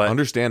 but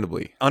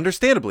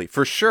understandably,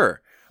 for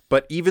sure.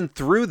 But even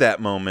through that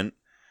moment,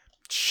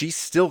 she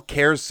still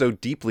cares so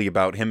deeply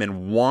about him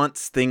and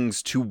wants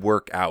things to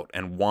work out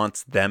and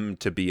wants them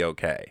to be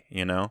okay,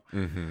 you know?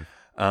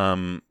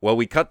 Mm-hmm. Well,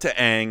 we cut to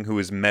Aang, who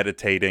is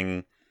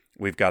meditating.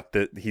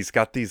 He's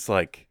got these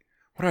like,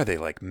 what are they,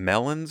 like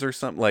melons or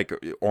something, like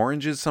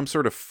oranges, some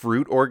sort of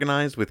fruit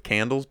organized with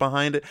candles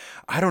behind it.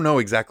 I don't know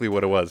exactly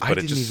what it was, but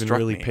it just struck me. I didn't even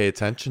really pay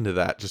attention to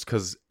that, just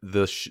because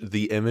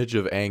the image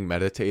of Aang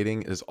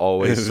meditating is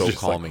always so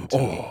calming to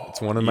me.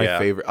 It's one of my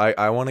favorite.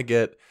 I want to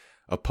get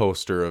a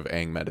poster of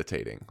Aang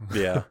meditating.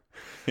 Yeah.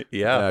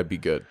 Yeah. That'd be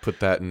good.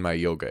 Put that in my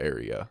yoga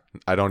area.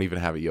 I don't even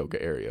have a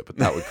yoga area, but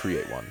that would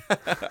create one.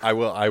 I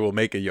will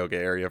make a yoga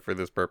area for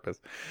this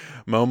purpose.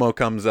 Momo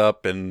comes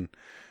up and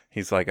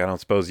he's like, I don't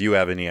suppose you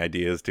have any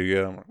ideas, do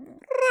you?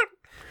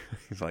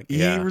 He's like,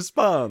 yeah. He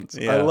responds.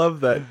 Yeah. I love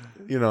that.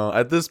 You know,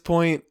 at this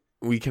point,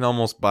 we can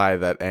almost buy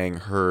that Aang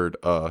heard,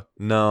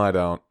 no, I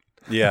don't.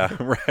 Yeah,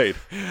 right.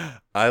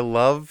 I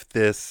love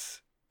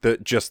this, the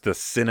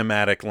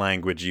cinematic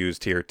language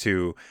used here,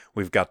 too.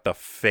 We've got the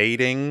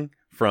fading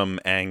from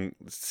Aang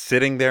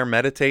sitting there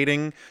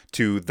meditating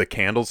to the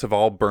candles have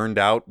all burned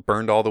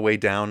all the way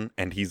down,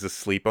 and he's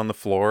asleep on the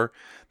floor.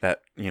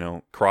 That, you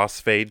know,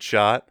 crossfade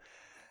shot.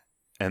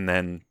 And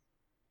then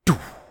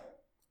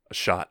a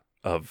shot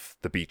of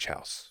the beach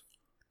house.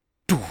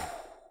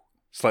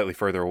 Slightly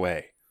further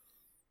away.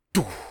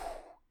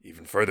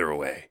 Even further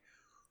away.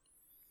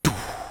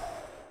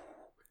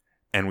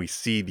 And we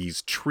see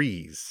these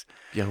trees.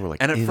 Yeah, we're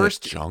like, and in a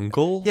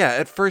jungle? Yeah,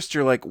 at first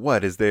you're like,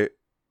 what is there?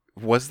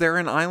 Was there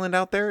an island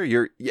out there?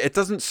 It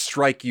doesn't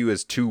strike you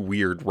as too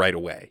weird right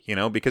away, you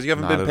know, because you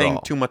haven't been paying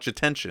too much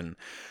attention.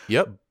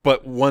 Yep.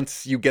 But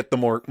once you get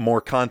the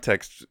more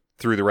context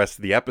through the rest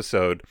of the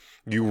episode,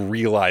 you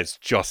realize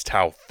just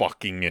how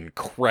fucking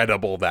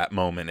incredible that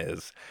moment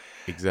is.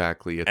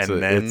 Exactly.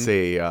 It's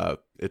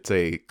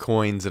a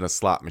coins in a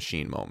slot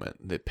machine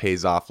moment that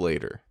pays off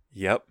later.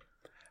 Yep.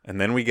 And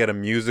then we get a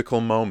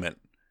musical moment.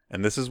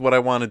 And this is what I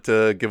wanted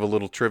to give a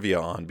little trivia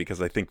on,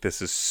 because I think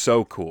this is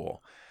so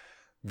cool.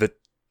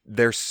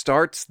 There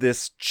starts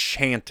this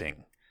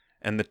chanting,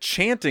 and the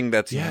chanting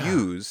that's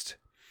used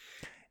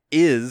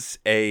is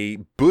a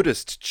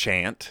Buddhist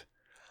chant,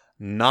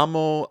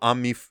 Namo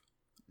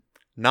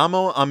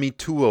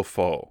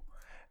Amituofo.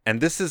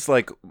 And this is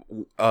like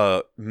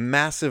a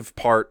massive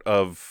part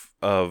of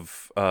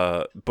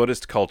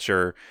Buddhist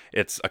culture.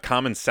 It's a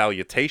common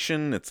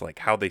salutation. It's like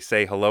how they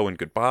say hello and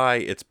goodbye.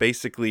 It's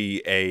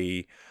basically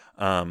it's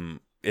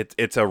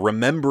a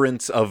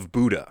remembrance of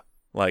Buddha.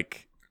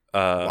 Like,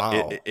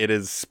 wow. It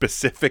is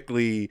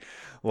specifically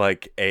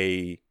like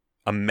a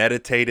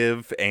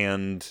meditative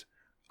and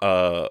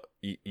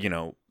you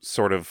know,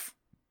 sort of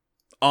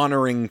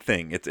honoring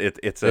thing.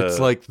 It's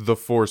like the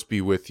force be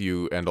with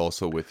you and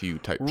also with you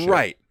type shit.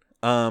 Right.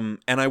 And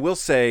I will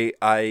say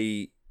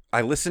I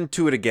I listened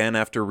to it again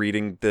after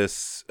reading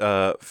this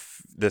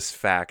this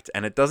fact,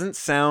 and it doesn't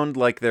sound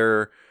like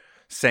they're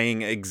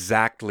saying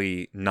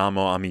exactly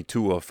Namo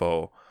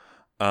Amituafo.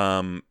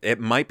 It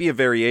might be a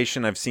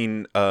variation. I've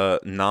seen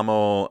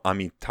Namo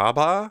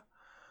Amitabha.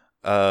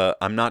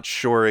 I'm not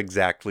sure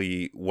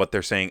exactly what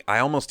they're saying. I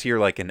almost hear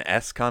like an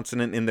S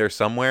consonant in there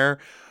somewhere,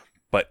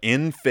 but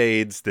in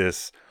fades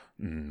this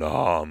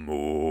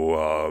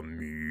Namo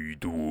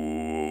Amitabha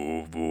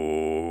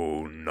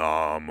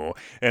Namo,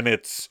 and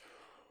it's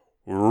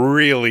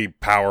really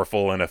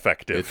powerful and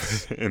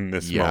effective in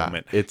this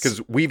moment,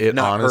 because we've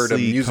not heard a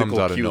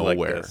musical cue like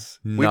this.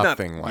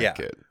 Nothing like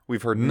it.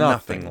 We've heard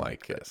nothing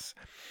like this.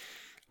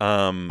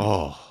 And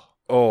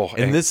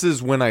this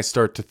is when I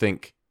start to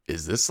think,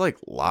 is this like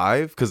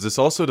live? Because this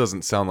also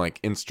doesn't sound like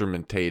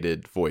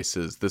instrumentated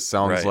voices. This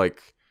sounds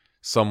like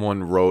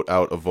someone wrote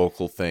out a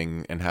vocal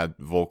thing and had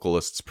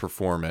vocalists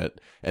perform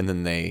it, and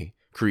then they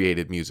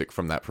created music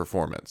from that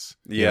performance.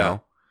 You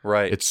know?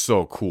 Right. It's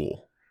so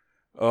cool.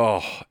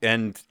 Oh,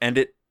 and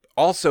it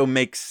also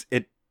makes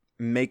it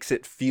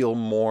feel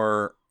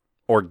more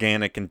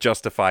organic and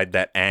justified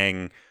that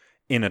Aang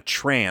in a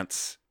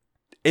trance.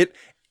 It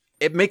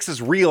makes us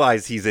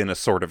realize he's in a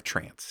sort of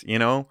trance, you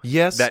know?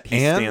 Yes, that he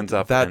stands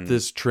up that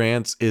this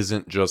trance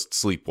isn't just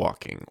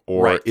sleepwalking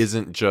or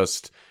isn't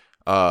just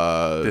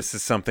this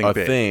is something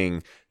big.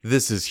 Thing.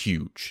 This is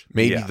huge.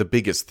 Maybe the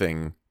biggest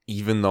thing,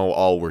 even though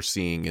all we're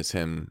seeing is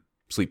him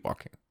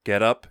sleepwalking.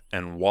 Get up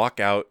and walk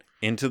out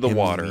into the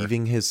water.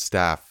 Leaving his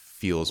staff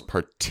feels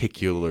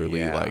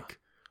particularly like,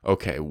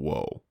 okay,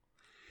 whoa.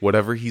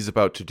 Whatever he's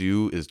about to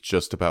do is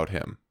just about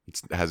him. It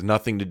has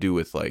nothing to do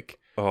with like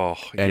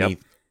any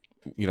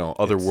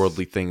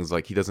otherworldly things.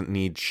 Like he doesn't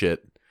need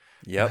shit.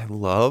 Yep.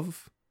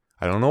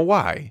 I don't know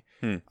why.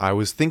 I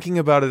was thinking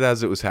about it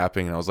as it was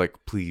happening, and I was like,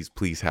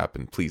 please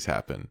happen.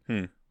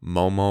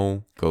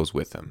 Momo goes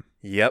with him.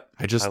 Yep.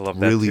 I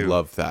really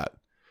love that.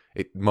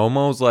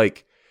 Momo's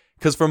like,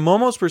 because from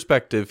Momo's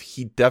perspective,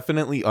 he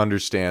definitely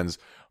understands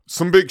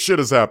some big shit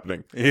is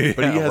happening, but he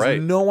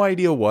has no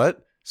idea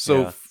what.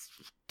 So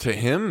to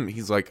him,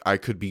 he's like, I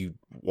could be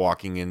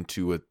walking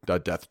into a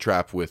death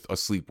trap with a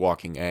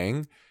sleepwalking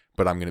Aang,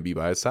 but I'm going to be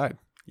by his side.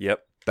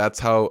 Yep. That's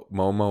how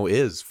Momo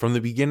is. From the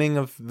beginning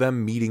of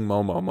them meeting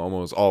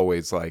Momo's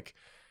always like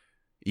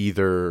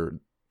either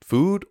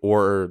food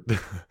or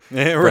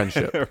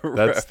friendship.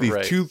 That's these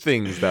two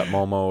things that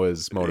Momo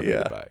is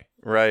motivated by.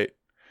 Right.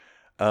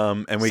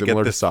 And we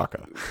Similar get this to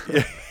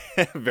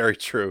Sokka. Very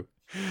true.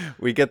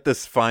 We get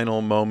this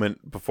final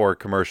moment before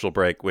commercial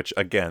break, which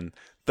again,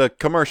 the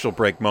commercial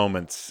break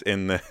moments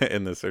in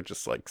this are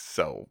just like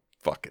so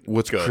fucking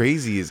What's good.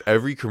 Crazy is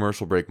every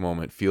commercial break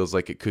moment feels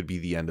like it could be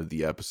the end of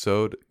the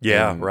episode.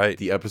 Yeah, and right.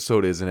 The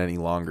episode isn't any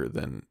longer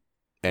than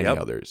any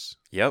others.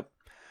 Yep.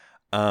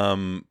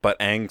 But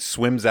Aang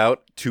swims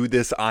out to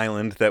this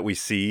island that we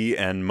see,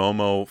 and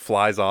Momo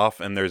flies off,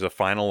 and there's a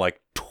final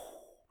like,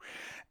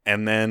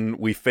 and then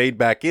we fade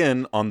back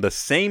in on the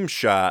same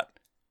shot,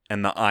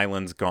 and the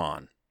island's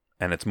gone,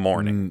 and it's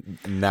morning.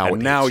 Now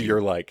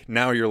you're like,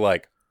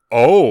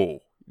 oh,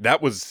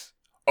 that was.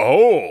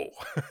 Oh,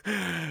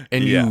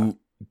 and you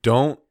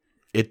don't.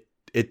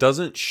 It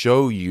doesn't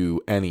show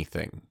you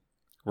anything.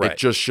 Right. It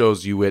just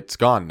shows you it's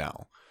gone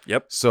now.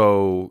 Yep.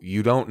 So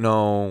you don't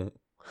know.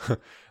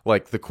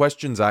 Like the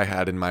questions I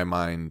had in my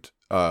mind,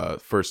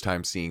 first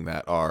time seeing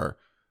that are,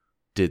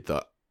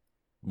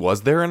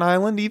 was there an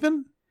island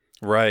even?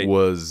 Right.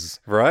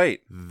 Was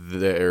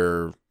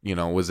there?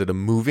 Was it a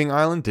moving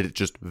island? Did it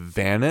just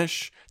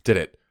vanish? Did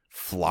it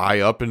fly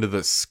up into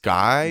the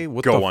sky?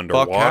 What go the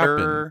underwater? Fuck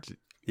happened?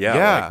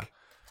 Yeah. Like,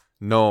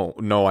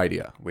 no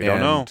idea. We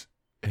don't know.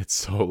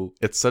 It's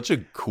such a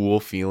cool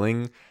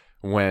feeling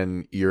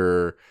when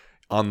you're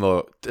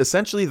on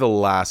essentially the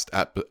last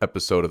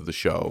episode of the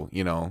show,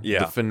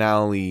 the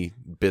finale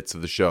bits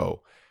of the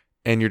show,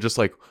 and you're just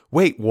like,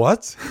 wait,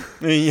 what?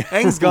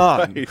 Aang's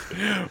gone.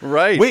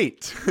 Right.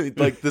 Wait,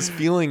 like this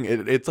feeling,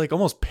 it's like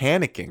almost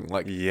panicking.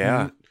 Like,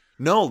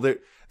 no,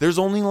 there's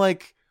only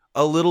like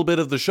a little bit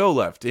of the show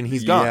left, and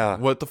he's gone. Yeah.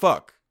 What the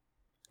fuck?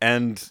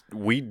 And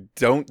we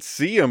don't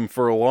see him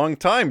for a long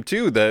time,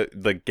 too.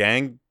 The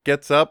gang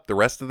gets up, the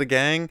rest of the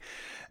gang,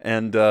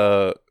 and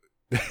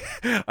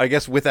I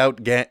guess without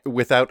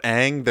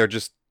Aang, they're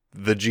just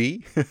the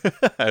G.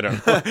 I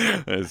don't know.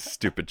 That's a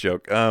stupid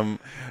joke.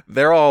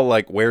 They're all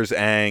like, where's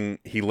Aang?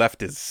 He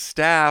left his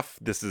staff.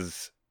 This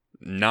is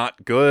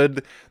not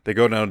good. They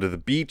go down to the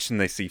beach and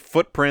they see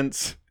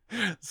footprints.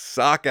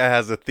 Sokka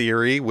has a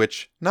theory,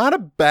 which not a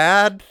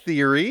bad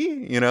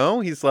theory,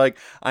 he's like,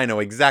 I know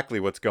exactly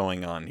what's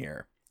going on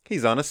here.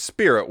 He's on a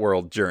spirit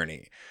world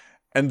journey.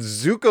 And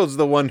Zuko's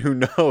the one who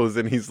knows,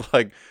 and he's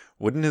like,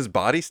 wouldn't his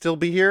body still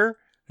be here?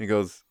 And he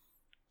goes,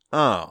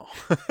 oh.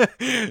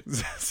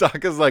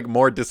 Sokka's like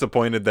more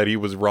disappointed that he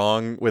was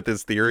wrong with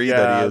his theory.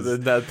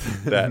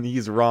 That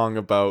he's wrong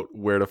about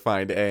where to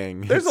find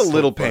Aang. There's a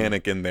little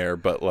panic in there,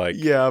 but like,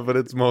 but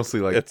it's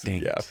mostly like,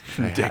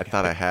 I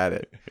thought I had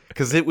it,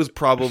 because it was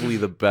probably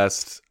the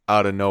best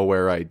out of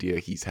nowhere idea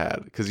he's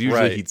had, because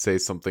usually he'd say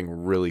something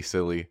really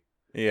silly.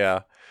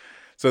 Yeah.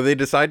 So they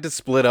decide to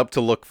split up to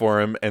look for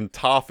him, and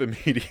Toph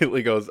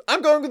immediately goes,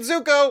 I'm going with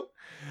Zuko!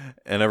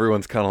 And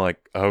everyone's kind of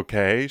like,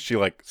 okay. She,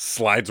 like,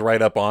 slides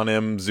right up on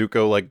him.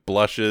 Zuko, like,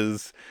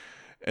 blushes.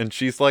 And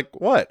she's like,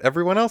 what?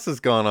 Everyone else has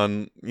gone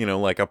on, you know,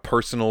 like, a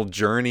personal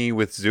journey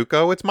with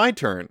Zuko. It's my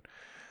turn.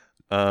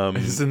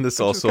 Isn't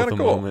this also the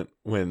moment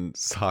when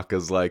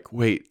Sokka's like,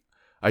 wait,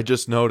 I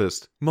just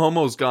noticed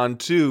Momo's gone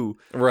too.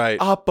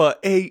 Right. Appa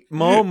ate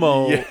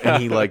Momo. Yeah.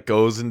 And he like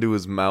goes into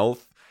his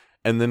mouth.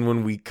 And then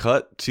when we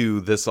cut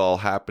to this all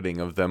happening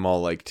of them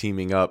all like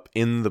teaming up,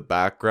 in the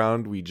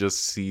background, we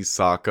just see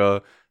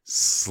Sokka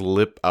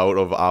slip out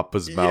of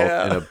Appa's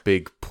mouth in a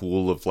big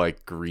pool of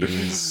like green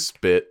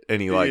spit.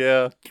 And he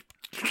like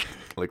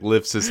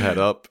lifts his head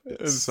up.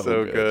 It's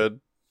so good.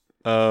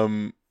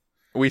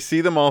 We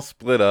see them all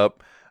split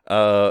up.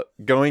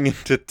 Going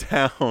into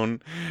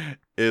town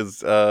is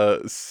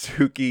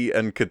Suki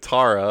and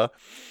Katara,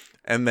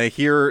 and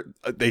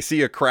they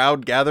see a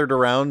crowd gathered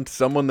around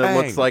someone that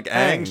looks like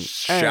Aang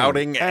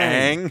shouting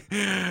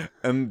Aang.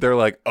 And they're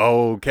like,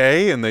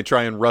 okay, and they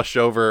try and rush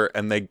over,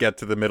 and they get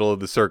to the middle of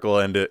the circle,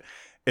 and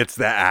it's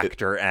the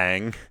actor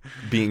Aang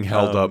being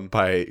held up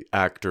by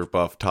actor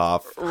buff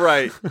Toph.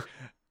 Right.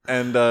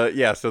 And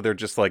so they're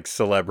just like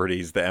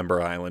celebrities, the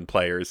Ember Island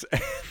players.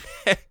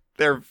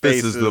 Their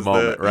faces. This is the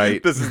moment,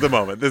 right? This is the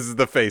moment. This is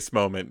the face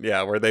moment.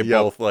 Yeah, where they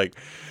both like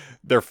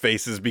their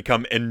faces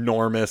become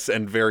enormous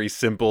and very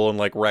simple and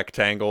like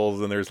rectangles,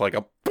 and there's like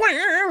a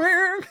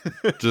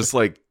just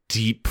like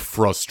deep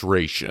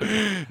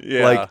frustration.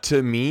 Yeah. Like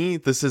to me,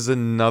 this is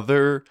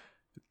another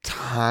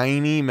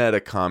tiny meta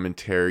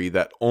commentary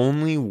that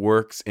only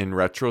works in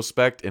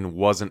retrospect and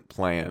wasn't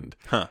planned.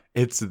 Huh.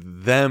 It's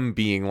them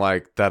being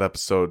like, that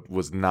episode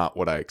was not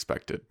what I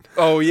expected.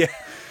 Oh yeah.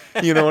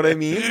 You know what I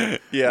mean?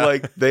 Yeah.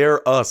 Like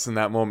they're us in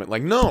that moment.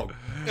 Like, no.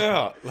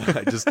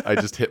 I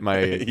just hit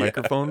my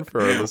microphone for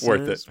our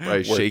listeners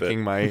by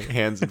shaking my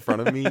hands in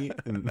front of me.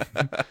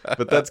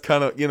 But that's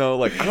kind of, you know,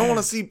 like, I don't want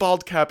to see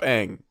bald cap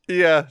Aang.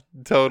 Yeah,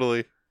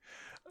 totally.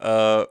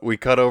 We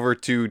cut over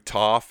to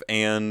Toph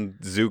and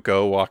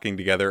Zuko walking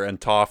together,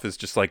 and Toph is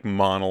just like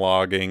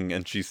monologuing,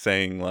 and she's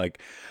saying like,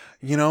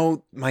 you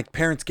know, my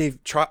parents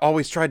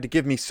always tried to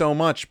give me so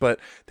much, but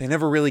they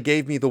never really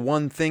gave me the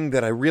one thing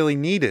that I really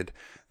needed,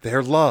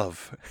 their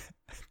love.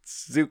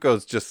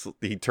 Zuko's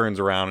he turns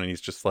around and he's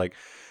just like,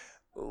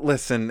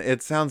 listen,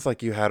 it sounds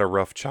like you had a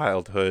rough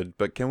childhood,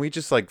 but can we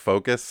just like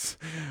focus?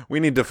 We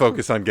need to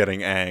focus on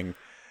getting Aang.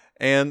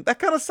 And that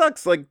kind of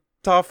sucks. Like,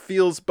 Toph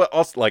feels, but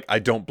also like, I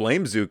don't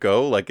blame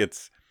Zuko. Like,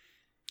 it's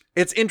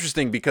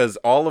interesting because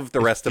all of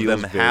the rest of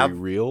them have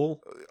real.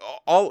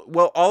 All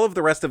of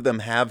the rest of them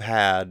have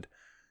had,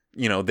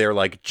 you know, their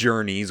like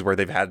journeys where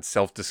they've had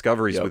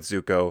self-discoveries with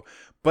Zuko,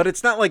 but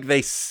it's not like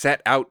they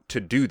set out to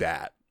do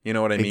that. You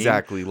know what I mean?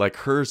 Exactly. Like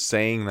her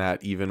saying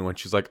that even when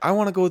she's like, I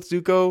want to go with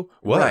Zuko.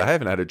 Well, right. I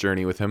haven't had a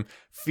journey with him.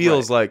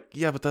 Feels like,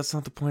 yeah, but that's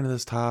not the point of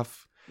this,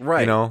 Toph.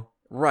 Right. You know?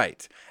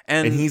 Right.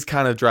 And he's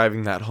kind of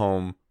driving that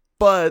home.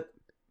 But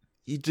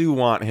you do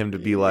want him to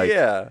be like,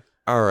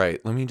 all right,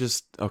 let me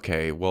just,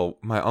 okay, well,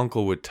 my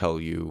uncle would tell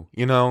you,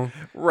 you know?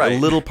 Right. A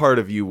little part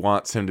of you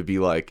wants him to be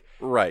like,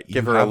 right.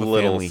 Give her a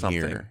little something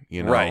here,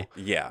 you know? Right.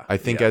 Yeah. I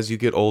think as you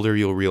get older,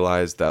 you'll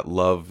realize that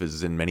love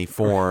is in many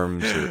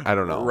forms. Or, I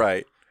don't know.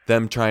 Right.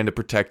 Them trying to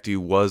protect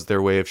you was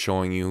their way of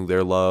showing you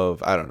their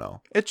love. I don't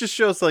know. It just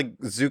shows like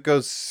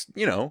Zuko's,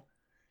 you know,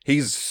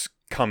 he's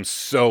come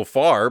so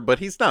far, but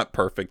he's not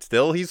perfect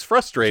still. He's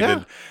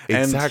frustrated.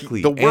 Yeah,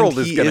 exactly. The world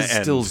is going to end. He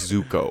is still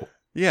Zuko.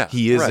 Yeah.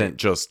 He isn't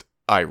just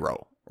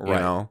Iroh. Right. You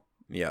know?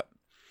 Yeah.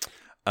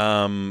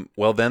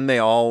 Well, then they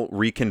all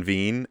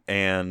reconvene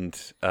and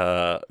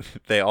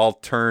they all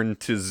turn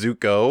to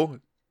Zuko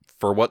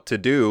for what to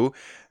do.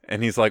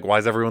 And he's like, why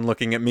is everyone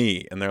looking at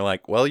me? And they're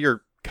like, well,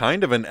 you're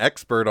kind of an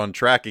expert on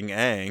tracking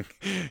Aang.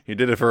 He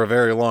did it for a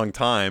very long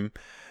time.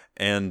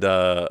 And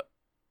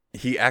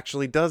he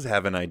actually does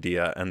have an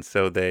idea. And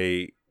so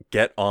they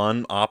get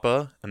on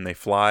Appa and they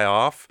fly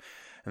off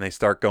and they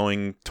start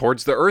going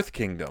towards the Earth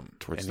Kingdom.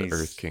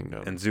 Earth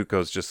Kingdom. And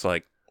Zuko's just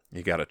like,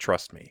 you got to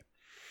trust me.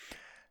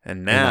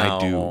 And now...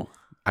 And I do.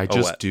 I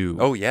just do.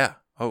 Oh, yeah.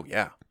 Oh,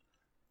 yeah.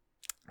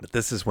 But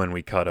this is when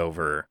we cut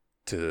over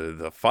to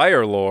the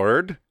Fire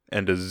Lord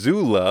and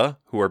Azula,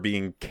 who are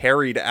being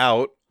carried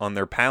out on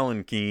their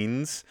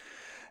palanquins,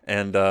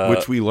 and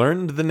which we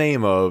learned the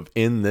name of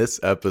in this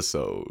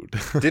episode.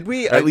 Did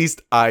we? At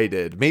least I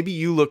did. Maybe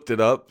you looked it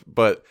up,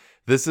 but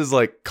this is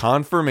like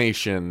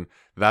confirmation.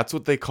 That's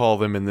what they call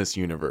them in this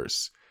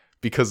universe,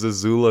 because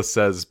Azula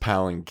says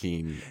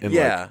palanquin in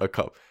like a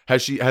cup.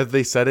 Have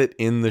they said it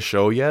in the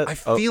show yet? I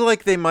feel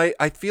like they might.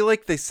 I feel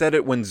like they said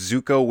it when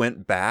Zuko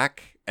went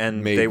back,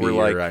 and maybe they were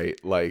like, right,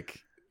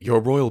 like your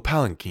royal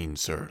palanquin,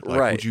 sir. Like,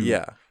 right? Would you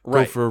go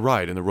right. for a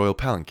ride in the royal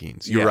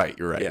palanquins? You're right.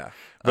 You're right. Yeah.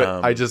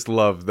 But I just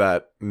love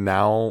that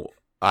now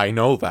I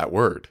know that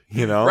word,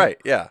 you know? Right,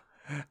 yeah.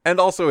 And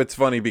also it's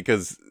funny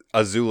because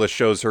Azula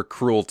shows her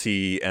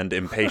cruelty and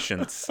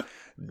impatience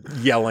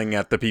yelling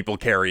at the people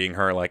carrying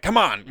her like, come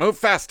on, move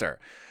faster.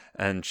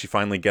 And she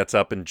finally gets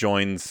up and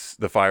joins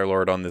the Fire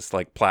Lord on this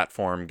like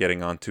platform,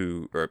 getting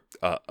onto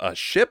a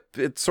ship.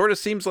 It sort of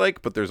seems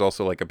like, but there's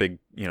also like a big,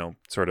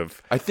 sort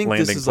of I think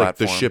landing this is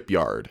platform. like the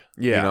shipyard.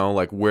 Yeah.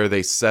 Like where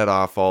they set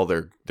off all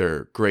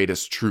their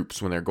greatest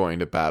troops when they're going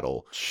to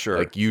battle. Sure.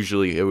 Like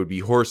usually it would be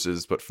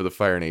horses, but for the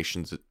Fire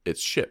Nations,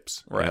 it's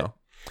ships. Right. You know?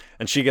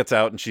 And she gets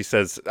out and she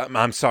says,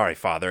 I'm sorry,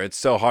 Father. It's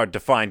so hard to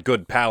find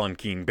good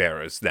palanquin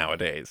bearers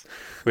nowadays.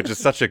 Which is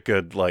such a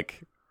good,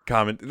 like,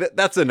 comment.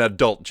 That's an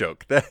adult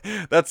joke.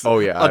 That's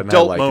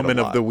adult like moment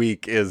of the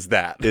week is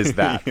that. Is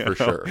that for know?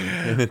 sure.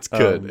 And it's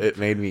good. It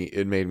made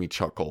me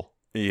chuckle.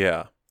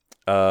 Yeah.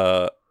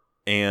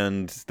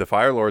 And the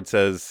Fire Lord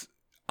says,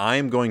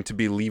 I'm going to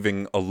be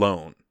leaving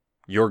alone.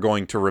 You're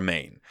going to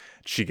remain.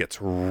 She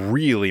gets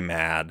really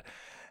mad.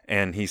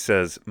 And he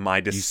says,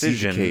 my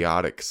decision... You see the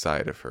chaotic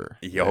side of her.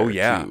 Oh,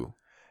 yeah. Too.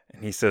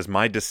 And he says,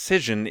 my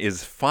decision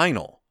is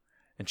final.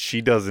 And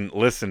she doesn't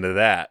listen to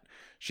that.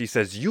 She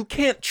says, you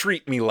can't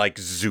treat me like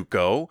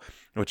Zuko,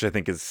 which I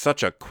think is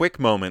such a quick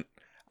moment.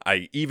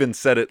 I even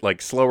said it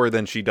like slower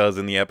than she does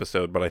in the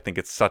episode, but I think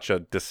it's such a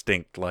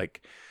distinct,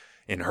 like,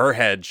 in her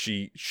head,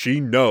 she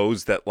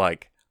knows that,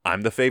 like,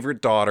 I'm the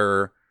favorite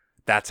daughter.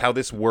 That's how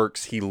this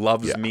works. He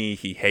loves me.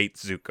 He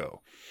hates Zuko.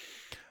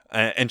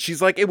 And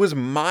she's like, it was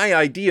my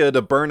idea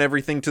to burn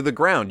everything to the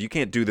ground. You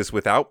can't do this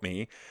without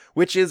me.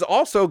 Which is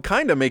also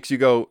kind of makes you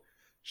go,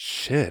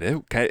 shit,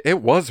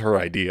 it was her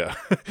idea.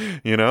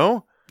 You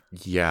know?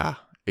 Yeah,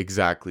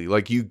 exactly.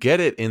 Like, you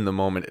get it in the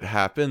moment it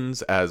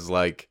happens as,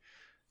 like,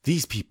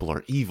 these people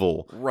are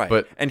evil. Right.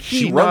 But and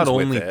she not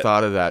only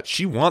thought of that,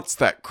 she wants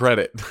that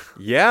credit.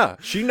 Yeah.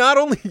 She not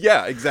only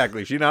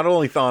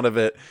thought of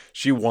it,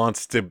 she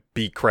wants to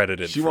be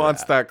credited. She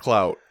wants that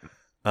clout.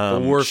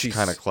 The worst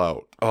kind of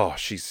clout. Oh,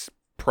 she's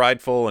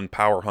prideful and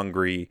power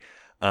hungry.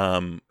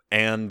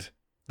 And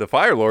the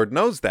Fire Lord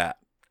knows that.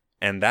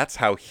 And that's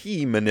how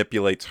he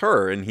manipulates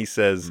her. And he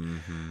says,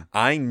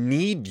 I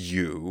need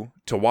you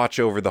to watch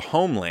over the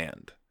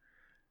homeland.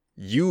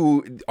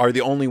 You are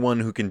the only one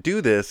who can do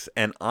this.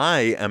 And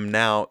I am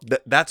now,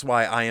 that's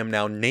why I am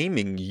now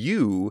naming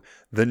you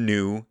the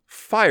new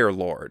Fire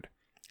Lord.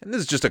 And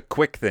this is just a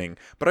quick thing.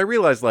 But I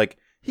realized, like,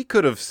 he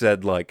could have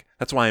said, like,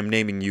 that's why I'm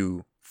naming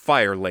you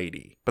Fire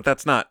Lady, but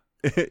that's not,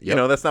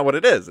 that's not what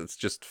it is. It's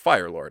just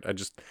Fire Lord.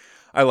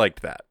 I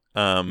liked that.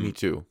 Me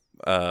too.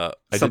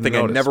 Something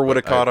I never would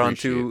have caught on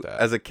to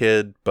as a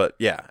kid, but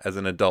yeah, as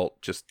an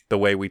adult, just the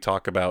way we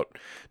talk about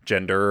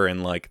gender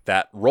and like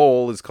that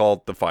role is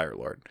called the Fire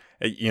Lord.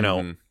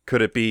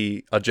 Could it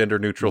be a gender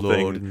neutral Lord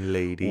thing? And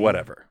lady.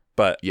 Whatever.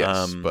 But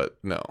yes, but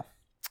no.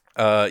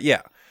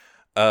 Yeah.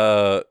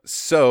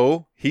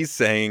 So he's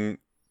saying,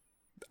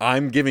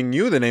 I'm giving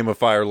you the name of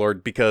Fire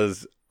Lord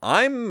because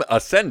I'm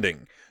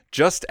ascending.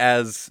 Just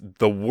as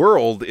the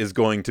world is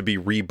going to be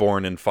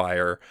reborn in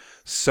fire,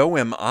 so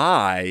am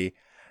I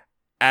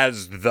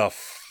as the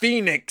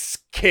Pheonix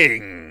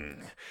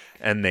King.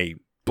 And they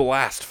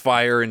blast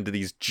fire into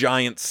these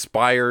giant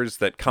spires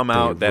that come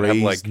out that have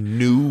like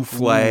new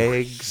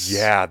flags.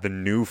 Yeah, the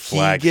new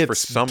flags. He gets for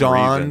some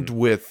donned reason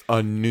with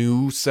a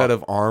new set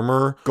of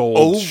armor, gold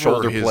over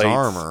shoulder his plates.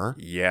 armor.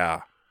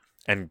 Yeah,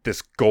 and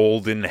this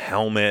golden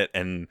helmet,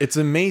 and it's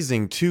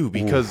amazing too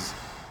because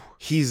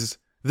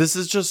this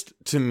is just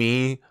to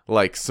me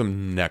like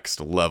some next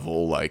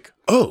level, like,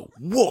 oh,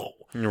 whoa.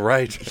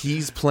 Right.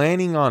 He's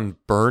planning on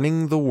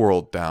burning the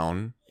world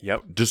down,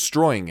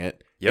 destroying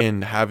it,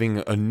 and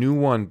having a new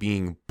one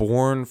being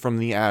born from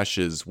the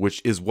ashes,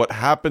 which is what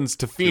happens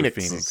to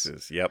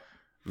phoenixes. Yep.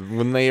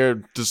 When they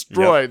are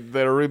destroyed,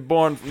 they're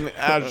reborn from the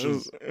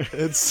ashes.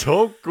 It's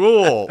so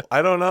cool.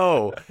 I don't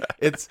know.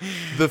 It's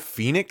the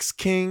Pheonix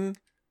King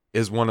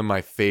is one of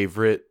my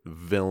favorite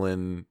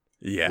villain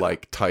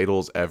like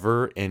titles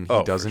ever, and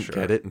he doesn't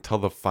get it until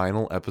the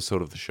final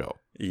episode of the show.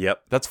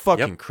 Yep. That's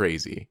fucking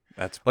crazy.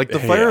 That's like the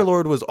Fire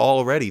Lord was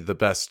already the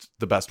best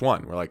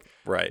one. We're like,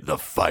 right, the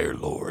Fire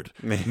Lord.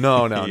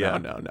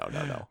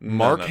 No.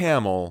 Mark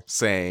Hamill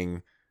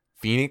saying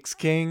Pheonix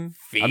King.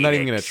 I'm not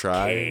even gonna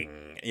try.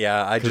 King.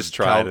 Yeah, I just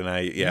tried, and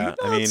I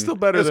mean, it's still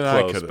better than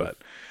close, I could have.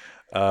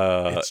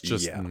 But it's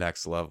just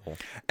next level.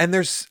 And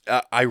there's,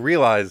 I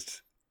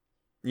realized,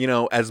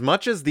 as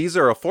much as these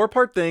are a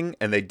 4-part thing,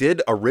 and they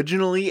did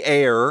originally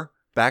air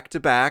back to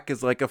back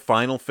as like a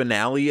final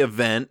finale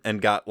event,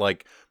 and got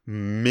like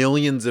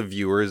millions of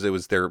viewers. It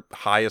was their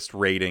highest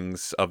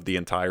ratings of the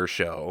entire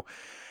show.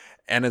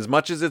 And as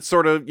much as it's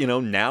sort of,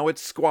 now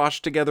it's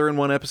squashed together in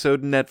one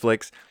episode in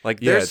Netflix, like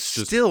there's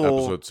still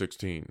episode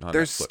 16 on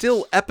there's Netflix.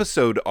 Still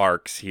episode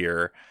arcs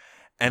here.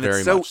 And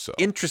Very it's so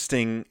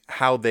interesting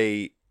how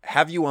they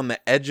have you on the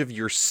edge of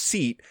your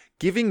seat,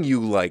 giving you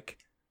like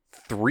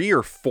 3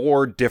 or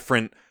 4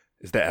 different,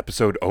 is the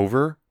episode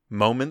over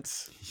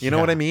moments? You know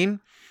what I mean?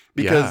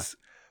 Because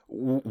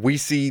we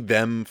see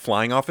them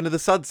flying off into the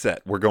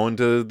sunset. We're going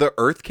to the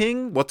Earth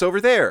King. What's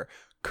over there?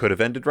 Could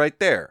have ended right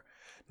there.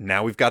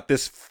 Now we've got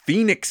this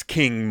Pheonix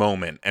King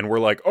moment, and we're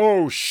like,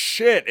 oh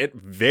shit, it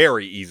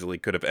very easily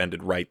could have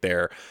ended right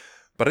there.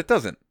 But it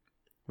doesn't.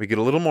 We get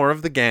a little more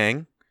of the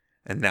gang,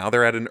 And now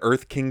they're at an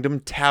Earth Kingdom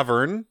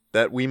tavern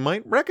that we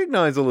might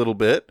recognize a little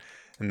bit.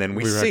 And then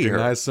we see her.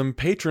 recognize some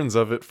patrons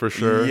of it for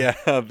sure. Yeah,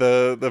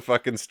 the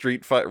fucking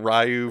Street Fight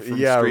Ryu from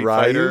Street Ryu.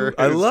 Fighter.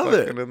 I love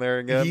it. In there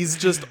again. He's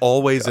just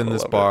always in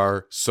this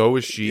bar. So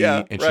is she,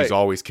 Yeah, and right. she's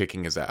always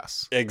kicking his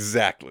ass.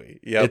 Exactly.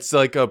 Yeah. It's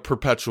like a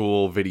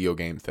perpetual video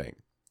game thing.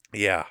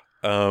 Yeah.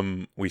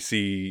 We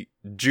see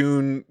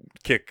June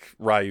kick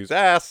Ryu's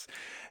ass,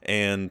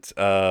 and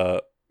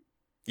they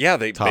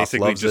Toph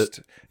basically loves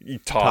just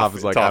Toph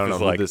is like, I don't know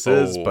who this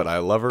is, but I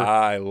love her.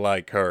 I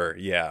like her.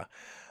 Yeah.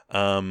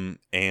 And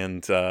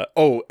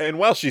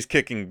while she's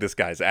kicking this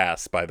guy's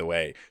ass, by the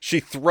way, she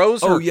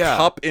throws her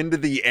cup into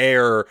the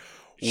air.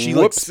 She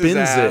whoops his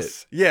spins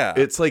ass. it. Yeah.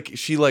 It's like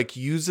she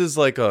uses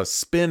a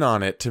spin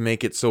on it to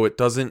make it so it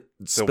doesn't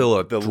spill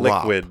a the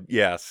drop. liquid.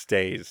 Yeah,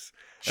 stays.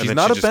 She's and then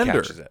not she a just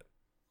bender. catches it.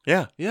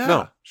 Yeah. Yeah.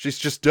 No, she's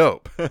just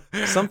dope.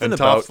 Something And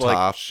about Toph's like,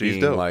 Toph she's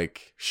being dope.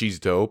 like she's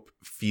dope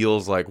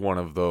feels like one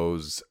of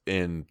those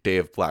in Day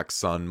of Black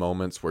Sun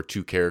moments where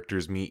two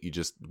characters meet you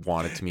just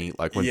wanted to meet,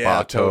 like when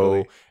Yeah, Bato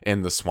totally.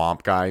 and the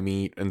Swamp Guy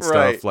meet and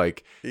Right. stuff.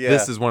 Like Yeah.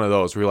 this is one of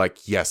those where you're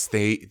like, yes,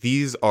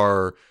 these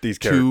are These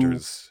two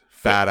characters.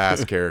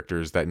 badass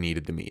characters that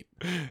needed to meet.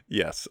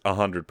 Yes,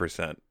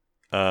 100%.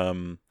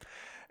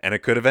 And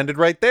it could have ended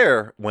right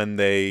there when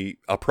they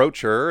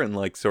approach her and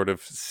like sort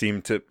of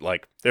seem to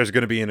like there's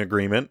going to be an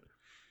agreement.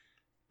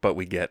 But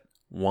we get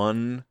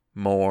one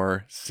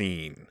more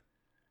scene.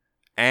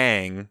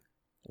 Aang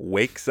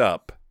wakes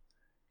up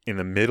in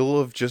the middle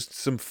of just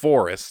some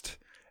forest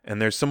and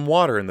there's some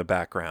water in the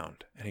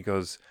background. And he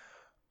goes,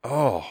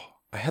 "Oh,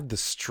 I had the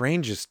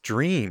strangest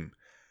dream."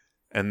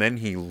 And then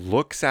he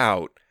looks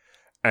out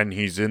and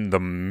he's in the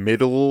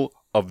middle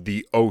of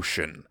the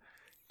ocean.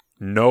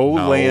 No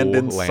land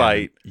in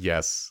sight.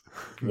 Yes.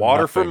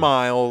 Water for Nothing.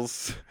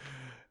 miles.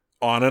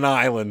 On an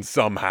island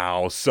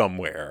somehow,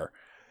 somewhere.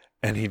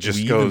 And he just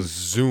We even goes,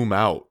 zoom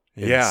out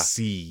and Yeah.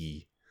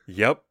 see.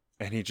 "Yep."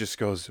 And he just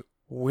goes,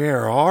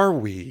 "Where are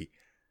we?"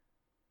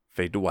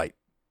 Fade to white.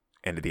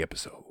 End of the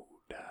episode.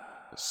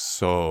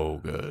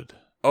 So good.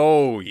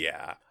 Oh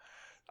yeah.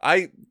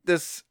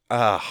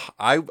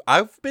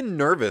 I've been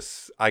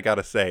nervous, I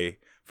gotta say,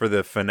 for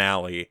the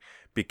finale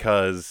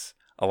because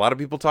a lot of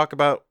people talk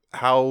about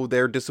how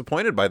they're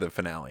disappointed by the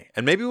finale.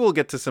 And maybe we'll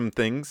get to some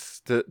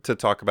things to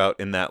talk about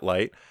in that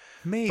light.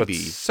 Maybe. But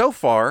so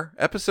far,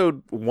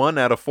 episode 1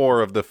 out of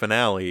 4 of the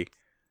finale,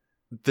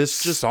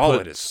 This just solid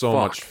put as so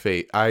fuck. much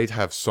faith. I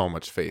have so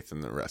much faith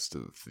in the rest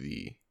of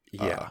the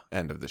Yeah.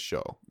 end of the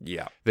show.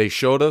 yeah. They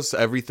showed us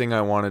everything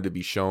I wanted to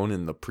be shown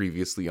in the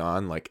previously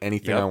on, like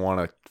anything Yep. I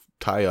want to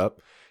tie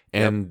up,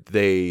 and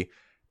they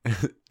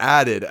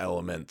added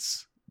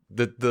elements.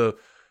 The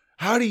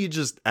how do you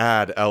just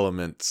add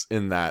elements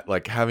in that?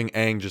 Like having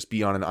Aang just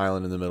be on an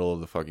island in the middle of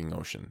the fucking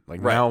ocean.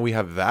 Like Right. now we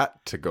have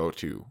that to go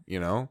to, you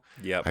know?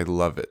 Yep. I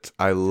love it.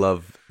 I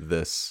love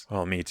this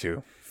Oh, me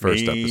too.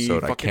 first Me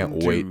episode. I fucking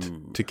can't wait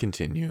too. to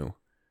continue.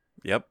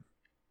 Yep.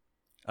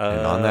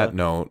 And on that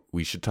note,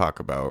 we should talk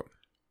about,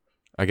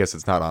 I guess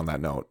it's not on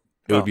that note.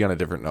 It would be on a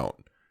different note.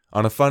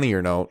 On a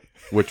funnier note,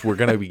 which we're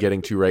going to be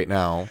getting to right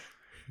now,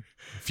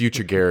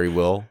 future Gary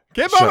will.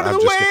 Keep Shut- moment I'm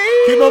of the just week!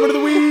 kidding. Keep moment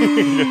of the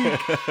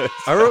week!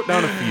 I wrote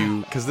down a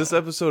few, because this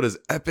episode, as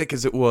epic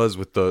as it was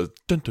with the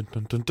dun dun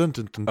dun dun dun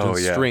dun dun, Oh,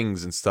 yeah.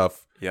 strings and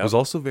stuff, Yep. was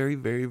also very,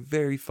 very,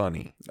 very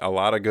funny. A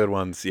lot of good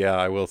ones, yeah,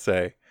 I will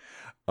say.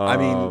 I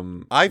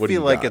mean, I what do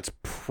feel you like got? it's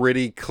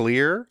pretty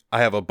clear. I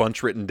have a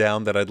bunch written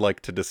down that I'd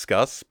like to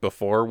discuss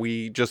before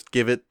we just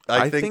give it,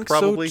 I think so,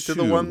 probably to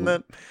the one too.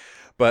 that...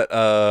 But,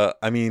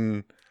 I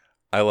mean,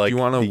 I like Do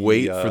you want to the,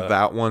 wait for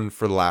that one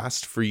for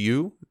last for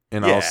you?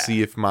 And Yeah. I'll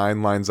see if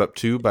mine lines up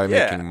too by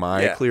Yeah, making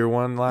my yeah. clear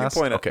one you last.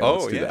 point Okay, oh,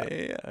 let's do yeah,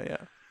 that. yeah.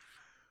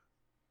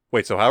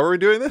 Wait, so how are we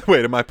doing this?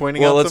 Wait, am I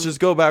pointing Well, out let's some... just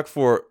go back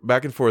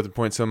and forth and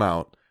point some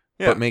out.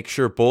 Yeah. But make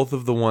sure both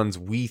of the ones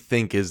we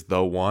think is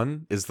the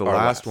one is the Are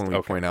last last, one we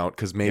okay. point out,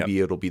 because maybe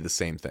it'll be the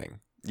same thing.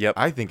 Yep.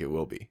 I think it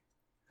will be.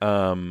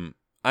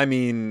 I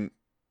mean,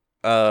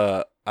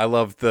 I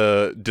love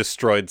the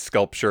destroyed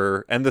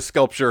sculpture and the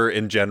sculpture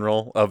in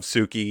general of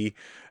Suki,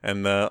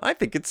 and I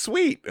think it's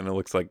sweet, and it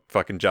looks like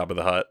fucking Jabba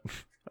the Hutt.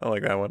 I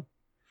like that one.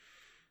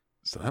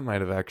 So that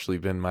might have actually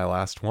been my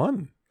last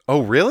one.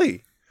 Oh,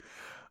 really?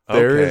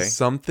 There Okay. is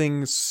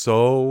something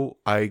so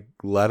I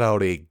let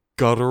out a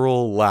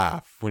guttural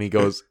laugh when he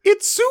goes,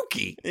 "It's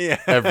Suki!" Yeah.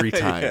 every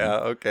time. Yeah,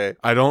 okay.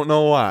 I don't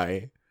know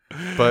why,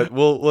 but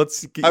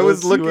let's. I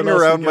was let's see what looking else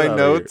we around get my out of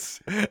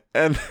notes,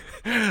 and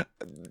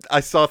I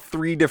saw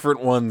 3 different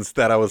ones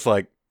that I was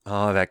like,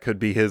 oh, that could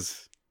be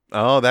his.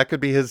 Oh, that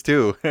could be his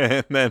too.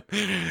 And then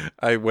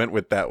I went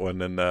with that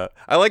one. And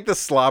I like the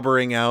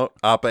slobbering out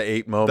Appa 8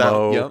 here.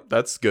 Momo. Yep,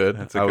 that's good.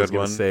 That's a I was good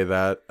gonna one. say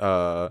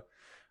that.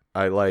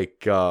 I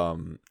like.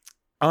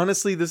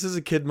 Honestly, this is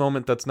a kid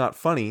moment that's not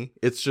funny.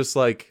 It's just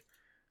like,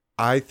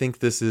 I think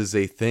this is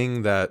a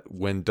thing that,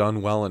 when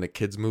done well in a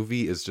kid's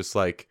movie, is just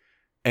like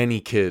any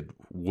kid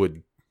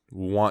would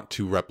want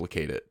to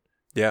replicate it.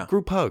 Yeah.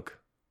 Group hug.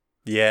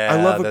 Yeah. I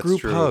love a that's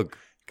group true. hug.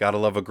 Gotta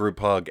love a group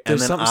hug.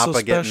 There's and then something so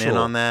Appa getting in special.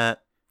 on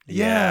that.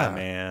 Yeah, Yeah.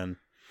 man.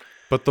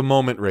 But the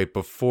moment right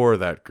before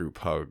that group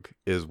hug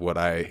is what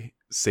I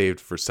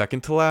saved for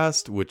second to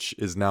last, which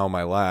is now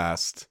my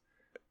last.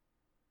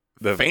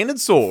 The Fan and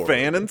Sword.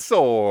 Fan and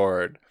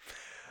Sword.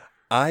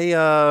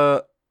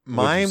 My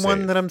What'd you one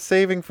save? that I'm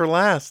saving for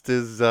last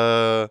is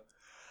I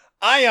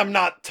am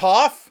not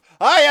Toph.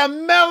 I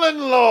am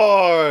Melon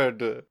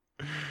Lord.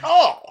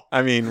 Oh,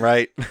 I mean,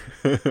 right.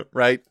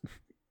 Right.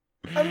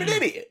 I'm an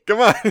idiot. Come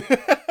on.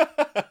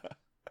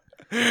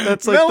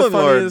 That's like Melon the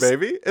Lord, funniest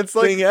baby. It's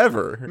like thing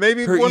ever.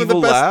 maybe Her one of the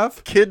evil best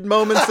laugh. kid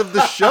moments of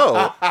the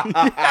show.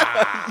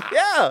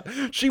 Yeah,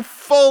 she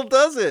full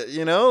does it,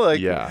 like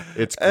Yeah,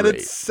 it's and great.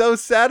 it's so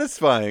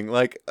satisfying.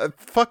 Like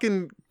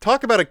fucking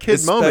talk about a kid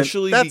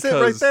Especially moment. That's it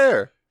right because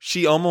there.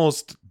 She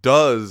almost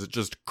does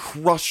just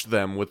crush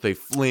them with a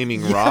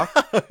flaming rock.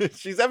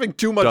 She's having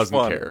too much Doesn't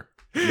fun. care.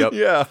 Yep.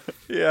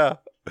 Yeah.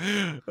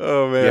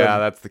 Oh man. Yeah,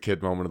 that's the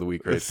kid moment of the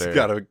week right It's there.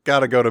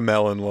 Gotta go to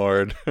Melon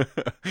Lord.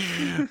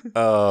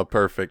 Oh,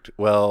 perfect.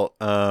 Well,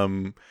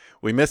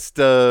 we missed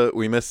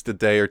a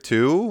day or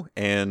two,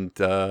 and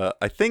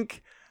I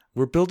think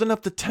We're building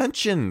up the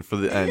tension for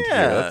the end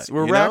Yeah, here.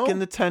 We're you racking know?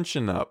 the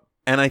tension up.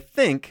 and I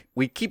think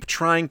we keep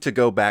trying to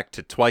go back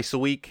to twice a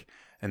week,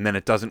 and then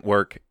it doesn't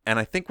work. And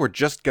I think we're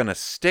just gonna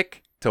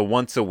stick to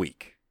once a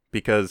week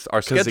because our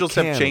 'Cause it schedules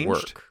have can changed.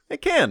 work.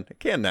 It can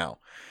now.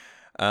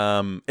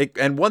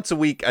 And once a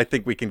week, I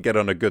think we can get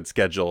on a good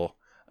schedule.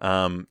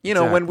 When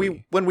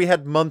Exactly. we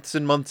had months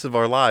and months of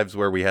our lives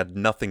where we had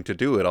nothing to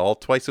do at all,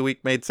 twice a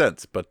week made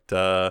sense, but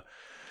doesn't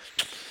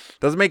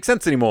make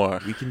sense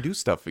anymore. We can do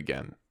stuff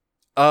again.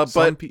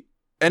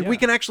 And we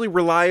can actually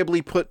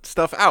reliably put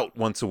stuff out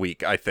once a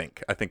week. I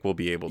think we'll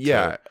be able to.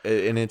 Yeah,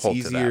 and it's hold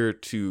to that. easier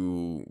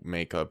to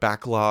make a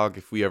backlog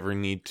if we ever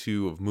need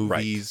to of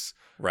movies.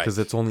 Right.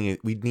 Because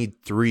we'd need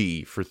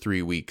 3 for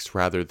 3 weeks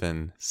rather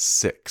than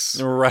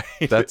 6. Right.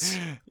 That's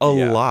a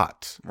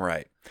lot.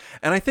 Right.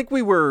 And I think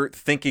we were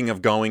thinking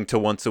of going to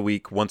once a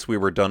week once we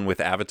were done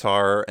with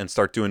Avatar and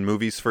start doing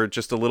movies for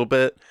just a little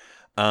bit.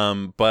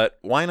 But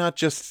why not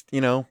just,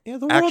 Yeah, the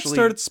world actually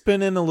started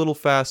spinning a little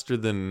faster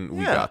than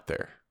we got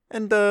there.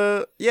 And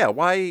why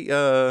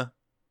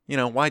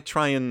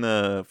try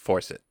and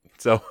force it?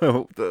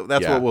 So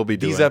that's what we'll be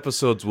doing. These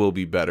episodes will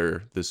be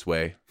better this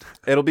way.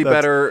 It'll be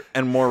better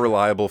and more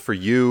reliable for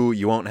you.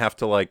 You won't have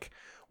to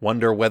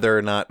wonder whether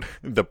or not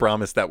the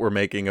promise that we're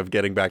making of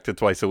getting back to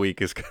twice a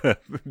week is gonna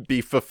be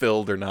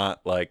fulfilled or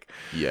not.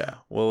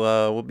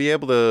 We'll be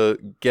able to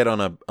get on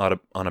a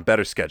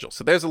better schedule.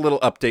 So there's a little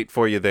update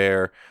for you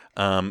there.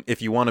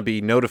 If you want to be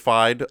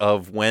notified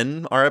of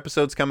when our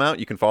episodes come out,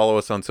 you can follow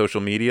us on social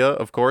media,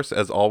 of course,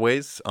 as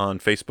always, on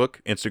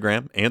Facebook,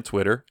 Instagram, and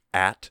Twitter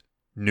at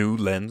New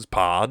Lens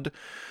Pod.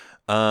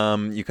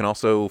 You can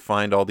also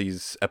find all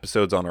these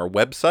episodes on our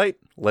website,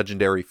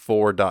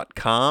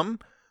 legendary4.com,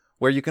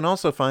 where you can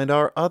also find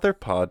our other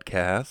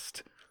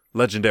podcast,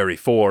 Legendary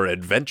 4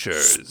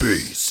 Adventures.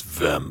 Space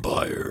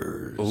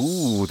Vampires.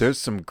 Ooh, there's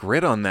some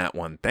grit on that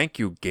one. Thank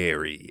you,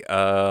 Gary.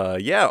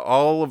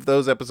 All of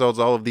these episodes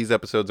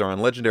are on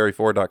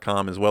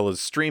legendary4.com, as well as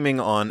streaming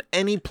on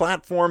any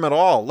platform at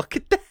all. Look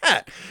at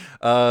that.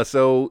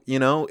 So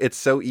it's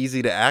so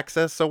easy to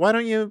access. So why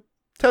don't you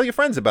tell your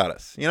friends about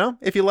us?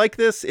 If you like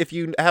this, if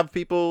you have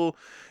people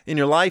in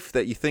your life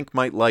that you think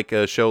might like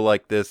a show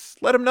like this,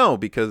 let them know,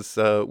 because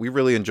we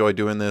really enjoy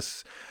doing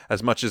this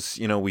as much as,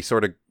 we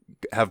sort of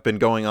have been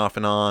going off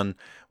and on.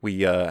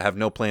 We have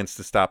no plans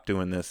to stop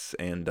doing this.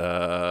 And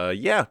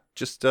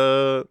just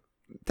tell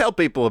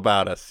people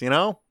about us,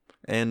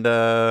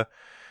 And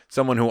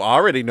someone who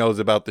already knows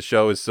about the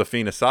show is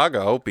Sofina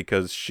Sago,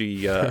 because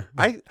she,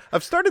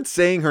 I've started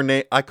saying her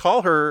name. I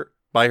call her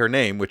by her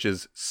name, which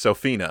is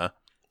Sofina.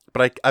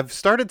 But I've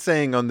started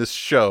saying on this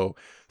show,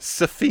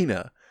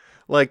 Safina,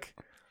 like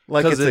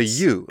it's a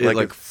U,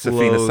 like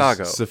Sofina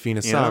Sago.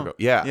 Sofina Sago,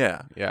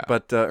 yeah.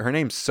 But her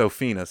name's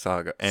Sofina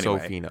Sago.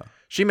 Anyway, Sofina.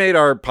 She made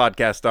our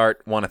podcast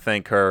art. Want to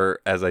thank her,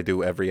 as I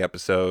do every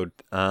episode.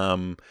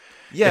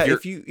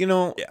 If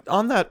you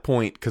on that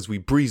point, because we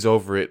breeze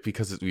over it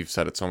because we've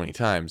said it so many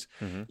times.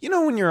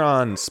 Mm-hmm. When you're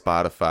on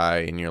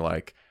Spotify and you're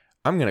like,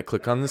 I'm going to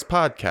click on this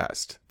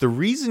podcast. The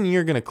reason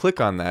you're going to click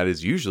on that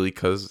is usually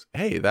because,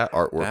 hey, that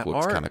artwork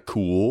looks kind of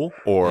cool,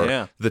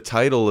 or the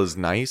title is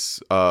nice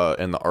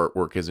and the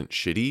artwork isn't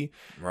shitty.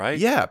 Right.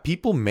 Yeah,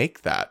 people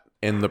make that.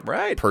 And the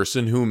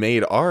person who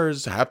made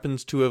ours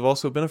happens to have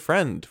also been a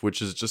friend,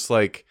 which is just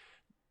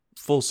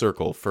full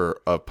circle for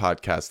a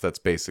podcast that's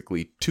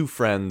basically two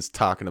friends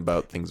talking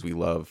about things we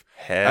love.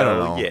 Hell I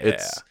don't know.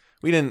 Yeah.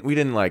 We didn't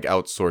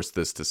outsource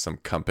this to some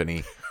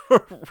company.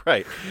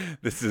 Right.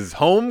 This is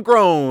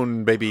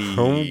homegrown, baby.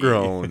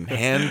 Homegrown,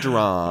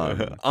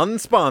 hand-drawn.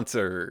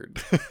 Unsponsored.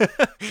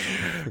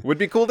 Would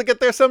be cool to get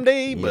there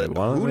someday, but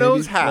who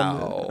knows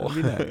how. That'd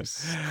be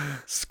nice.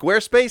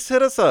 Squarespace,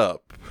 hit us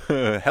up.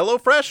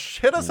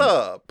 HelloFresh, hit us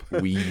up.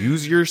 We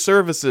use your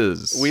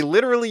services. We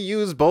literally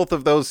use both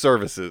of those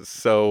services.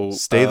 So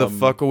stay the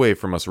fuck away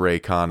from us,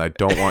 Raycon. I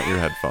don't want your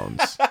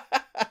headphones.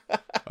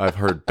 I've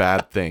heard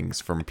bad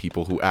things from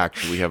people who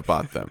actually have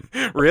bought them.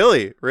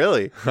 Really?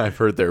 Really? I've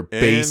heard they're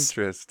bass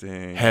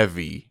Interesting.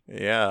 heavy,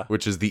 Yeah.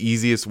 which is the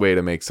easiest way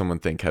to make someone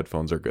think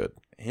headphones are good.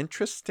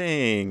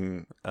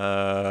 Interesting.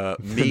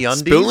 MeUndies.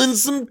 Spilling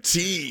some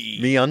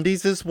tea.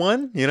 MeUndies is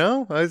one, you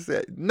know?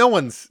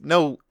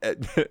 No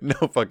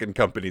fucking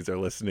companies are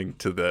listening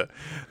to the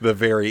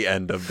very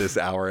end of this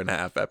hour and a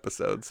half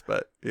episodes,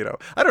 but you know,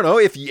 I don't know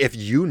if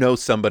you know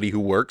somebody who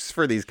works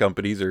for these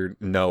companies or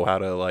know how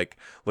to like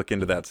look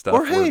into that stuff.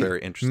 Or hey, we're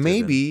very interested.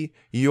 Maybe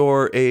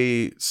you're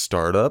a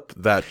startup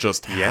that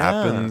just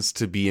happens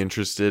to be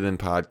interested in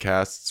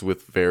podcasts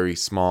with very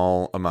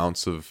small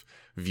amounts of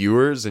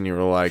viewers, and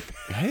you're like,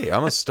 hey,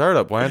 I'm a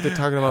startup. Why aren't they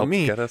talking about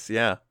me? Get us,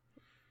 yeah.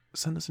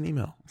 Send us an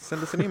email.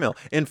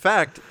 In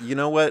fact, you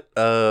know what?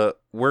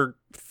 We're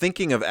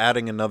thinking of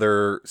adding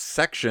another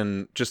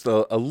section, just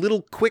a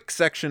little quick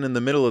section in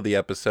the middle of the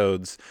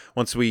episodes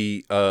once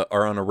we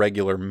are on a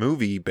regular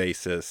movie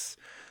basis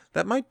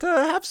that might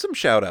have some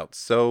shout outs.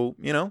 So,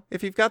 you know,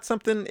 if you've got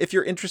something, if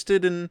you're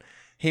interested in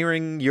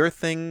hearing your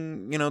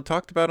thing, you know,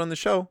 talked about on the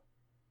show,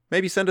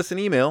 maybe send us an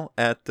email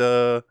at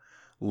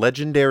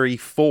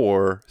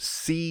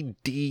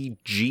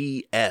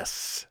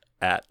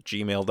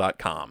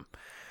legendary4cdgs@gmail.com.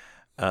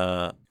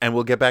 And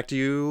we'll get back to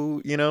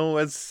you, you know,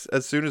 as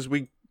soon as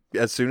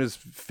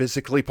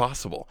physically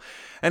possible.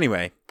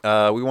 Anyway,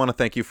 we want to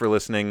thank you for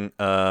listening.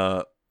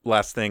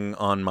 Last thing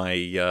on my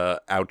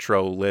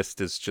outro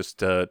list is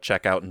just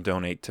check out and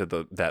donate to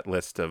that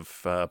list of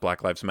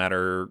Black Lives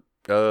Matter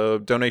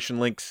donation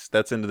links.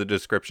 That's into the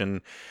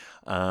description.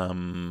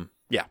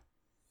 Yeah.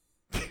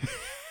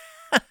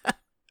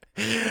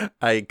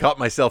 I caught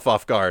myself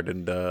off guard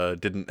and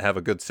didn't have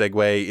a good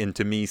segue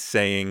into me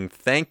saying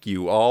thank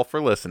you all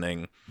for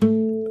listening.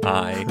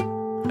 I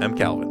am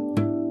Calvin.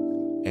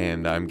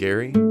 And I'm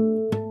Gary.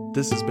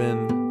 This has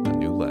been A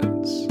New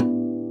Lens.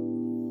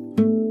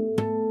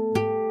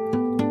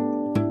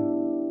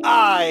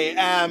 I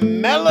am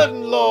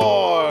Melon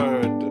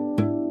Lord.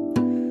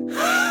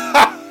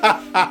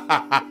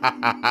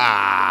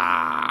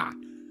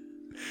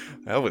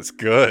 That was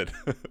good.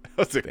 That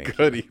was a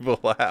good evil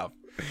laugh.